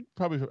 we would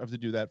probably have to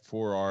do that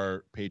for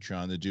our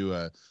Patreon to do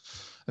a.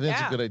 I think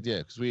it's a good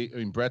idea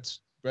because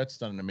Brett's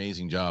done an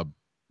amazing job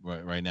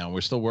right now.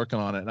 We're still working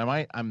on it, and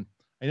I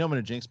know I'm going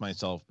to jinx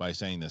myself by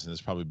saying this, and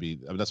that's why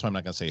I'm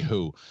not going to say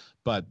who,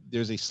 but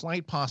there's a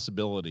slight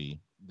possibility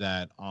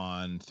that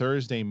on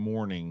Thursday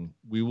morning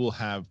we will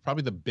have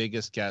probably the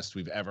biggest guest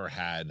we've ever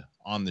had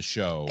on the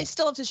show. I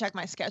still have to check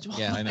my schedule.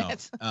 Yeah, I know.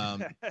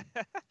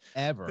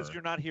 Ever. Because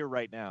you're not here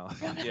right now.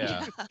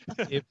 Yeah.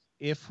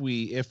 If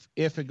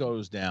it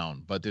goes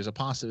down, but there's a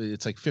possibility.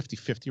 It's like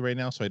 50-50 right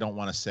now, so I don't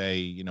want to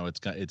say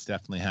it's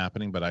definitely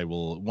happening, but I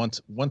will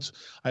once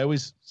I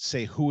always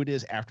say who it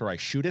is after I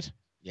shoot it.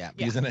 Yeah,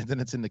 because then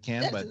it's in the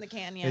can. That's in the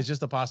can, yeah. It's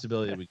just a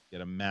possibility that we get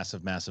a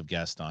massive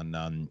guest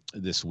on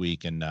this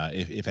week, and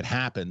if it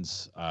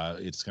happens,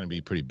 it's going to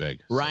be pretty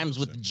big. Rhymes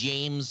with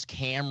James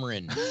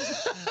Cameron.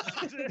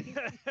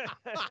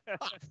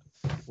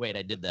 Wait,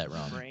 I did that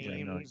wrong.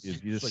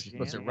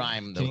 What's a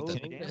rhyme though?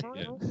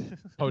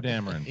 Poe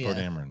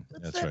Dameron.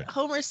 That's right.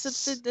 Homer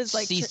Simpson is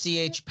like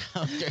CCH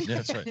Pounder.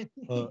 That's right.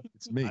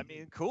 It's me. I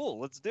mean, cool.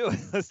 Let's do it.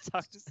 Let's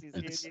talk to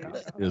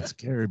CCH. It's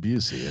Gary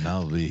Busey, and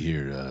I'll be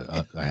here.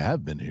 I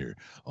have been here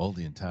all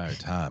the entire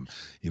time.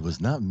 It was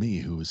not me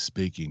who was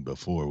speaking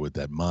before with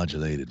that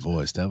modulated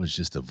voice. That was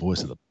just the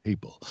voice of the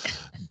people.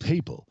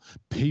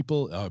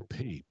 People are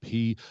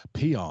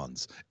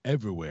peons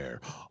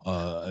everywhere.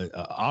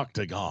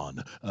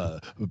 Octagon,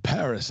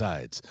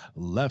 parasites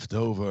left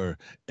over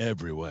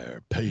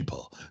everywhere.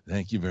 People.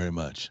 Thank you very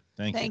much.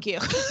 Thank you.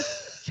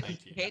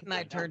 Kate and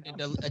I turned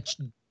into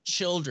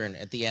children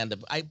at the end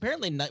of.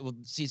 Apparently,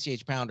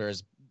 CCH Pounder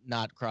is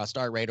not crossed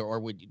our radar, or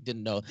we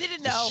didn't know.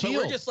 Didn't know. But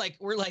we're just like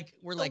we're like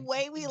the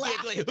way we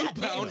laugh.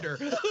 Pounder.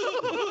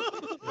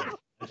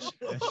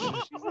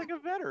 She's like a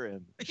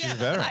veteran. She's a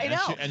veteran.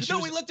 I know.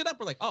 We looked it up.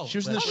 We're like, oh, she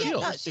was in the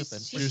Shield. She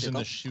was in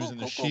the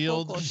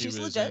Shield. She's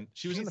legit.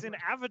 She was in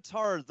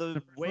Avatar: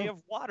 The Way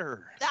of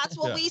Water. That's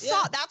what we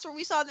saw. That's where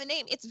we saw the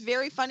name. It's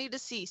very funny to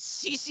see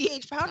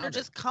CCH Pounder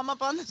just come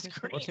up on the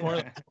screen.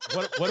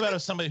 What about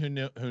if somebody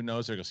who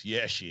knows her goes,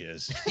 yeah, she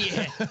is.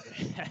 Yeah.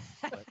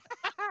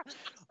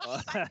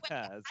 I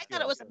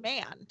thought it was a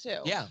man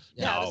too. Yeah.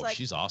 No,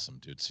 she's awesome,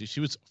 dude. She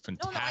was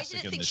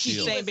fantastic in the She's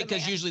Shield. saying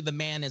because usually the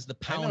man is the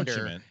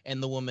pounder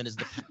and the woman is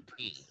the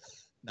P.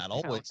 Not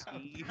always. Oh,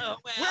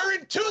 well. We're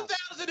in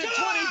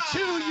 2022,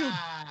 you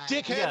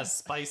dickhead. Yeah,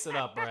 spice it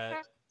up,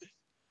 Brett.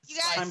 You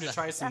guys, it's time to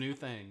try some new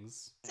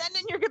things. Send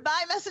in your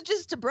goodbye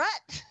messages to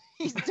Brett.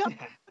 He's done.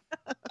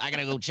 I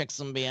gotta go check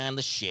some behind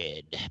the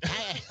shed.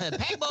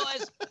 Peg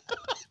boys.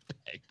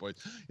 Peg boys.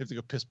 You have to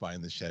go piss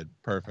behind the shed.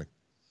 Perfect.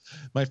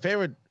 My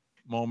favorite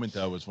moment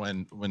though was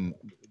when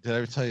did I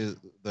ever tell you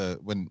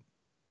when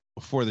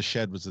before the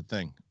shed was the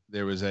thing?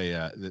 There was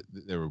there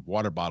were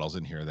water bottles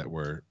in here that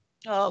were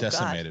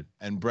decimated,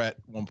 and Brett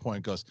at one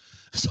point goes,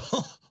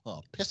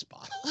 "Oh, piss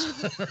bottles."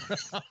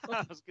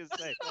 I was gonna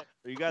say,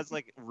 are you guys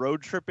like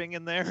road tripping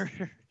in there?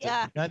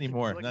 Yeah. Not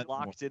anymore. Like not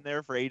locked in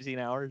there for 18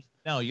 hours.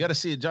 No, you got to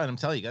see it, John. I'm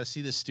telling you, you got to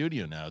see this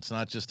studio now. It's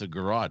not just a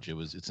garage.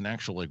 It's an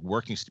actual like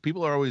working.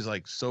 People are always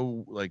like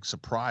so like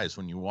surprised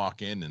when you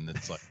walk in, and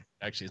it's like.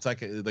 Actually, it's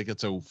like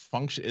it's a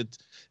function.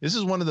 This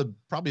is one of the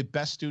probably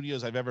best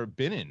studios I've ever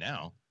been in.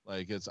 Now,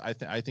 like I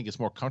think it's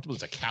more comfortable.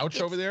 There's a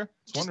couch over there.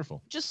 It's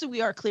wonderful. Just so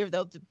we are clear,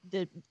 though,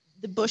 the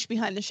bush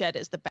behind the shed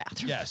is the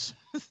bathroom. Yes,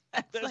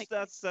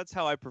 that's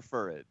how I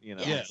prefer it. You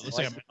know. Yeah, it looks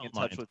like I'm in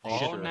touch with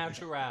all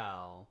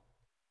natural.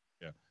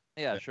 Yeah.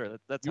 Yeah, sure.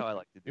 That's how I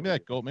like to do. Maybe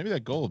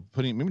that goal of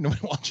putting. Maybe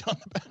nobody wants you on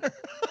the banner.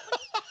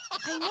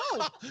 I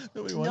know.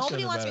 Nobody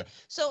wants me.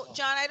 So,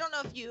 John, I don't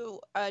know if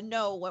you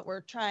know what we're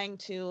trying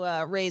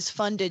to raise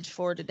fundage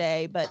for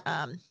today, but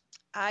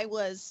I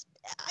was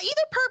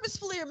either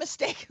purposefully or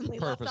mistakenly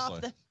left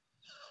off the.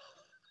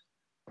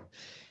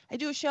 I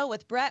do a show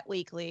with Brett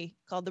weekly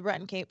called the Brett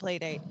and Kate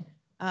Playdate.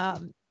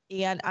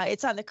 And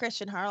it's on the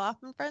Christian Harloff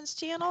and Friends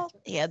channel.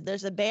 And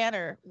there's a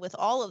banner with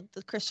all of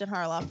the Christian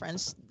Harloff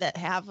friends that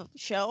have a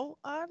show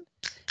on,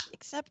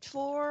 except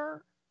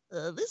for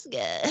this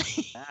guy.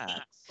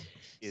 That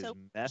is So-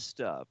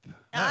 messed up.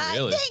 Not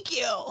really. Thank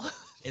you.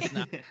 It's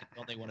not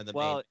only one of the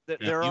Well, main.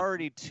 there are you-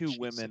 already 2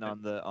 women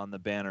on the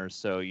banner,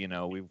 so you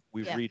know we've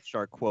Yeah. reached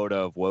our quota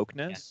of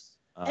wokeness.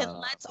 And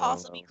let's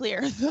also be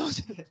clear,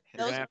 those You're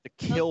gonna have to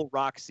kill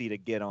Roxy to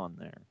get on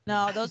there.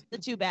 no, those are the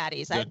 2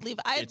 baddies. I'd leave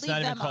It's not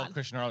even them called on.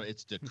 Christian Arnold.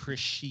 It's the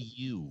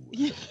Chrishy.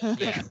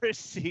 The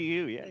Chris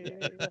you,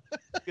 yeah.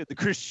 Good, the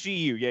Chris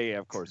you, yeah,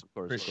 of course.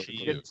 Chris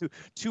Again,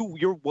 two,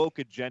 your woke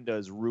agenda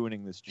is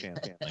ruining this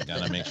champion. I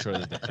gotta make sure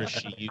that the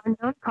Chrishy.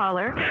 Unknown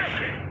caller.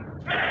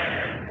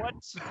 What?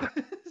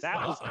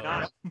 That was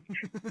not.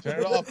 Turn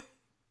it off.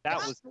 That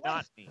was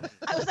not me.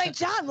 I was like,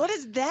 John, what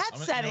is that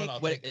setting? Oh,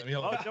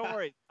 don't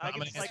worry. I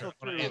can cycle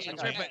through.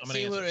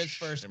 See who it is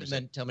first, and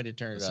then tell me to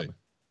turn it up.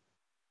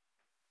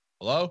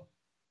 Hello?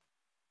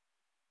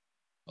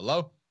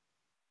 Hello?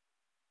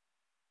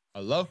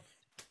 Hello?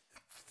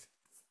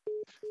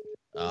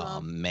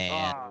 Oh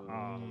man.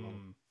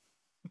 I'm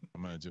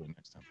gonna do it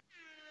next time.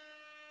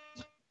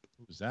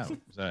 Who was that?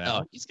 Was that Oh,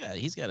 Alex?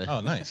 he's got a.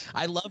 Oh, nice.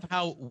 I love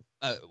how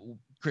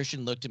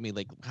Christian looked at me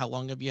like, "How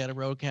long have you had a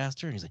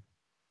Rodecaster?" And he's like,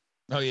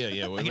 Oh yeah,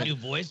 yeah. "I can do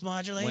voice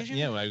modulation."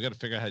 Yeah, well, I got to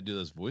figure out how to do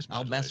those voice.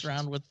 I'll mess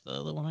around with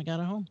the one I got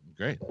at home.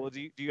 Great. Well,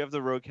 do you have the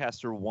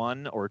Rodecaster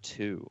 1 or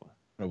 2?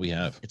 What do we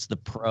have? It's the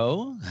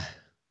Pro.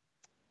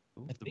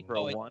 The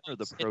Pro 1 or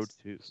the Pro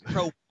 2?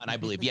 Pro 1, I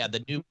believe. Yeah,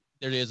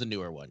 there is a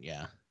newer one.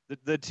 Yeah.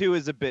 The 2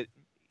 is a bit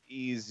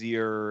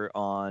easier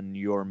on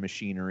your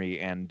machinery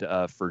and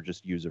for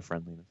just user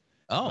friendliness.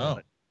 Oh.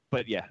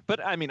 But yeah,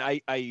 but I mean,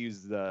 I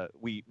use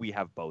we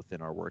have both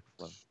in our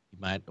workflow. You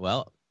might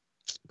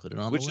put it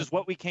on. Which is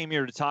what we came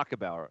here to talk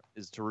about,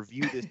 is to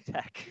review this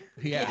tech.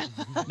 Yeah.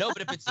 No,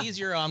 but if it's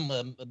easier on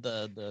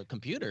the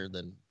computer,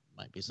 then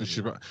might be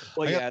something.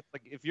 Well, yeah, it's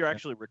like if you're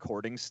actually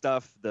recording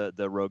stuff, the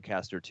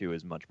Rodecaster 2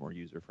 is much more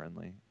user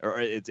friendly,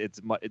 or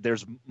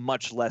there's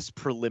much less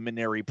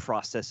preliminary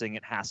processing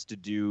it has to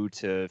do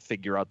to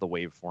figure out the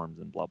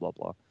waveforms and blah blah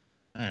blah. All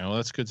right, well,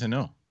 that's good to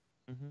know.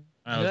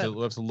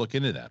 We'll have to look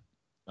into that.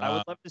 I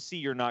would love to see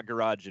your Not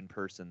Garage in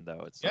person,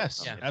 though.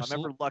 Yes, if I'm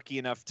absolutely. ever lucky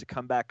enough to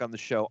come back on the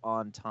show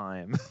on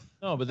time.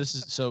 No, but this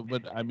is so.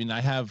 But I mean,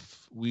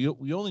 we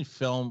only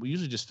film. We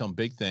usually just film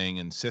Big Thing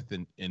and Sith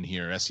in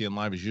here. SEN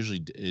Live is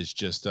usually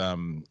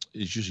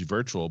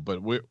virtual.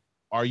 But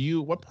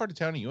what part of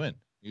town are you in? Are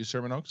you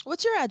Sherman Oaks?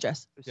 What's your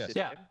address? Yes.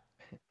 Yeah.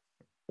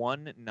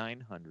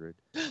 1-900.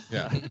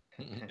 Yeah.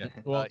 Yeah.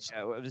 Well,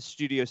 the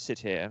studio sit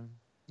here.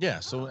 Yeah,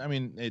 so I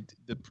mean,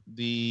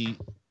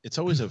 it's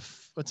always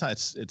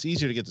it's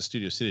easier to get the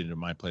Studio City to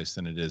my place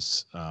than it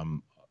is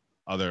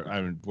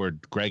where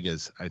Greg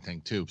is, I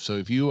think, too. So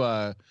if you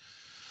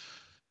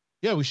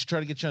we should try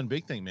to get you on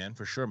Big Thing, man,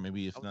 for sure.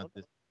 Maybe if not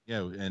this,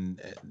 and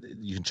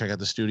you can check out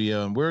the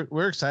studio, and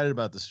we're excited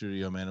about the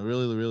studio, man. It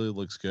really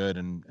looks good,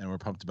 and we're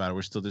pumped about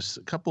it. There's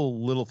a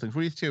couple little things.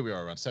 What do you think we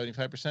are, around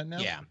 75% now?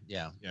 Yeah.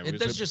 Yeah,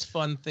 There's just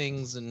fun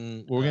things,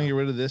 and we're gonna get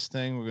rid of this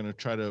thing. We're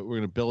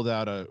gonna build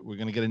out we're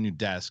gonna get a new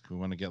desk. We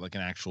want to get like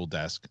an actual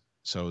desk.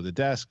 So the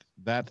desk,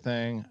 that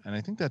thing, and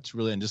I think that's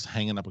really, and just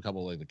hanging up a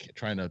couple,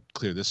 trying to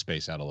clear this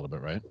space out a little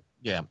bit, right?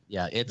 Yeah.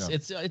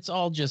 It's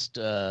all just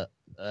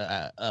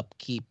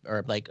upkeep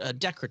or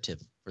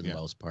decorative for the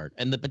most part.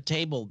 And the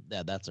table,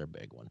 that's our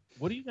big one.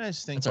 What do you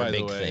guys think, That's our by the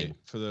big way, thing.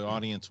 for the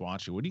audience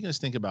watching? What do you guys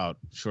think about?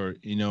 Sure,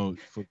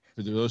 for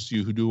those of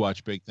you who do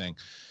watch Big Thing,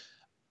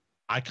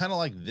 I kind of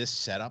like this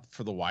setup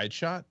for the wide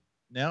shot.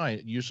 Now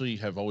I usually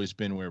have always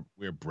been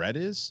where Brett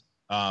is.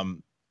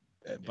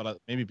 But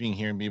maybe being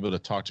here and being able to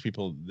talk to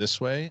people this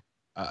way,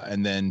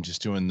 and then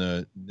just doing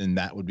then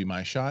that would be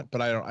my shot.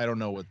 But I don't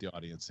know what the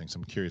audience thinks.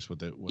 I'm curious what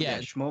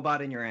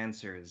Schmobot in your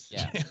answers.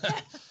 Yeah.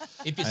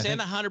 If you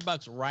send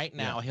 $100 right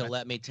now, he'll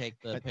let me take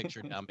the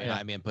picture down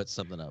behind me and put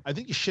something up. I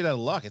think you're shit out of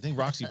luck. I think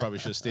Roxy probably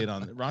should have stayed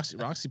on.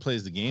 Roxy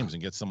plays the games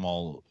and gets them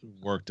all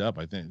worked up.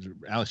 I think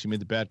Alex, you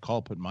made the bad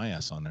call putting my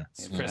ass on there.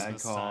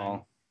 Bad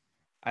call.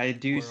 I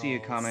do see a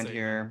comment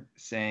here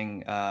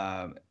saying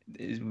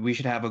we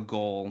should have a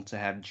goal to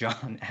have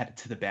John added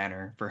to the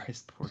banner for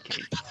his poor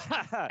Kate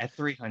at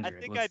 300. I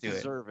think Let's I do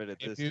deserve it at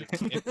this.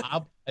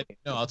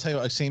 I'll tell you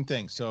the same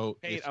thing. So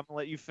Kate, I'm gonna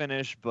let you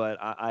finish, but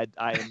I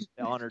am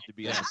honored to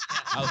be on.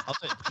 I'll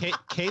tell you,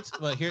 Kate's.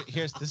 Well,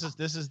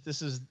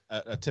 this is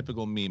a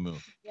typical me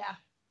move. Yeah.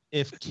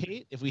 If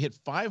we hit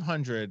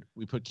 500,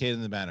 we put Kate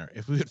in the banner.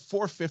 If we hit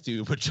 450,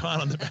 we put John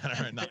on the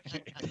banner and not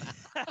Kate.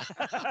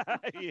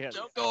 Yes.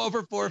 Don't go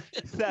over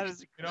 450. That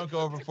is. We don't go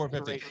over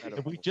 450.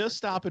 If we just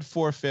stop at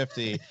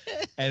 450,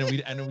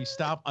 and we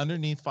stop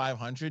underneath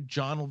 500,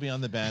 John will be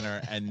on the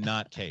banner and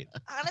not Kate.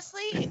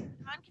 Honestly, if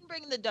John can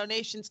bring the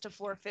donations to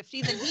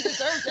 450, then he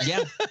deserves it.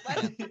 Yeah.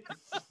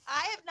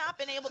 I have not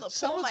been able to pull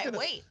Someone's my gonna-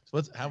 weight.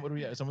 So how would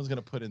we? Someone's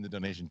gonna put in the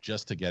donation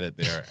just to get it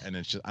there, and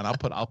it's just, and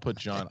I'll put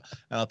John,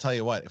 and I'll tell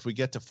you what, if we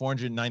get to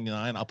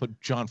 499, I'll put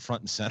John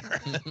front and center.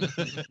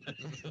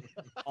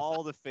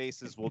 All the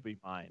faces will be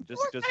mine.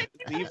 Just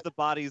leave the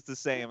bodies the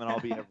same, and I'll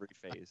be every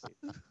face.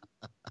 I'll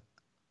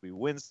be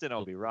Winston.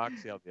 I'll be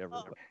Roxy. I'll be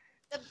everybody.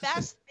 The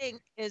best thing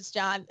is,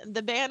 John,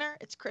 the banner,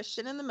 it's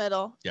Christian in the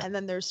middle, Yeah. and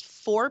then there's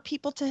 4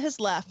 people to his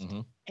left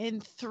Mhm.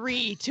 and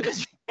 3 to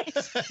his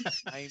right.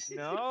 I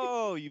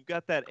know you've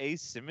got that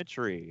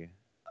asymmetry.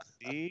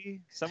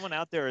 See, someone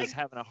out there is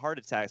having a heart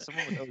attack.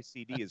 Someone with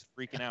OCD is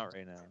freaking out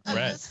right now.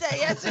 Brett. Say,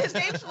 yes, his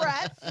name's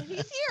Brett, and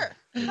he's here.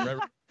 Brett,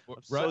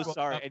 I'm so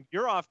sorry, and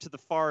you're off to the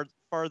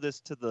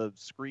farthest to the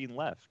screen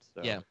left.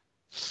 So. Yeah.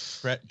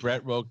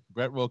 Brett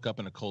woke up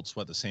in a cold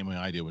sweat the same way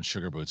I do when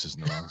Sugar Boots is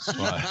in the wrong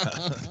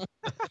spot.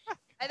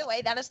 By the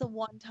way, that is the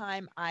one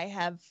time I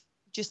have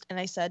just, and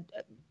I said,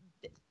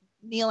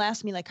 Neil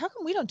asked me, like, how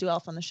come we don't do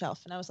Elf on the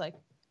Shelf? And I was like,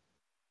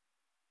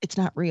 it's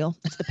not real.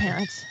 It's the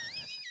parents.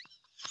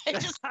 I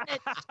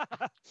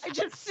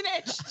just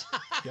snitched.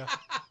 Yeah.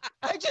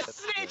 I just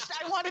snitched.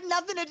 I wanted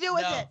nothing to do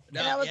with it.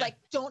 And I was like,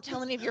 don't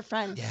tell any of your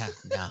friends. Yeah,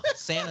 no.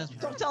 Santa's.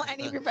 Don't tell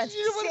any of your friends.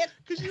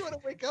 Because you want to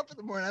wake up in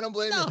the morning. I don't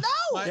blame No,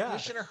 you. no. You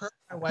should have heard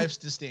my wife's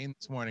disdain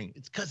this morning.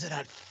 It's because of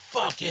that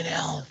fucking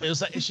elf. It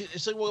was like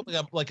it's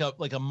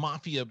like a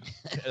mafia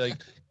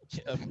like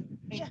a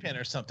kingpin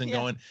or something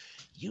going.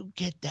 You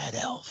get that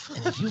elf,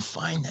 and if you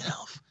find that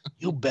elf,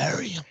 you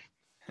bury him.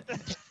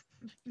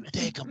 You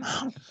take him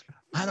out.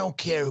 I don't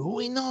care who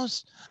he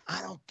knows.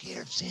 I don't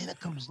care if Santa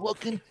comes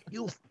looking.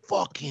 You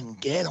fucking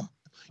get him.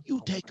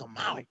 You take him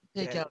out.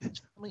 Take out his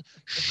family.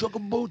 Sugar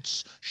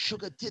Boots,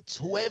 Sugar Tits,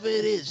 whoever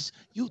it is.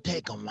 You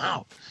take him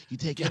out. You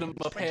take Get out him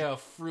a pair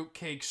of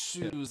fruitcake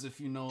shoes, if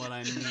you know what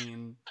I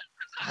mean.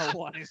 I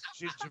want his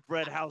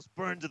gingerbread house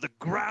burned to the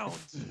ground.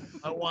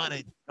 I want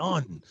it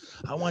done.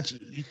 I want you.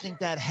 You think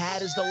that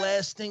hat is the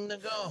last thing to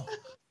go?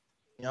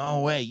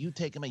 No way. You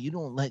take him out. You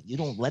don't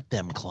let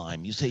them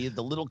climb. You say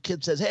the little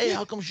kid says, "Hey,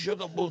 how come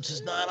Sugar Boots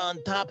is not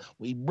on top?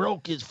 We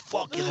broke his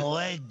fucking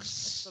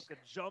legs." Took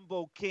a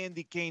jumbo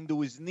candy cane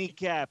to his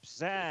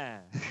kneecaps.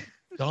 Ah.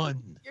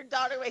 Done. Your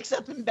daughter wakes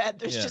up in bed.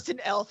 There's Yeah. just an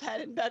elf head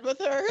in bed with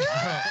her.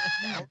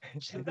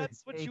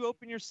 That's what you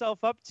open yourself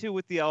up to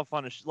with the elf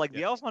on a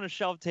the elf on a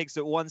shelf takes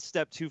it one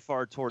step too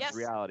far towards Yes.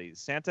 reality.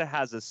 Santa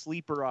has a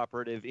sleeper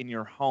operative in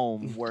your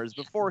home, whereas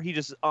before he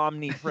just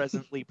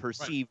omnipresently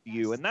perceived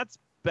you, and that's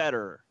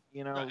better.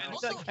 You know, And that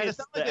it's gives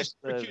not like the this,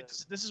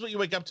 extra- this is what you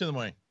wake up to in the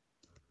morning.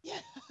 Yeah.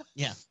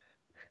 Yeah.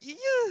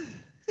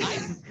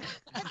 Has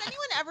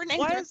anyone ever named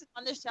Why their is-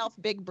 on the shelf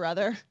Big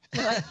Brother?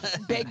 They're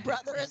like, Big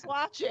Brother is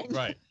watching.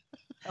 Right.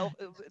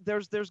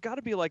 There's got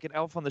to be like an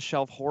elf on the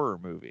shelf horror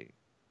movie.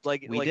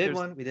 Like We like did there's-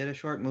 one. We did a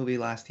short movie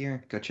last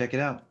year. Go check it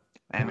out.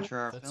 Amateur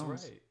Hour That's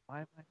Films. right. Why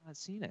have I not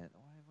seen it?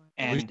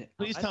 And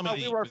Please I tell me thought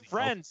we were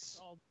friends.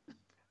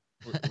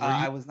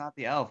 I was not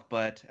the elf,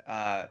 but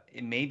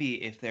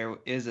maybe if there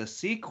is a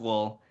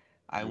sequel,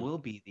 I will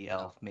be the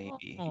elf.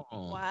 Maybe. Oh.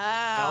 Wow.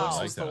 Alex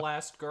like was the that.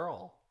 last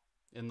girl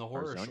in the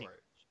horror Arzonia. short.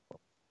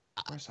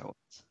 Of course I was.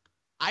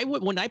 I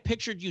would when I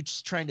pictured you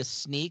just trying to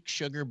sneak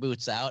Sugar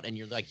Boots out and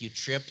you're like you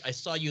tripped. I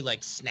saw you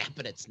like snap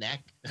at its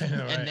neck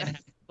and then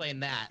playing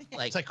that.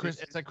 Like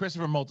It's like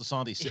Christopher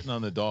Moltisanti sitting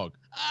on the dog.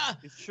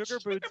 Is Sugar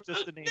Boots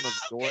just the name of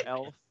your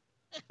elf,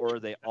 or are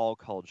they all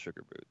called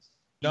Sugar Boots?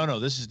 No,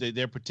 this is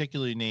they're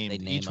particularly They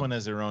named. name Each one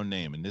has their own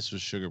name, and this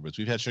was Sugar Boots.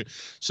 We've had sugar.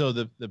 So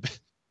the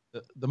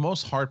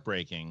most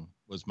heartbreaking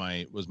was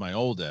my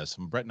oldest.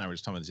 And Brett and I were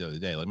just talking about this the other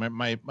day.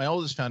 Like my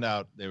oldest found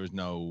out there was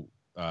no.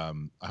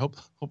 Hopefully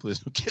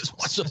there's no kids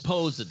watching.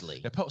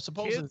 supposedly. Yeah,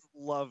 supposedly. Kids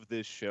love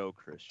this show,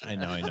 Christian. I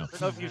know. I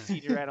don't know if you've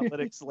seen your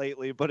analytics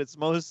lately, but it's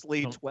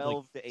mostly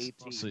 12 to 18.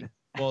 Mostly-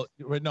 well,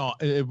 no,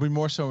 it'd be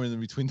more so in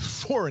between the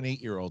 4 and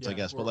 8 year olds, I Yeah,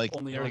 guess. But we're like,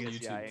 only I on guess,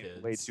 YouTube yeah, I am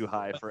kids. way too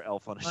high for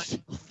Elf on a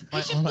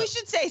Shelf. We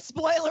should say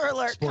spoiler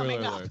alert spoiler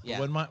coming alert. up. Yeah.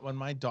 When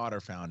my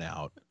daughter found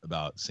out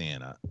about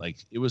Santa, like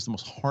it was the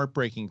most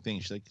heartbreaking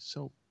thing. She's like,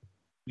 so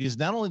because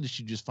not only did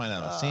she just find out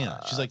about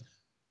Santa, she's like,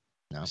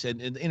 No. she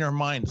said in her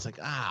mind, it's like,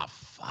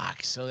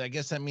 fuck. So I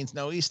guess that means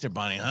no Easter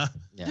bunny, huh?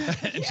 Yeah.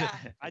 And she- Yeah.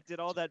 I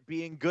did all that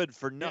being good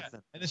for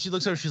nothing. and then she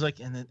looks over, she's like,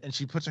 and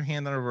she puts her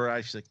hand on her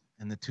eye. She's like,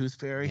 and the tooth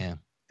fairy, Yeah.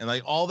 and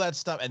like all that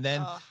stuff. And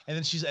then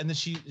Ugh.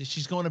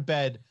 she's going to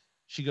bed.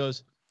 She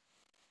goes,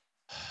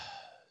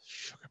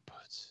 Sugar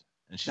Boots,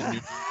 and she knew.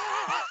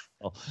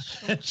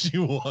 And she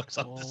walks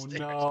up the Oh stairs.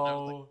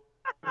 no.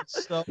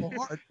 It's so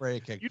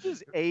heartbreaking. You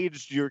just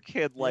aged your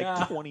kid like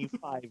Yeah.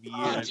 25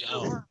 years.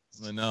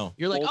 I know.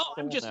 You're like, Old oh,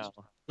 I'm soul just. now.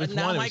 But With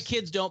now one, it my was-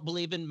 kids don't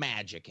believe in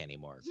magic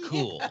anymore.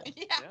 Cool.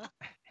 Yeah.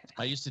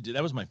 I used to do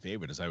that was my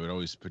favorite. Is I would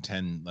always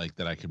pretend like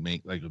that I could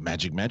make like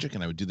magic,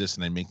 and I would do this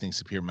and I make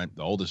things appear. The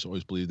oldest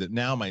always believed that.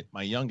 Now my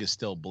youngest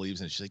still believes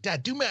in it. She's like,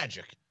 Dad, do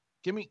magic.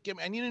 Give me.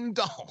 I need a new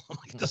doll. I'm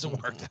like, it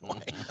doesn't work that way.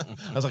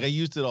 I was like, I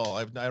used it all.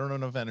 I don't have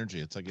enough energy.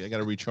 It's like I got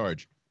to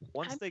recharge.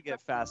 Once they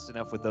get fast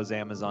enough with those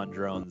Amazon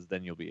drones,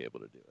 then you'll be able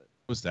to do it.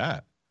 What's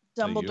that?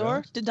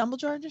 Dumbledore? Did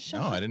Dumbledore just show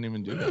No, up? I didn't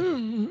even do that. I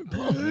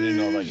didn't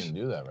know if I can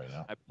do that right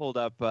now. I pulled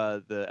up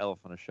the Elf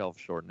on a Shelf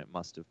short, and it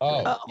must have.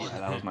 Yeah,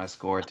 that was my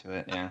score to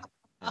it. Yeah.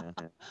 Well,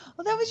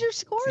 that was your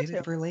score. Save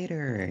it for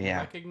later. Yeah.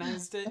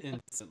 Recognized it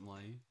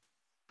instantly.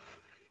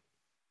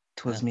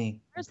 Twas me.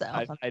 Where's the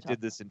I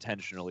did this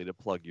intentionally to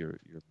plug your.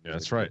 Yeah,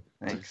 that's right.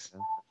 Thanks.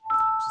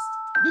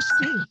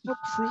 Mr.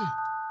 Humphrey,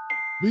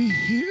 we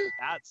hear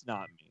That's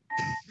not me.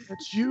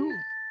 that you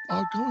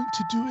are going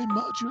to do a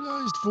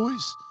modularized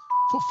voice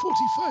for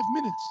 45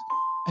 minutes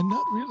and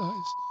not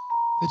realize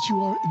that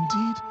you are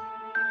indeed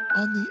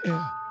on the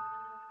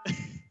air.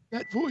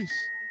 That voice,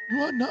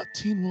 you are not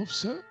Teen Wolf,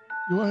 sir.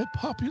 You are a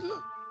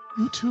popular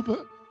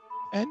YouTuber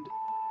and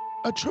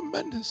a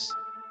tremendous,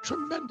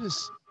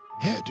 tremendous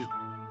hairdo.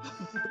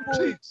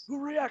 Please. Who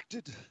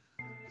reacted?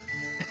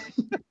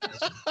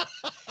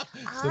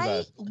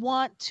 I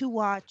want to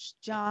watch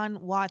John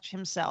watch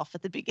himself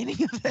at the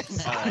beginning of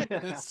this.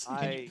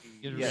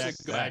 You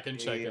should go back and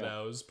check it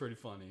out. It was pretty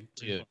funny.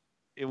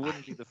 It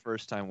wouldn't be the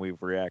first time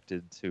we've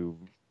reacted to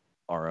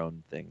our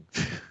own thing.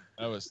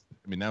 That was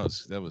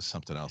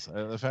something else.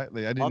 The fact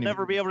that I didn't. I'll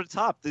never be able to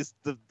top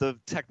the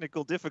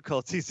technical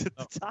difficulties at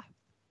the top.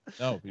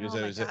 No,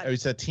 because it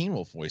was that Teen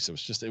Wolf voice. It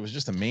was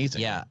just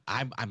amazing. Yeah,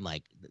 I'm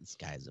like, this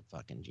guy's a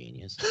fucking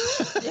genius.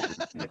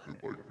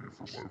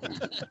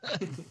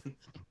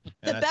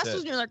 The best was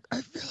when you're like,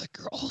 I feel like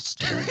you're all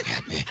staring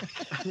at me.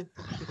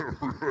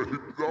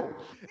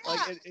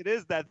 Like it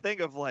is that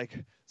thing of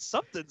like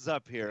something's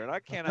up here, and I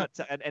cannot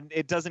and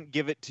it doesn't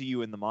give it to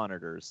you in the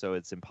monitor, so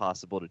it's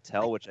impossible to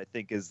tell, which I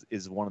think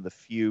is one of the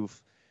few.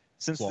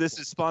 Since this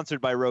is sponsored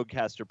by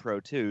Rodecaster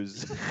Pro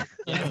 2s,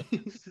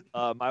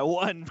 my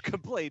one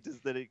complaint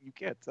is that you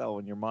can't tell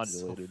when you're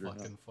modulated. So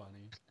fucking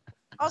funny.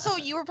 Also,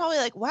 you were probably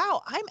like,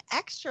 wow, I'm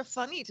extra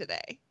funny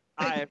today.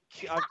 I'm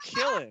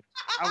killing.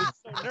 I was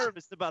so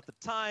nervous about the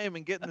time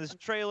and getting this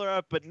trailer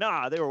up, but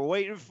nah, they were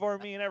waiting for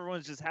me, and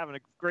everyone's just having a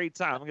great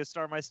time. I'm gonna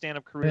start my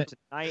stand-up career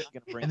tonight.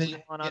 I'm gonna bring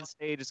Elon on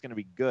stage. It's gonna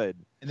be good.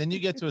 And then you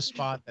get to a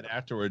spot that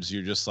afterwards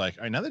you're just like,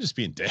 all right, now they're just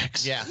being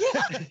dicks. Yeah.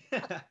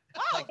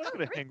 I'm not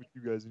gonna hang with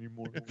you guys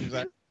anymore.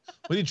 Exactly.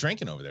 What are you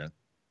drinking over there?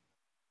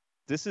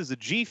 This is a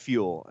G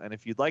Fuel, and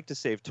if you'd like to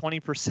save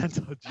 20%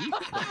 on G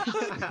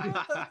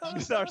Fuel,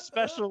 use our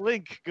special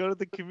link. Go to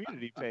the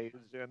community page,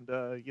 and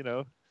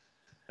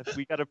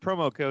we got a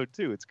promo code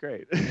too. It's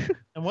great.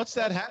 And what's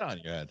that hat on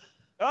your head?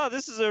 Oh,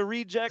 this is a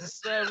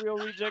Rejects, Real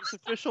Rejects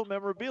official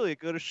memorabilia.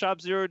 Go to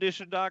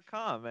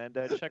shopzeroedition.com and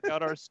check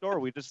out our store.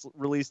 We just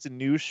released a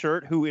new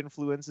shirt. Who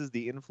influences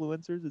the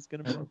influencers? It's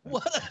gonna be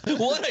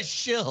what a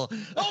shill!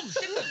 Oh,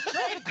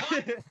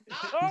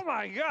 oh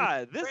my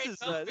God!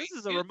 This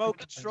is a remote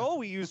control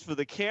we use for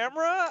the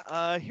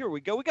camera. Here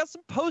we go. We got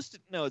some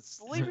post-it notes.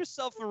 Leave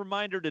yourself a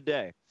reminder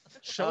today.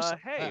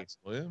 Hey.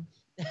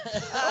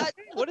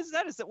 What is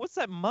that? What's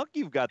that mug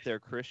you've got there,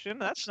 Christian?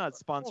 That's not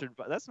sponsored,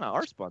 but that's not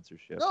our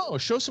sponsorship. No,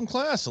 show some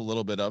class, a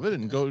little bit of it,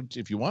 and go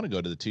if you want to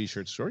go to the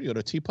T-shirt store. You go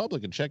to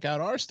TeePublic and check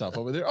out our stuff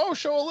over there. Oh,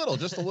 show a little,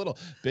 just a little.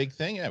 Big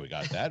thing, yeah, we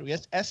got that. We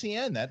got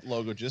SEN. That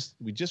logo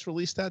we just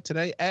released that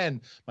today.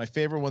 And my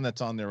favorite one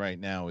that's on there right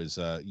now is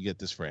you get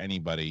this for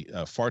anybody.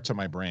 Farts are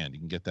my brand. You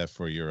can get that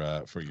for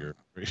your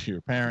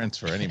parents,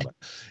 for anybody.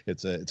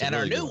 It's a and really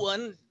our new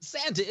one,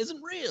 Santa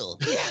isn't real.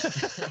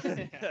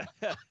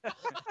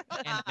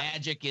 And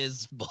magic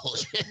is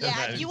bullshit.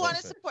 Yeah, if you want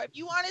to support, if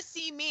you want to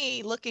see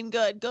me looking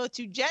good, go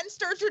to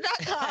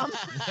jensturger.com.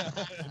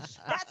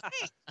 That's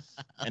me.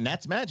 And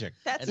that's magic.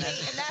 That's me,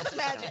 and that's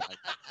magic.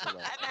 And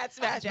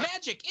that's magic.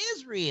 Magic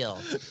is real.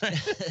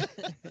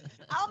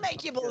 I'll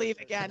make you believe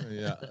again.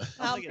 Yeah.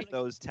 I'll get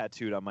those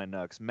tattooed on my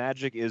knucks.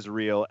 Magic is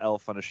real.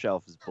 Elf on a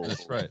shelf is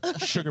bullshit.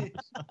 That's right.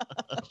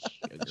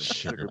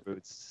 Sugar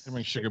boots.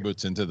 Bring Sugar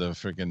Boots into the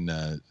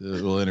freaking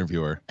little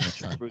interviewer.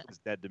 Sugar Boots is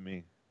dead to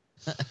me.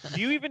 Do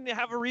you even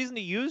have a reason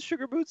to use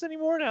Sugar Boots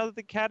anymore now that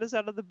the cat is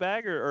out of the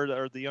bag,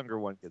 or the younger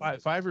one?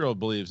 Five-year-old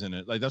believes in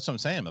it. Like that's what I'm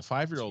saying. The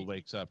 5-year-old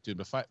wakes up, dude.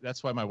 But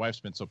that's why my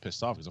wife's been so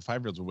pissed off, because the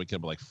 5-year-olds will wake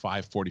up at like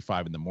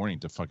 5:45 in the morning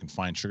to fucking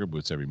find Sugar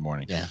Boots every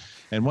morning. Yeah.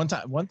 And one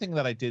thing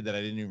that I did that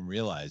I didn't even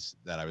realize,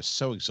 that I was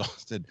so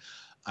exhausted,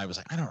 I was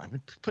like, I've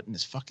been putting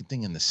this fucking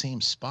thing in the same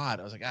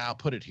spot. I was like, I'll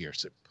put it here.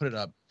 So put it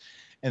up.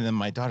 And then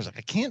my daughter's like,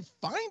 I can't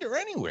find her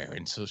anywhere.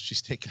 And so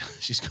she's going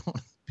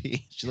to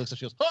pee. She looks up,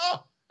 she goes,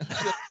 oh!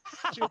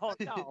 Oh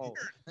no!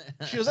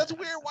 She goes, that's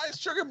weird. Why is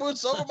Sugar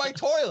Boots over my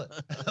toilet?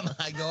 And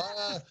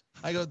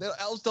I go, the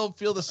elves don't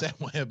feel the same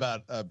way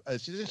about.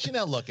 She's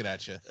not looking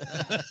at you.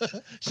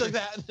 She's like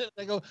that.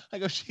 I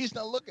go, she's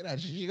not looking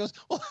at you. She goes,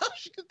 well, how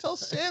she can tell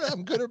Santa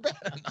I'm good or bad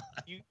or not?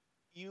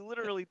 You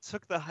literally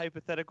took the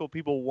hypothetical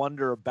people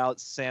wonder about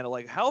Santa.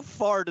 Like, how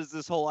far does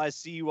this whole "I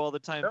see you all the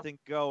time" thing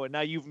go? And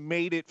now you've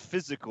made it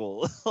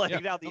physical.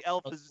 Now the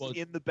elf is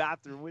in the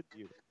bathroom with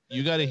you.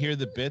 You got to hear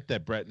the bit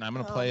that Brett, and I'm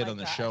going to play it on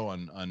the show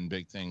on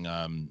Big Thing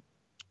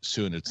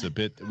soon. It's the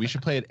bit we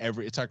should play it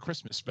it's our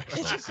Christmas special.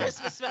 It's your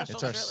Christmas special.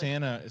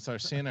 It's our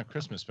Santa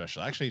Christmas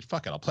special. Actually,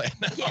 fuck it, I'll play it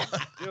now. Yeah.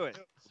 Do it.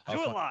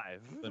 Do it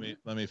live.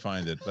 Let me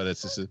find it. But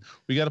it's just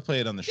we got to play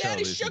it on the show.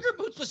 Daddy Sugar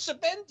Boots was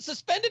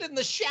suspended in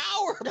the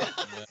shower.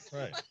 That's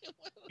right.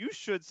 You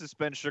should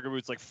suspend Sugar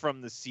Boots like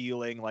from the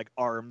ceiling, like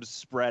arms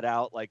spread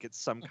out, like it's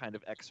some kind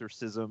of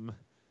exorcism.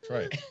 That's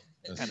right.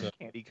 Kind of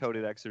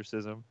candy-coated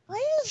exorcism.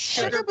 Why is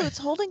Sugar Boots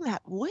holding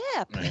that whip?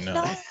 I know.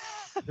 No,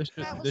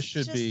 This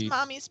should just be.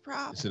 mommy's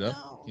prop. Is it up?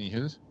 No. Can you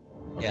hear this?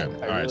 Okay. Yeah.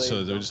 All right.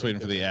 So we're just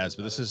waiting for the ads,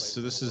 but this is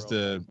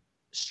the.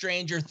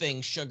 Stranger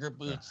Things, Sugar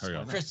Boots. Here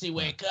we go. Chrissy,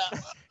 wake up.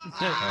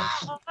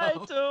 I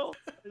do.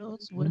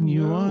 When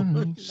you want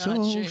Not so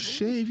shaving.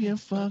 shave your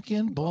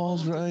fucking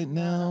balls right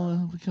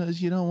now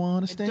because you don't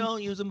want to And stay.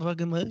 don't use a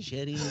fucking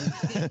machete.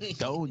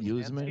 Don't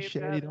use a Manscaped machete.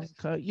 has Don't it.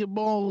 cut your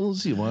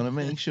balls. You want to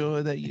make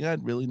sure that you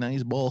got really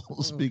nice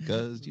balls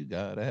because you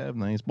gotta have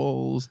nice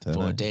balls For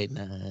tonight. date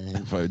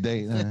night. For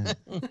date night.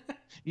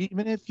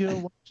 Even if you're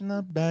watching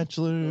The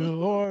Bachelor,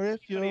 or if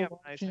Honey, you're have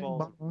nice watching balls,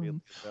 Bond,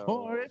 really, though.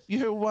 or if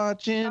you're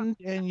watching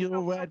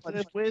Daniel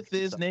Radcliffe with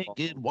his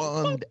naked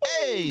wand.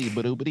 Hey,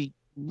 ba-doo-ba-dee,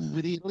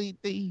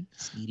 ba-dee-dee-dee,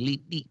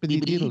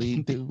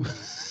 ba-dee-dee-dee-dee-dee.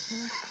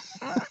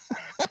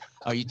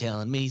 Are you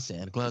telling me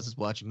Santa Claus is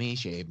watching me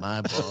shave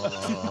my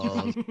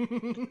balls?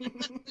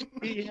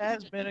 He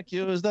has been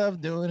accused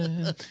of doing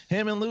it.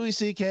 Him and Louis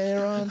C.K.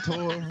 are on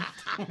tour.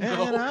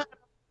 And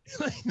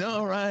I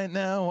know right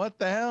now what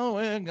the hell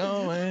we're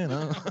going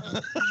on.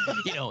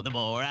 You know, the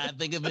more I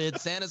think of it,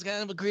 Santa's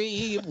kind of a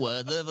creep.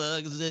 What the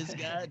fuck is this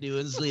guy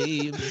doing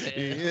sleep?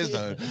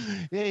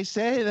 They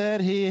say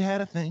that he had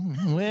a thing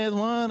with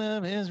one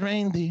of his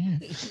reindeer.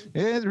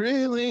 It's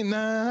really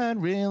not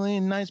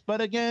really nice,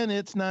 but again,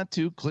 it's not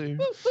too clear.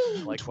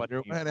 Like what?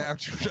 Right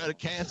after trying to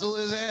cancel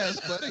his ass,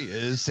 but he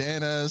is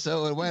Santa,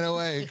 so it went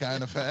away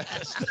kind of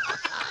fast.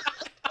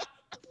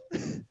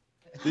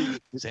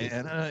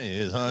 Santa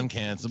is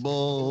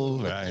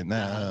uncancelable right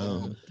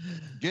now.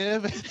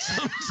 Give it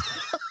some.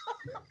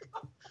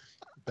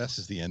 Best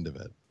is the end of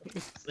it.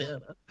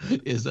 Santa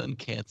is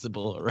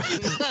uncancelable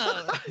right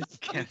now.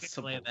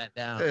 Cancel that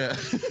down. Yeah.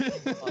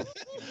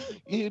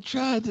 You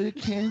tried to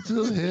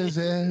cancel his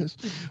ass,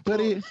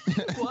 but he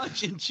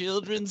Watching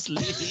children sleep.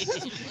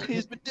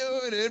 he's been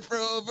doing it for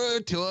over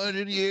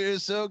 200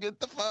 years, so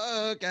get the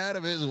fuck out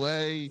of his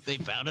way. They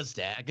found a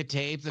stack of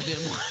tapes of him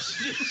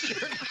watching his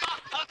shirt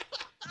off.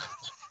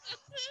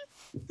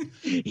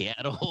 He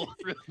had a whole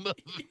room of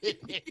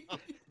video.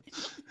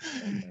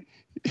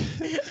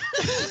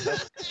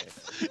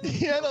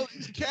 He had all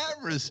these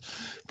cameras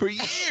for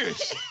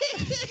years.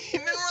 He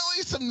didn't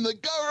release them to the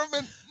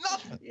government.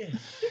 Nothing.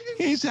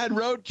 He's had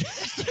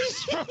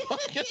roadcasters for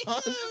fucking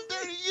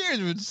 130 years.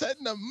 We've been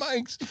setting up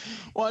mics,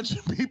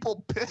 watching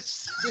people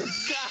piss.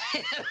 This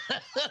guy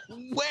had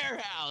a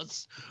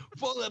warehouse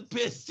full of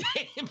piss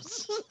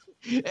tapes.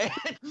 And Don't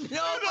even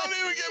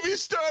get me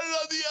started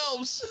on the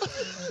elves.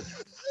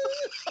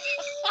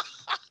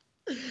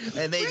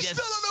 And they We just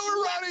still don't know where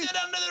swept Ronnie- it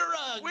under the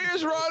rug.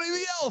 Where's Ronnie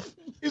the elf?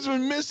 He's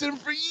been missing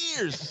for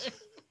years.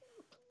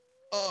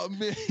 Oh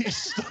man, he's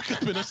stuck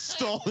up in a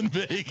stall in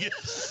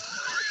Vegas.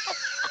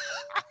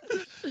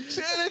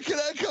 Santa, can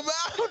I come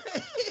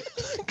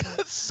out?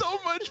 Got so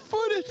much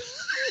footage.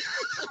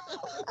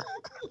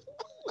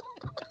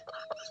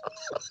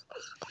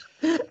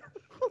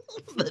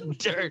 The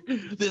dirt.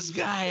 This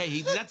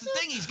guy, that's the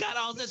thing. He's got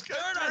all this dirt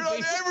on on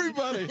people.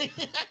 everybody.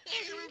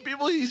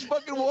 People he's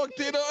fucking walked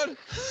in on.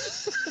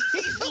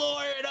 He's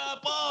lawyered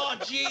up. Oh,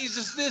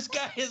 Jesus. This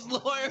guy is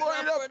lawyered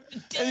up.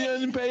 And he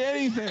doesn't pay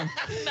anything.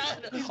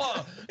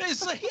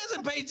 It's like he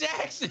hasn't paid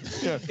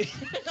taxes. Yeah.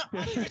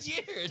 100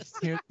 years.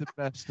 Here's the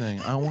best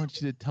thing. I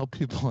want you to tell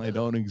people I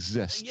don't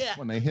exist. Yeah.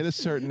 When I hit a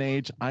certain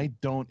age, I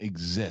don't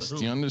exist.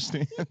 You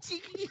understand?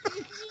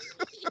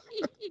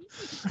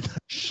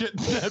 Shit in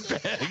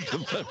that bag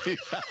and let me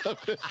out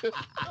of it.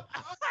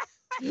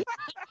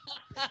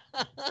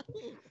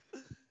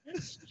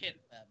 Shit,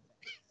 man.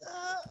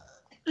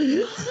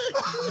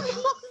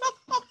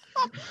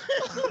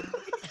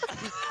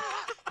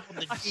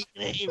 The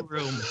DNA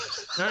room.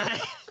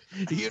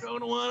 You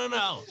don't want to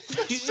know.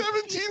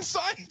 17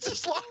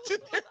 scientists locked in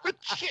there with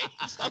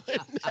chains on their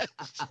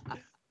necks.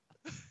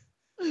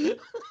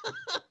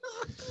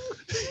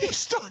 He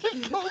started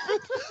COVID.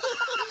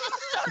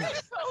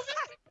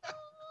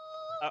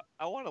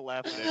 I want to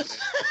laugh at it.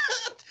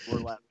 We're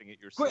laughing at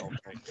yourself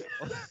right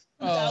now.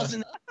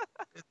 2000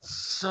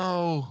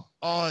 So,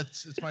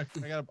 it's my.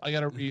 I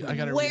gotta read.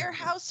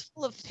 Warehouse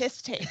full of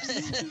piss tapes.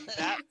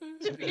 That,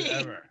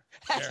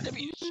 Has to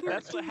be sure.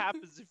 that's what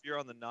happens if you're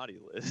on the naughty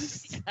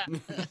list.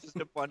 It's just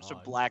a bunch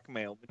of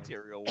blackmail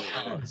material.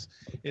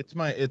 It's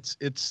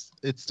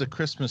the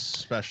Christmas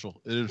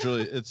special. It is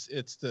really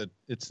it's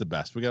the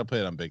best. We gotta play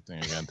it on Big Thing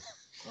again.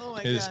 Oh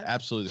my It is God.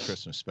 absolutely the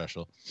Christmas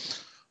special.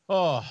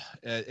 Oh,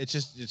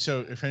 so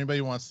if anybody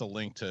wants the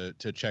link to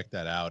check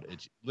that out,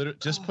 it's literally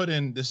just put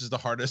in "this is the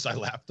hardest I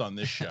laughed on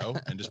this show"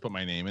 and just put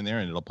my name in there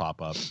and it'll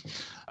pop up.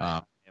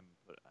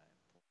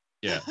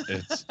 Yeah,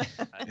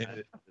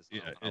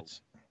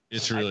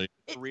 it's really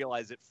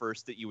realize at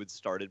first that you had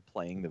started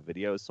playing the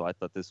video, so I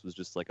thought this was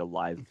just like a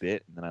live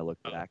bit, and then I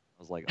looked back.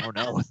 I was like, oh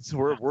no,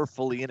 we're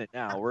fully in it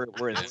now. We're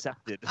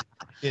incepted.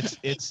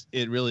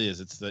 It really is.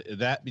 It's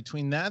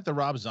the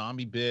Rob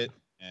Zombie bit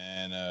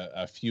and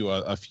a few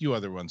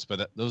other ones,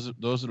 but those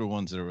are the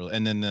ones that are really.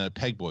 And then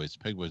Peg Boys.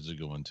 Peg Boys is a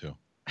good one too.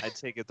 I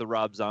take it the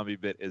Rob Zombie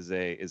bit is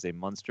a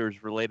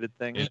Munsters related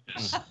thing. It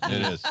is.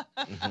 It is.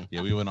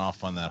 Yeah, we went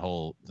off on that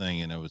whole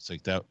thing, and it was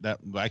like that.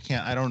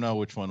 I don't know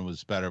which one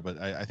was better, but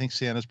I think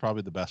Santa's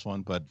probably the best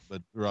one. But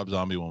the Rob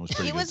Zombie one was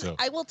pretty good too.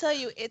 I will tell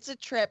you, it's a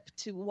trip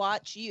to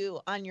watch you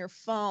on your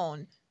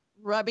phone,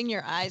 rubbing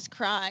your eyes,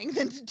 crying,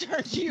 then to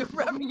turn to you,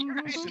 rubbing your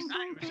eyes,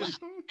 crying.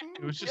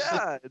 It was just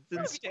it's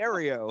in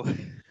stereo.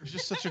 It was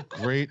just such a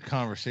great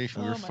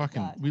conversation.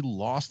 We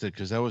lost it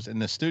because that was,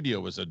 and the studio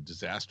was a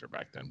disaster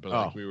back then. But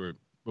like we were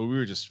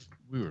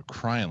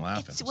crying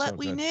laughing. It's what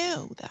we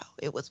knew, though.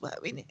 It was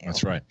what we knew.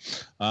 That's right.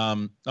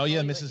 Oh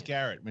yeah, Mrs.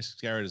 Garrett.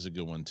 Mrs. Garrett is a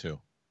good one too.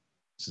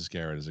 Mrs.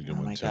 Garrett is a good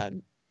one too. Oh my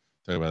God.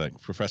 Talk about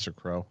that, Professor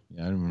Crow.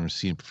 Yeah, I remember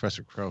seeing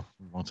Professor Crow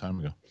a long time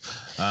ago.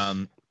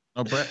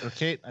 Oh, Brett or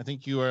Kate, I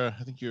think you're.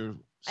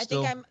 I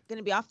think I'm going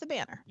to be off the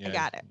banner. Yeah, I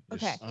got it.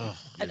 Okay.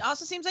 It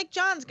also seems like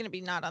John's going to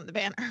be not on the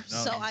banner. No,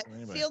 so I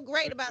feel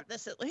great about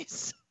this at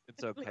least.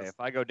 It's okay. If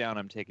I go down,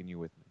 I'm taking you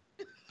with me.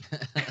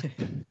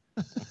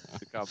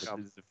 It's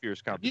a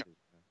fierce competition.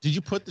 Did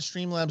you put the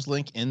Streamlabs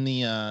link in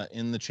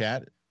the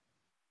chat?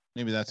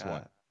 Maybe that's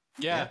why.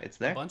 Yeah, it's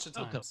there a bunch of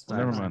times.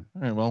 Never mind.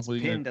 All right, well, it's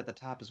pinned at the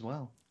top as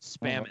well.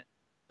 Spam it.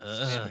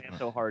 Spam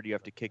so hard you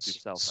have to kick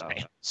yourself out.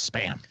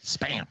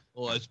 Spam.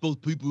 Oh, I suppose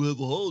people have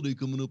a holiday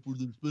coming up where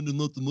they're spending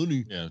lots of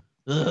money. Yeah.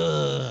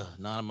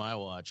 Not on my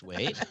watch.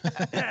 Wait.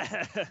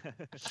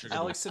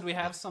 Alex, did we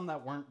have some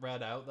that weren't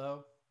read out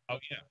though? Oh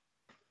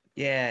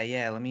yeah.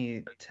 Yeah. Let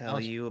me tell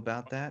you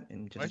about that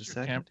in just a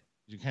second.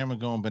 Is your camera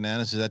going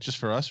bananas? Is that just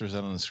for us, or is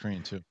that on the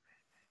screen too?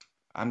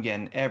 I'm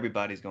getting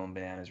everybody's going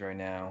bananas right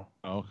now.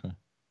 Oh, okay.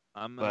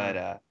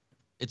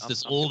 It's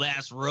this old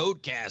ass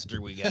roadcaster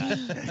we got.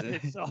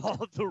 It's all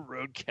the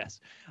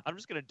roadcast. I'm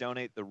just gonna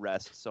donate the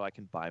rest so I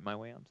can buy my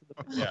way onto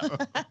the. Yeah,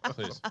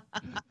 please.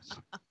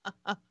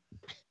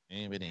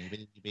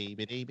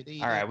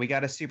 All right, we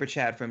got a super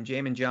chat from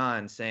Jamin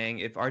John saying,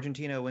 if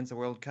Argentina wins the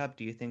World Cup,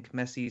 do you think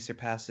Messi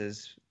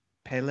surpasses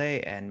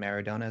Pele and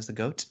Maradona as the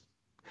GOAT?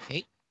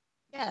 Hey.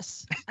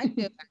 Yes, I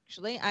do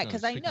actually.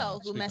 Because I know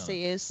who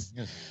Messi is.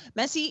 Yes.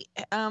 Messi.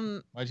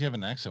 Why'd you have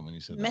an accent when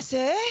you said Messi?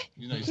 That?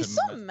 You He's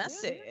so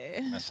messy.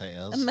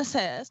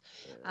 Messi.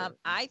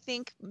 I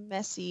think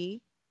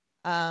Messi.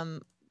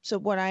 So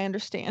what I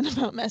understand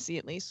about Messi,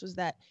 at least, was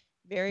that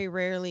very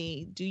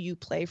rarely do you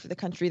play for the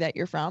country that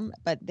you're from,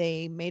 but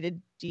they made a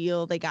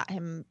deal. They got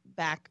him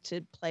back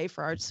to play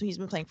for so he's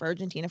been playing for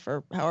Argentina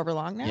for however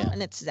long now,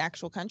 and it's his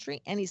actual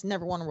country, and he's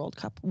never won a World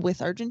Cup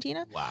with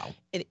Argentina. Wow.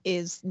 It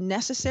is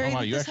necessary. Oh,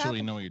 wow, you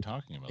actually know what you're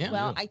talking about. Yeah.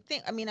 Well,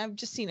 I've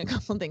just seen a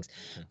couple of things,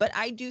 but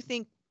I do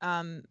think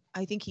I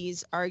think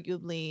he's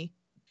arguably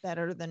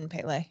better than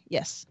Pele.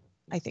 Yes,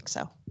 I think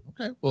so.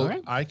 Okay.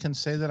 Well, I can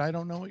say that I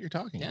don't know what you're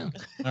talking about.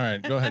 All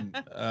right, go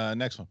ahead.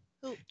 Next one.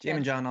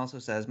 Jamin John also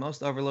says,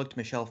 most overlooked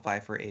Michelle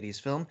Pfeiffer 80s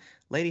film,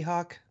 Lady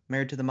Hawk,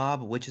 Married to the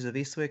Mob, Witches of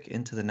Eastwick,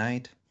 Into the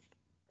Night.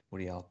 What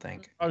do y'all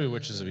think? Probably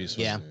Witches of Eastwick.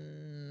 Yeah.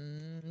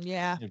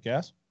 Yeah. You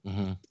guess?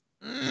 Mm-hmm.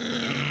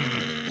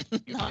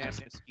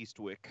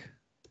 Eastwick.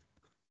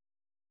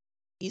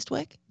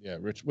 Eastwick? Yeah,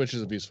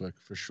 Witches of Eastwick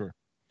for sure.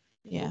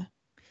 Yeah.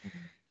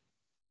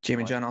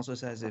 Jamin John also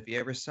says, if you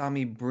ever saw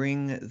me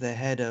bring the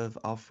head of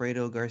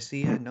Alfredo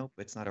Garcia, nope,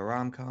 it's not a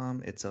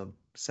rom-com. It's a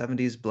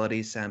 70s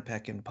bloody Sam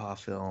Peckinpah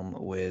film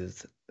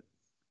with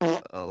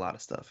a lot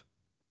of stuff.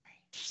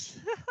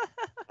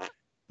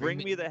 Bring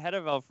Me the Head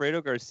of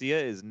Alfredo Garcia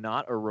is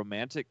not a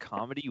romantic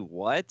comedy.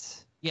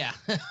 What? Yeah.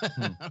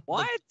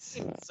 What?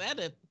 Said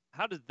it.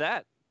 How did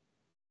that?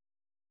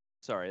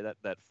 Sorry,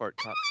 that fart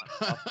caught.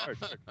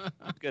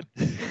 Good.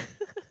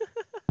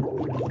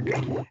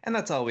 And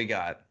that's all we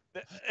got.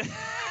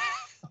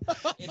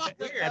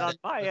 And on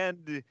my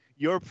end,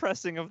 your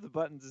pressing of the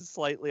buttons is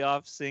slightly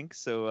off sync,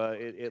 so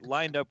it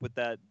lined up with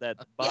that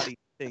body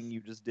thing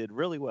you just did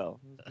really well.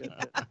 There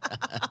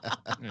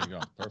you go.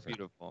 Perfect.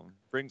 Beautiful.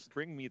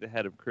 Bring me the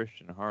head of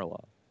Christian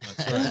Harloff.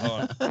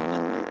 That's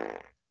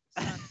right.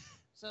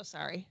 So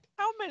sorry.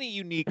 How many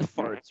unique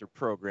farts are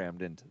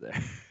programmed into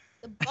there?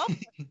 The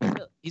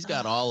bump. He's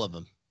got all of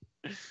them.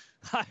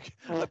 I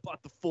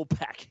bought the full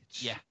package.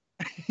 Yeah.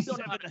 We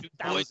don't have to do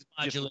voice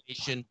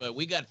modulation, but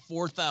we got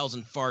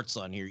 4,000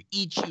 farts on here,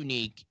 each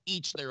unique,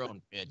 each their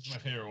own pitch. My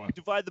favorite one.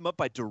 Divide them up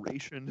by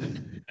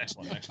duration.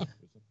 Excellent.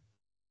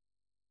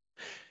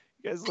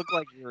 You guys look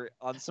like you're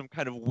on some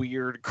kind of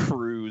weird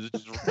cruise,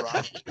 just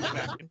rocking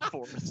back and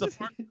forth. It's the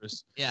fart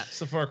cruise. Yeah, it's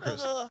the fart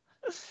cruise.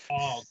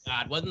 Oh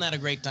God, wasn't that a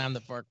great time?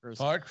 The fart cruise.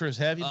 Fart cruise.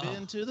 Have you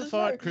been to the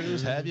fart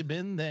cruise? Have you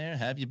been there?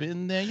 Have you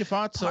been there? You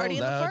fart so Party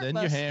in the loud, fart and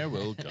bus. your hair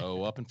will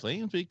go up in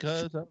flames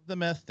because of the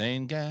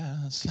methane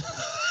gas.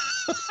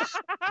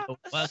 It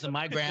wasn't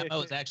my grandma.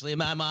 It was actually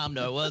my mom.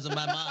 No, it wasn't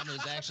my mom. It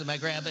was actually my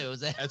grandpa. It was.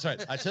 That's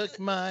right. I took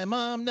my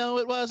mom. No,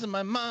 it wasn't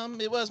my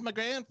mom. It was my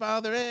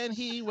grandfather, and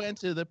he went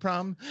to the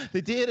prom.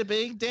 They did a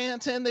big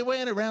dance, and they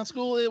went around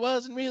school. It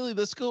wasn't really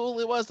the school.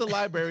 It was the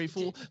library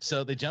fool.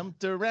 So they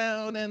jumped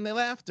around, and they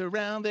laughed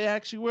around. They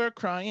actually were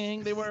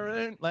crying. They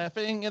weren't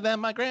laughing. And then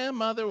my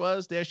grandmother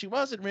was there. She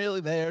wasn't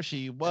really there.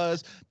 She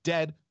was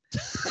dead.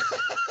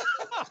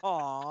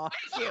 Aw.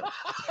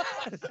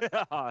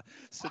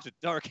 Such a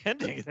dark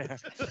ending there.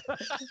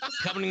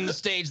 Coming to the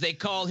stage, they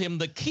call him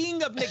the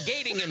king of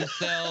negating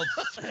himself.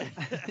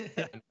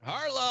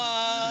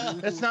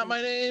 Harla. That's not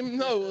my name.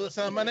 No, that's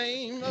not my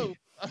name. No.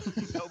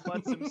 No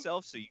butts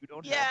himself, so you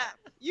don't. Yeah,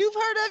 you've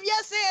heard of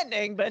yes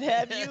anding, but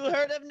have you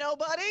heard of no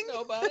butting?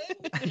 No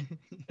butting.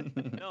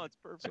 No, it's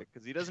perfect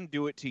because he doesn't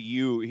do it to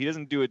you. He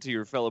doesn't do it to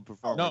your fellow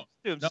performers. No,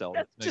 to himself.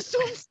 Just to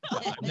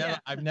himself.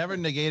 I've never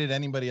negated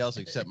anybody else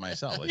except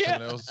myself. Like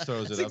someone else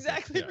throws it That's up.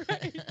 exactly there.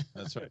 right. Yeah,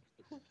 that's right.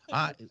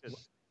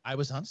 I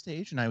was on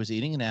stage and I was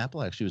eating an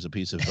apple. Actually, it was a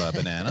piece of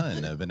banana,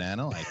 and the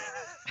banana, like,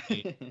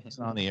 it was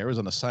on the air. It was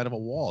on the side of a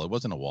wall. It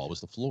wasn't a wall. It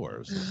was the floor. It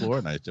was the floor,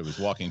 and I was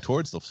walking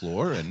towards the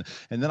floor, and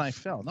then I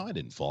fell. No, I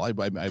didn't fall. I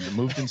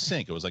moved in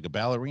sync. It was like a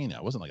ballerina.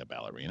 It wasn't like a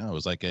ballerina. It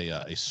was like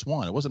a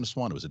swan. It wasn't a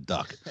swan. It was a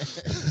duck.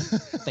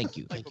 Thank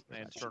you. Like what my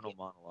internal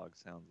monologue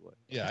sounds like.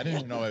 Yeah, I didn't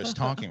even know I was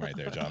talking right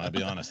there, John. I'll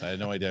be honest. I had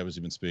no idea I was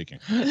even speaking.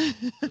 One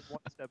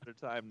step at a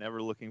time,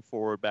 never looking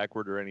forward,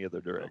 backward, or any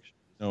other direction.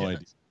 No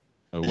idea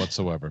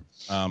whatsoever.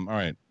 All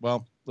right.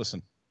 Well,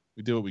 listen,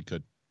 we did what we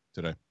could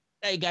today.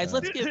 Hey guys,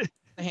 let's give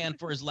a hand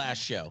for his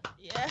last show.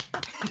 Yeah.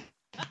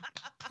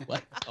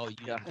 What? Oh, you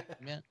got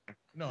man.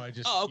 No, I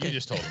just. Oh, okay. You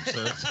just told him.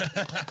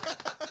 So,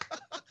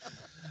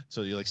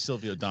 so you're like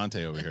Silvio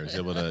Dante over here. He's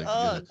able to.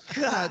 Oh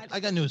God. I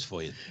got news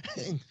for you.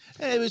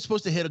 Hey, we were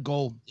supposed to hit a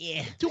goal.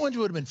 Yeah. 200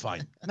 would have been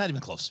fine. Not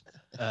even close.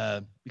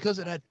 Because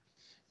of that,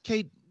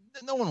 Kate.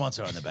 No one wants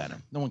her on the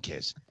banner. No one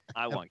cares.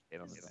 I want Kate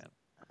on the banner.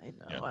 I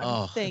know. Yeah.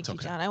 Oh, thank it's you,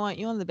 okay. John. I want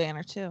you on the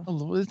banner too.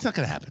 Oh, it's not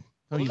gonna happen.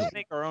 We'll just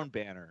make our own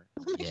banner.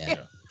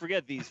 Yeah.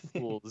 Forget these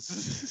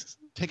fools.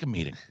 Take a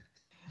meeting.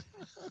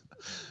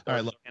 All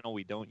right, look. Channel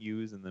we don't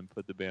use, and then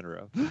put the banner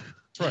up.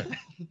 That's right.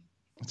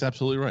 That's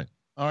absolutely right.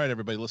 All right,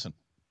 everybody, listen.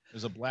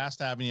 There's a blast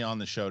having you on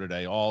the show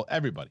today.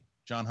 Everybody.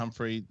 John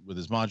Humphrey with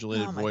his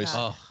modulated Oh my voice.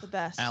 God. The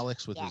best.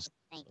 Alex with Yes,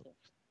 his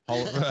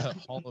thank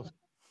you.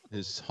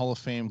 his Hall of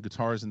Fame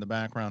guitars in the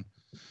background.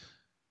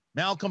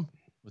 Malcolm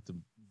with the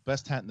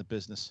best hat in the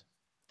business.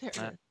 There it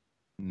is.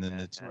 And then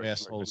the two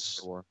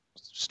assholes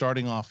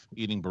starting off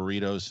eating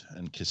burritos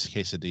and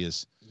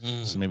quesadillas.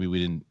 So maybe we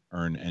didn't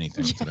earn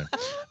anything today.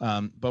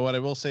 But what I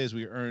will say is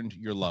we earned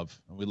your love.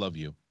 And we love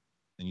you.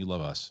 And you love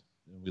us.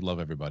 We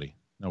love everybody.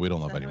 No, we don't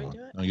love anyone.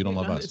 No, you don't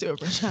love us.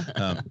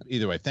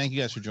 Either way, thank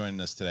you guys for joining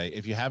us today.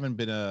 If you haven't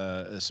been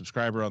a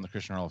subscriber on the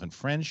Christian Harloff and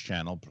Friends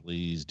channel,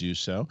 please do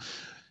so.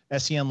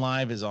 SEN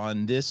Live is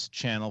on this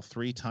channel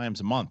 3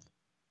 times a month.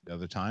 The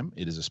other time,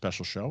 it is a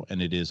special show,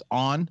 and it is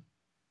on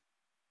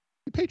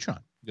Patreon.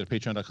 You go to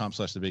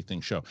patreon.com/The Big Thing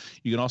Show.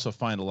 You can also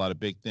find a lot of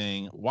Big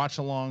Thing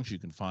watch-alongs. You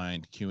can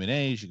find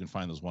Q&As. You can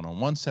find those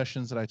one-on-one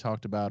sessions that I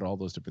talked about, all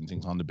those different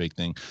things on the Big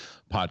Thing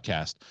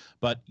podcast.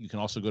 But you can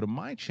also go to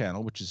my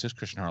channel, which is just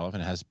Christian Harloff,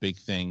 and it has Big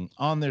Thing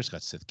on there. It's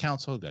got Sith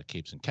Council, got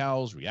Capes and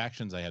Cowls,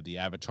 reactions. I have the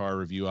Avatar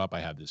review up. I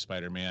have the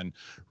Spider-Man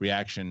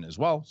reaction as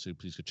well. So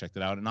please go check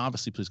that out. And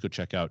obviously, please go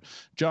check out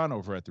John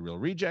over at The Real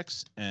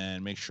Rejects.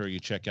 And make sure you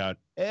check out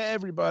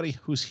everybody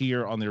who's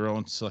here on their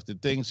own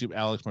selected things. You have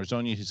Alex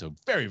Marzoni. He's a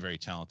very, very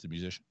talented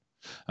musician.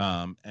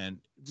 And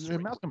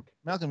Malcolm,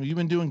 have you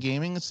been doing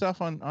gaming and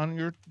stuff on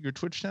your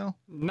Twitch channel?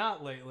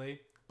 Not lately,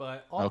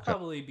 but I'll Okay.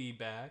 probably be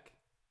back.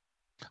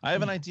 I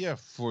have an idea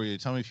for you.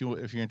 Tell me if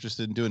you're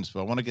interested in doing this. But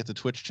I want to get the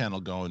Twitch channel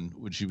going.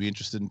 Would you be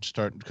interested in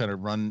start kind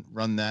of run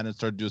that and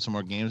start doing some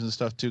more games and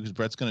stuff too? Because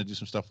Brett's going to do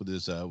some stuff with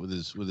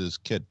his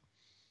kid.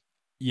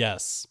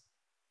 Yes.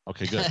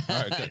 Okay, good.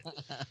 All right, good.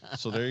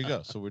 So there you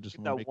go. So we're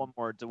just That one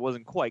more. It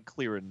wasn't quite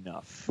clear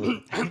enough.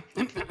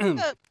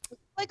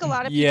 Like a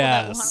lot of people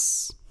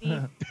Yes.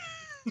 that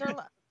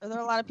want there are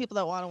a lot of people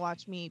that want to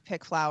watch me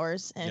pick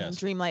flowers in Yes.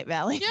 Dreamlight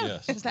Valley.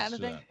 Yes, Is that a let's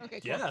do thing? that.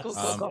 Okay, cool.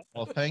 Yes. Cool.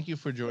 Well, thank you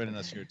for joining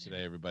us here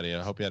today, everybody.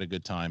 I hope you had a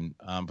good time.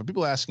 For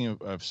people asking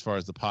as far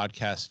as the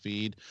podcast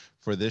feed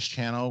for this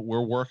channel,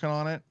 we're working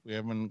on it. We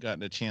haven't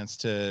gotten a chance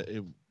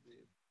to.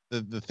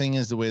 The thing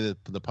is, the way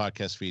that the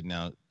podcast feed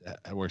now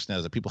works now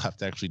is that people have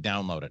to actually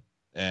download it,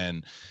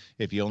 and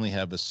if you only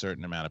have a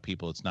certain amount of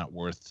people, it's not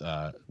worth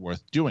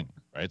doing,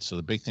 right? So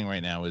the big thing right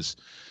now is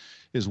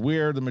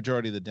where the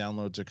majority of the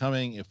downloads are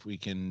coming. If we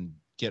can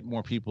get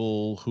more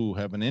people who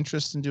have an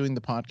interest in doing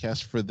the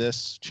podcast for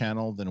this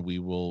channel, then we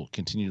will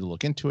continue to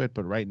look into it.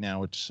 But right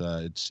now, it's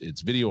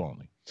video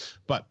only.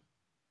 But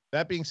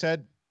that being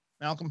said,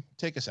 Malcolm,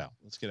 take us out.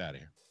 Let's get out of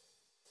here.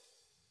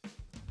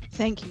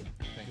 Thank you.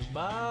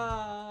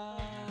 Bye.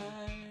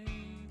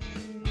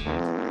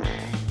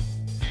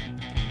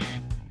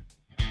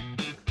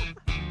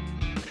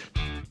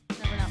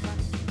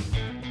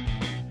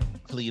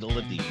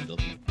 Pleadle-a-deedle.